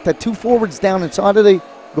Impact had 2 forwards down inside of the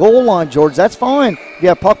goal line, George. That's fine if you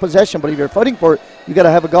have puck possession, but if you're fighting for it, you got to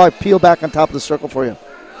have a guy peel back on top of the circle for you.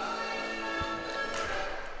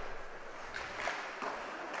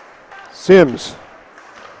 Sims.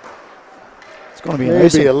 It's going to be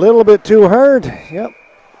maybe a little bit too hard. Yep.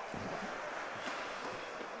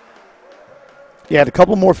 He had a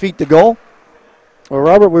couple more feet to go. Well,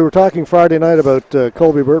 Robert, we were talking Friday night about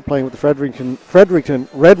Colby Burt playing with the Fredericton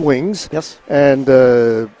Red Wings. Yes. And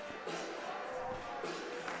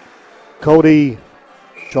Cody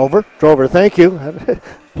Drover, thank you,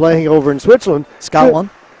 playing over in Switzerland. Scotland.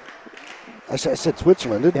 I said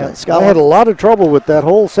Switzerland, didn't I? Scotland. I had a lot of trouble with that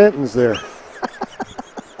whole sentence there.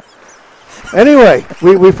 Anyway,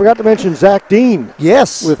 we forgot to mention Zach Dean.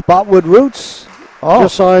 Yes. With Botwood Roots. Oh.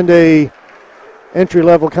 Just signed a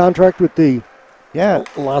entry-level contract with the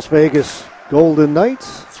Las Vegas Golden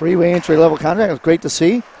Knights. 3-way entry-level contract. It was great to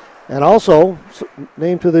see. And also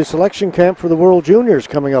named to the selection camp for the World Juniors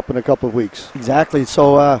coming up in a couple of weeks. Exactly.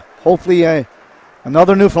 So hopefully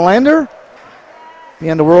another Newfoundlander be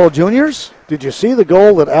in the World Juniors. Did you see the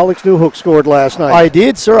goal that Alex Newhook scored last night? I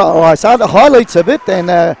did, sir. I saw the highlights of it,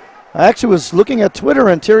 and I actually was looking at Twitter,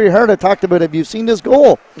 and Terry Hart talked about, have you seen this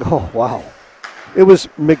goal? Oh, wow. It was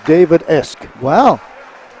McDavid-esque. Wow.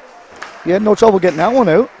 You had no trouble getting that one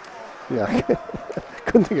out. Yeah.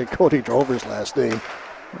 Couldn't think of Cody Drover's last name.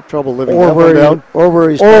 Trouble living that one down. Or where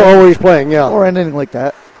he's playing. Or he's playing, yeah. Or anything like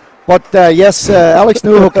that. But, yes, Alex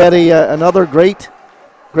Newhook had another great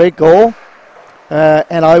goal.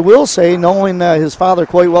 And I will say, knowing his father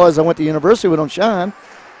quite well as I went to university with him, Sean,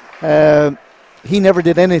 he never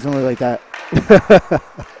did anything like that.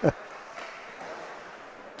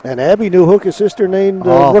 And Abby Newhook, his sister, named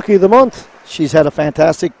Rookie of the Month. She's had a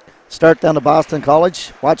fantastic start down to Boston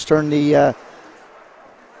College. Watched her in the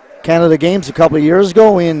Canada Games a couple of years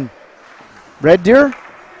ago in Red Deer.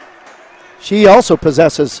 She also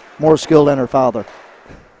possesses more skill than her father.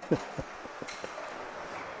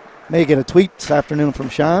 May get a tweet this afternoon from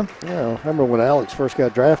Sean. Yeah, I remember when Alex first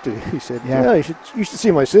got drafted, he said, you should see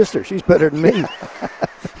my sister. She's better than me.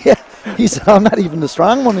 Yeah, he said, I'm not even the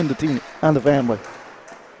strong one in the team, on the family.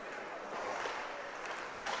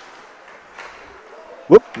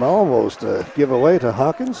 Whoop, almost a giveaway to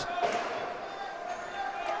Hawkins.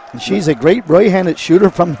 And she's a great right-handed shooter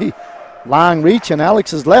from the long reach, and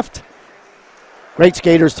Alex is left. Great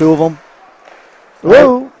skaters, 2 of them.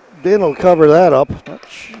 Well, Din will cover that up.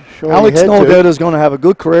 Alex, no doubt, is going to have a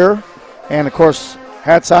good career. And, of course,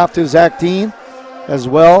 hats off to Zach Dean as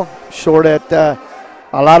well. Sure that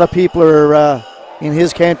a lot of people are in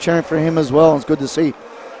his camp cheering for him as well. It's good to see.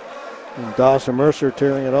 And Dawson Mercer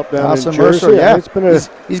tearing it up down Dawson in Jersey. Mercer, yeah. It's been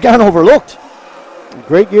he's gotten overlooked.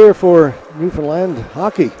 Great year for Newfoundland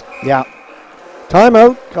hockey. Yeah.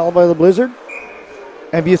 Timeout called by the Blizzard.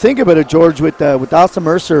 And if you think about it, George, with Dawson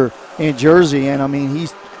Mercer in Jersey, and I mean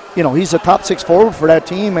he's a top 6 forward for that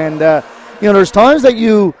team, and there's times that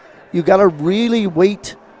you got to really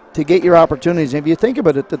wait to get your opportunities. And if you think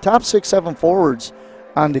about it, the top 6, 7 forwards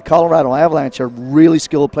on the Colorado Avalanche are really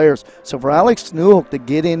skilled players. So for Alex Newhook to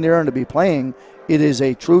get in there and to be playing, it is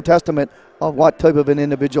a true testament of what type of an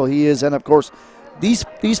individual he is. And of course, these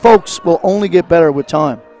folks will only get better with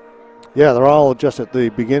time. Yeah, they're all just at the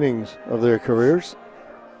beginnings of their careers.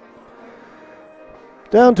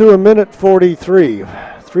 Down to 1:43.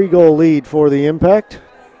 3-goal lead for the Impact.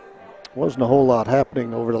 Wasn't a whole lot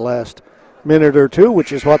happening over the last minute or two,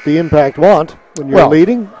 which is what the Impact want when you're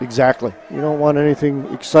leading. Exactly. You don't want anything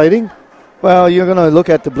exciting. Well, you're going to look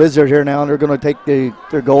at the Blizzard here now, and they're going to take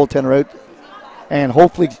their goaltender out. And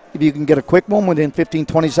hopefully, if you can get a quick one within 15,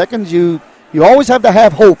 20 seconds, you always have to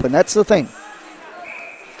have hope, and that's the thing.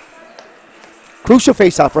 Crucial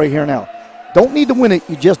face-off right here now. Don't need to win it.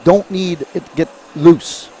 You just don't need it to get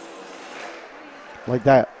loose. Like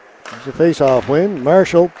that. There's a face-off win.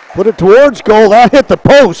 Marshall put it towards goal. That hit the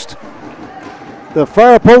post. The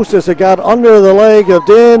far post as it got under the leg of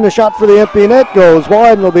Din. The shot for the empty net goes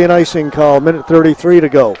wide, and there'll be an icing call. 1:33 to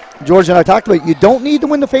go. George and I talked about it. You don't need to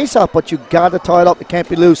win the face-off, but you got to tie it up. It can't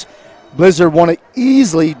be loose. Blizzard won it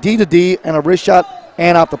easily, D to D, and a wrist shot,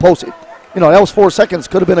 and off the post. That was 4 seconds.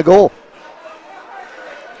 Could have been a goal.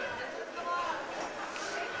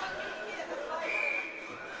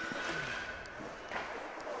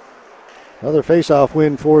 Another face-off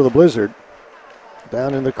win for the Blizzard.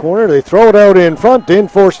 Down in the corner, they throw it out in front. Din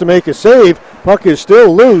forced to make a save. Puck is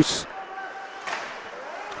still loose.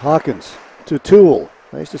 Hawkins to Toole.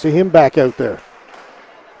 Nice to see him back out there.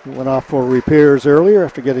 He went off for repairs earlier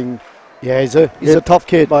after getting Yeah, he's a tough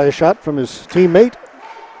kid. By a shot from his teammate.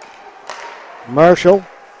 Marshall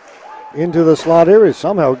into the slot area,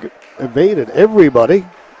 somehow evaded everybody.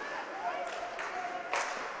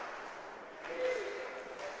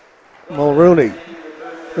 Mulrooney.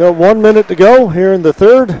 Got 1 minute to go here in the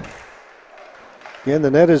third. Again,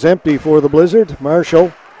 the net is empty for the Blizzard.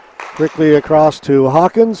 Marshall quickly across to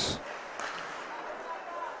Hawkins.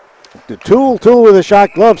 The Tool with a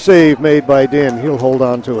shot glove save made by Din. He'll hold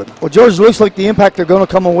on to it. Well, George, looks like the Impact are going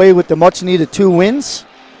to come away with the much-needed 2 wins.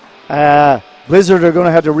 Blizzard are going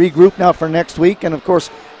to have to regroup now for next week. And, of course,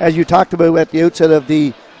 as you talked about at the outset of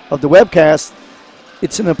the webcast,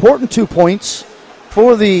 it's an important 2 points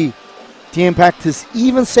for the Impact to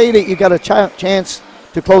even say that you got a chance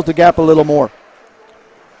to close the gap a little more.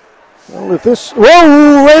 Well, if this...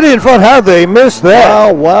 Whoa, right in front. How they missed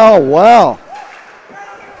that. Wow.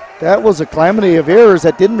 That was a calamity of errors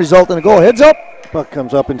that didn't result in a goal. Heads up. Puck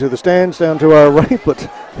comes up into the stands down to our right, but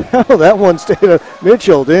that one stayed.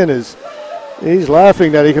 Mitchell Din he's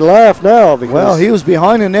laughing that he can laugh now. Well, he was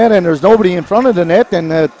behind the net, and there's nobody in front of the net,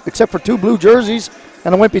 and except for 2 blue jerseys,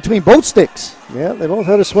 and it went between both sticks. Yeah, they both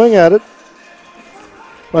had a swing at it.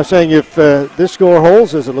 I'm saying if this score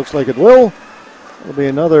holds, as it looks like it will, it'll be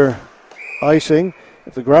another icing.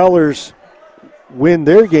 If the Growlers win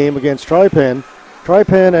their game against Trypan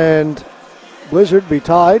and Blizzard be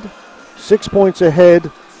tied, 6 points ahead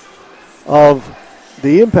of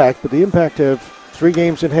the Impact, but the Impact have 3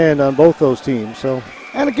 games in hand on both those teams. So,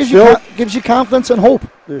 and it gives you confidence and hope.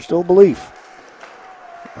 There's still belief.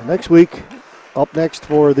 And next week, up next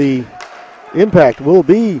for the Impact will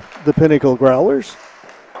be the Pinnacle Growlers.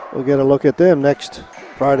 We'll get a look at them next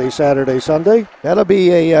Friday, Saturday, Sunday. That'll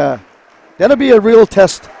be a real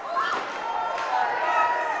test.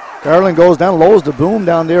 Garland goes down, lowers the boom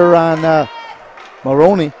down there on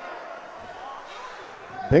Maroney.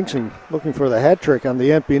 Pinkston looking for the hat trick on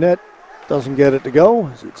the empty net. Doesn't get it to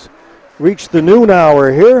go. It's reached the noon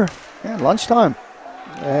hour here. Yeah, lunchtime.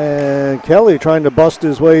 And Kelly trying to bust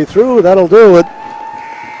his way through. That'll do it.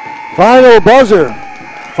 Final buzzer.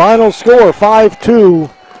 Final score,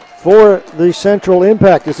 5-2 for the Central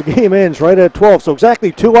Impact as the game ends right at 12. So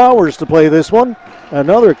exactly 2 hours to play this one.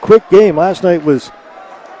 Another quick game. Last night was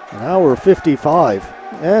an hour 55.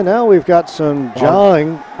 And now we've got some jawing.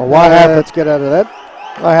 Well, what happened? Let's get out of that.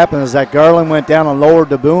 What happened is that Garland went down and lowered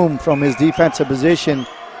the boom from his defensive position.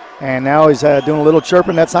 And now he's doing a little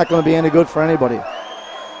chirping. That's not going to be any good for anybody.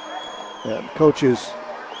 Yeah, coaches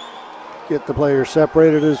get the players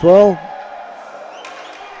separated as well.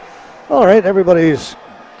 All right, everybody's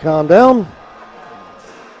calmed down.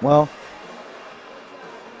 Well,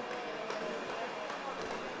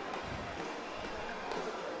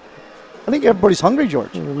 I think everybody's hungry,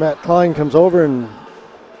 George. And Matt Klein comes over and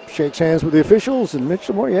shakes hands with the officials, and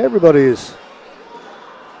Mitchell Moore. Yeah, everybody is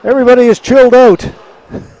chilled out.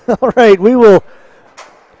 All right, we will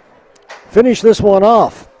finish this one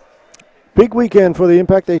off. Big weekend for the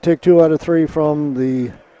Impact. They take 2 out of 3 from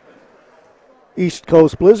the East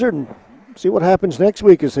Coast Blizzard. And see what happens next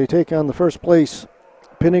week as they take on the first place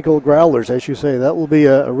Pinnacle Growlers. As you say, that will be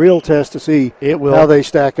a real test to see how they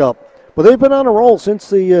stack up. But they've been on a roll since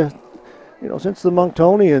the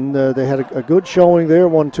Monktonian. They had a good showing there.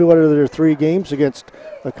 Won 2 out of their 3 games against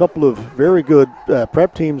a couple of very good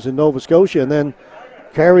prep teams in Nova Scotia, and then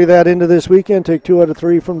carry that into this weekend. Take 2 out of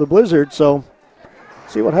 3 from the Blizzard. So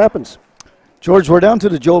see what happens. George, we're down to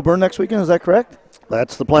the Joe Byrne next weekend. Is that correct?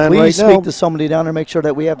 That's the plan. Please right now. speak to somebody down there. Make sure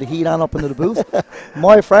that we have the heat on up into the booth.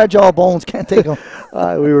 My fragile bones can't take them.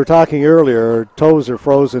 We were talking earlier. Our toes are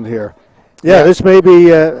frozen here. Yeah, this may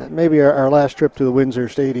be our last trip to the Windsor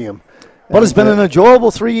Stadium. But it's been an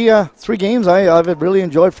enjoyable three games. I've really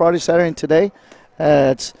enjoyed Friday, Saturday, and today.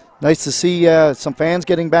 It's nice to see some fans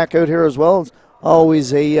getting back out here as well. It's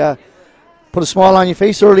always put a smile on your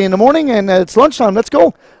face early in the morning, and it's lunchtime. Let's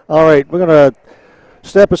go. All right, we're going to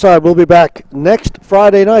step aside. We'll be back next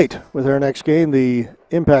Friday night with our next game, the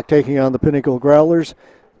Impact taking on the Pinnacle Growlers.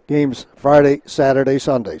 Games Friday, Saturday,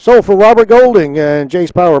 Sunday. So for Robert Golding and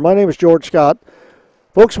Jace Power, my name is George Scott.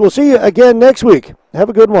 Folks, we'll see you again next week. Have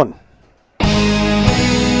a good one.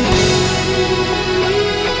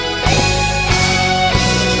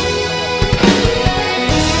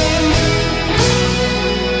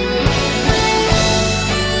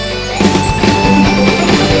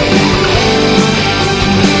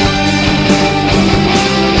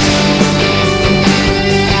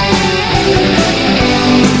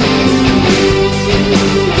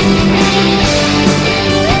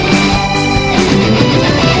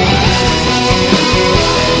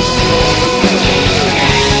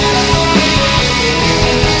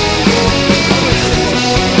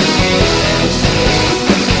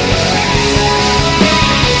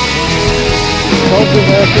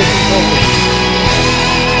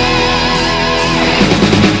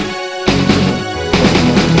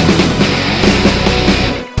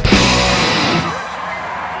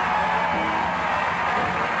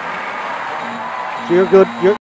 So you're good. You're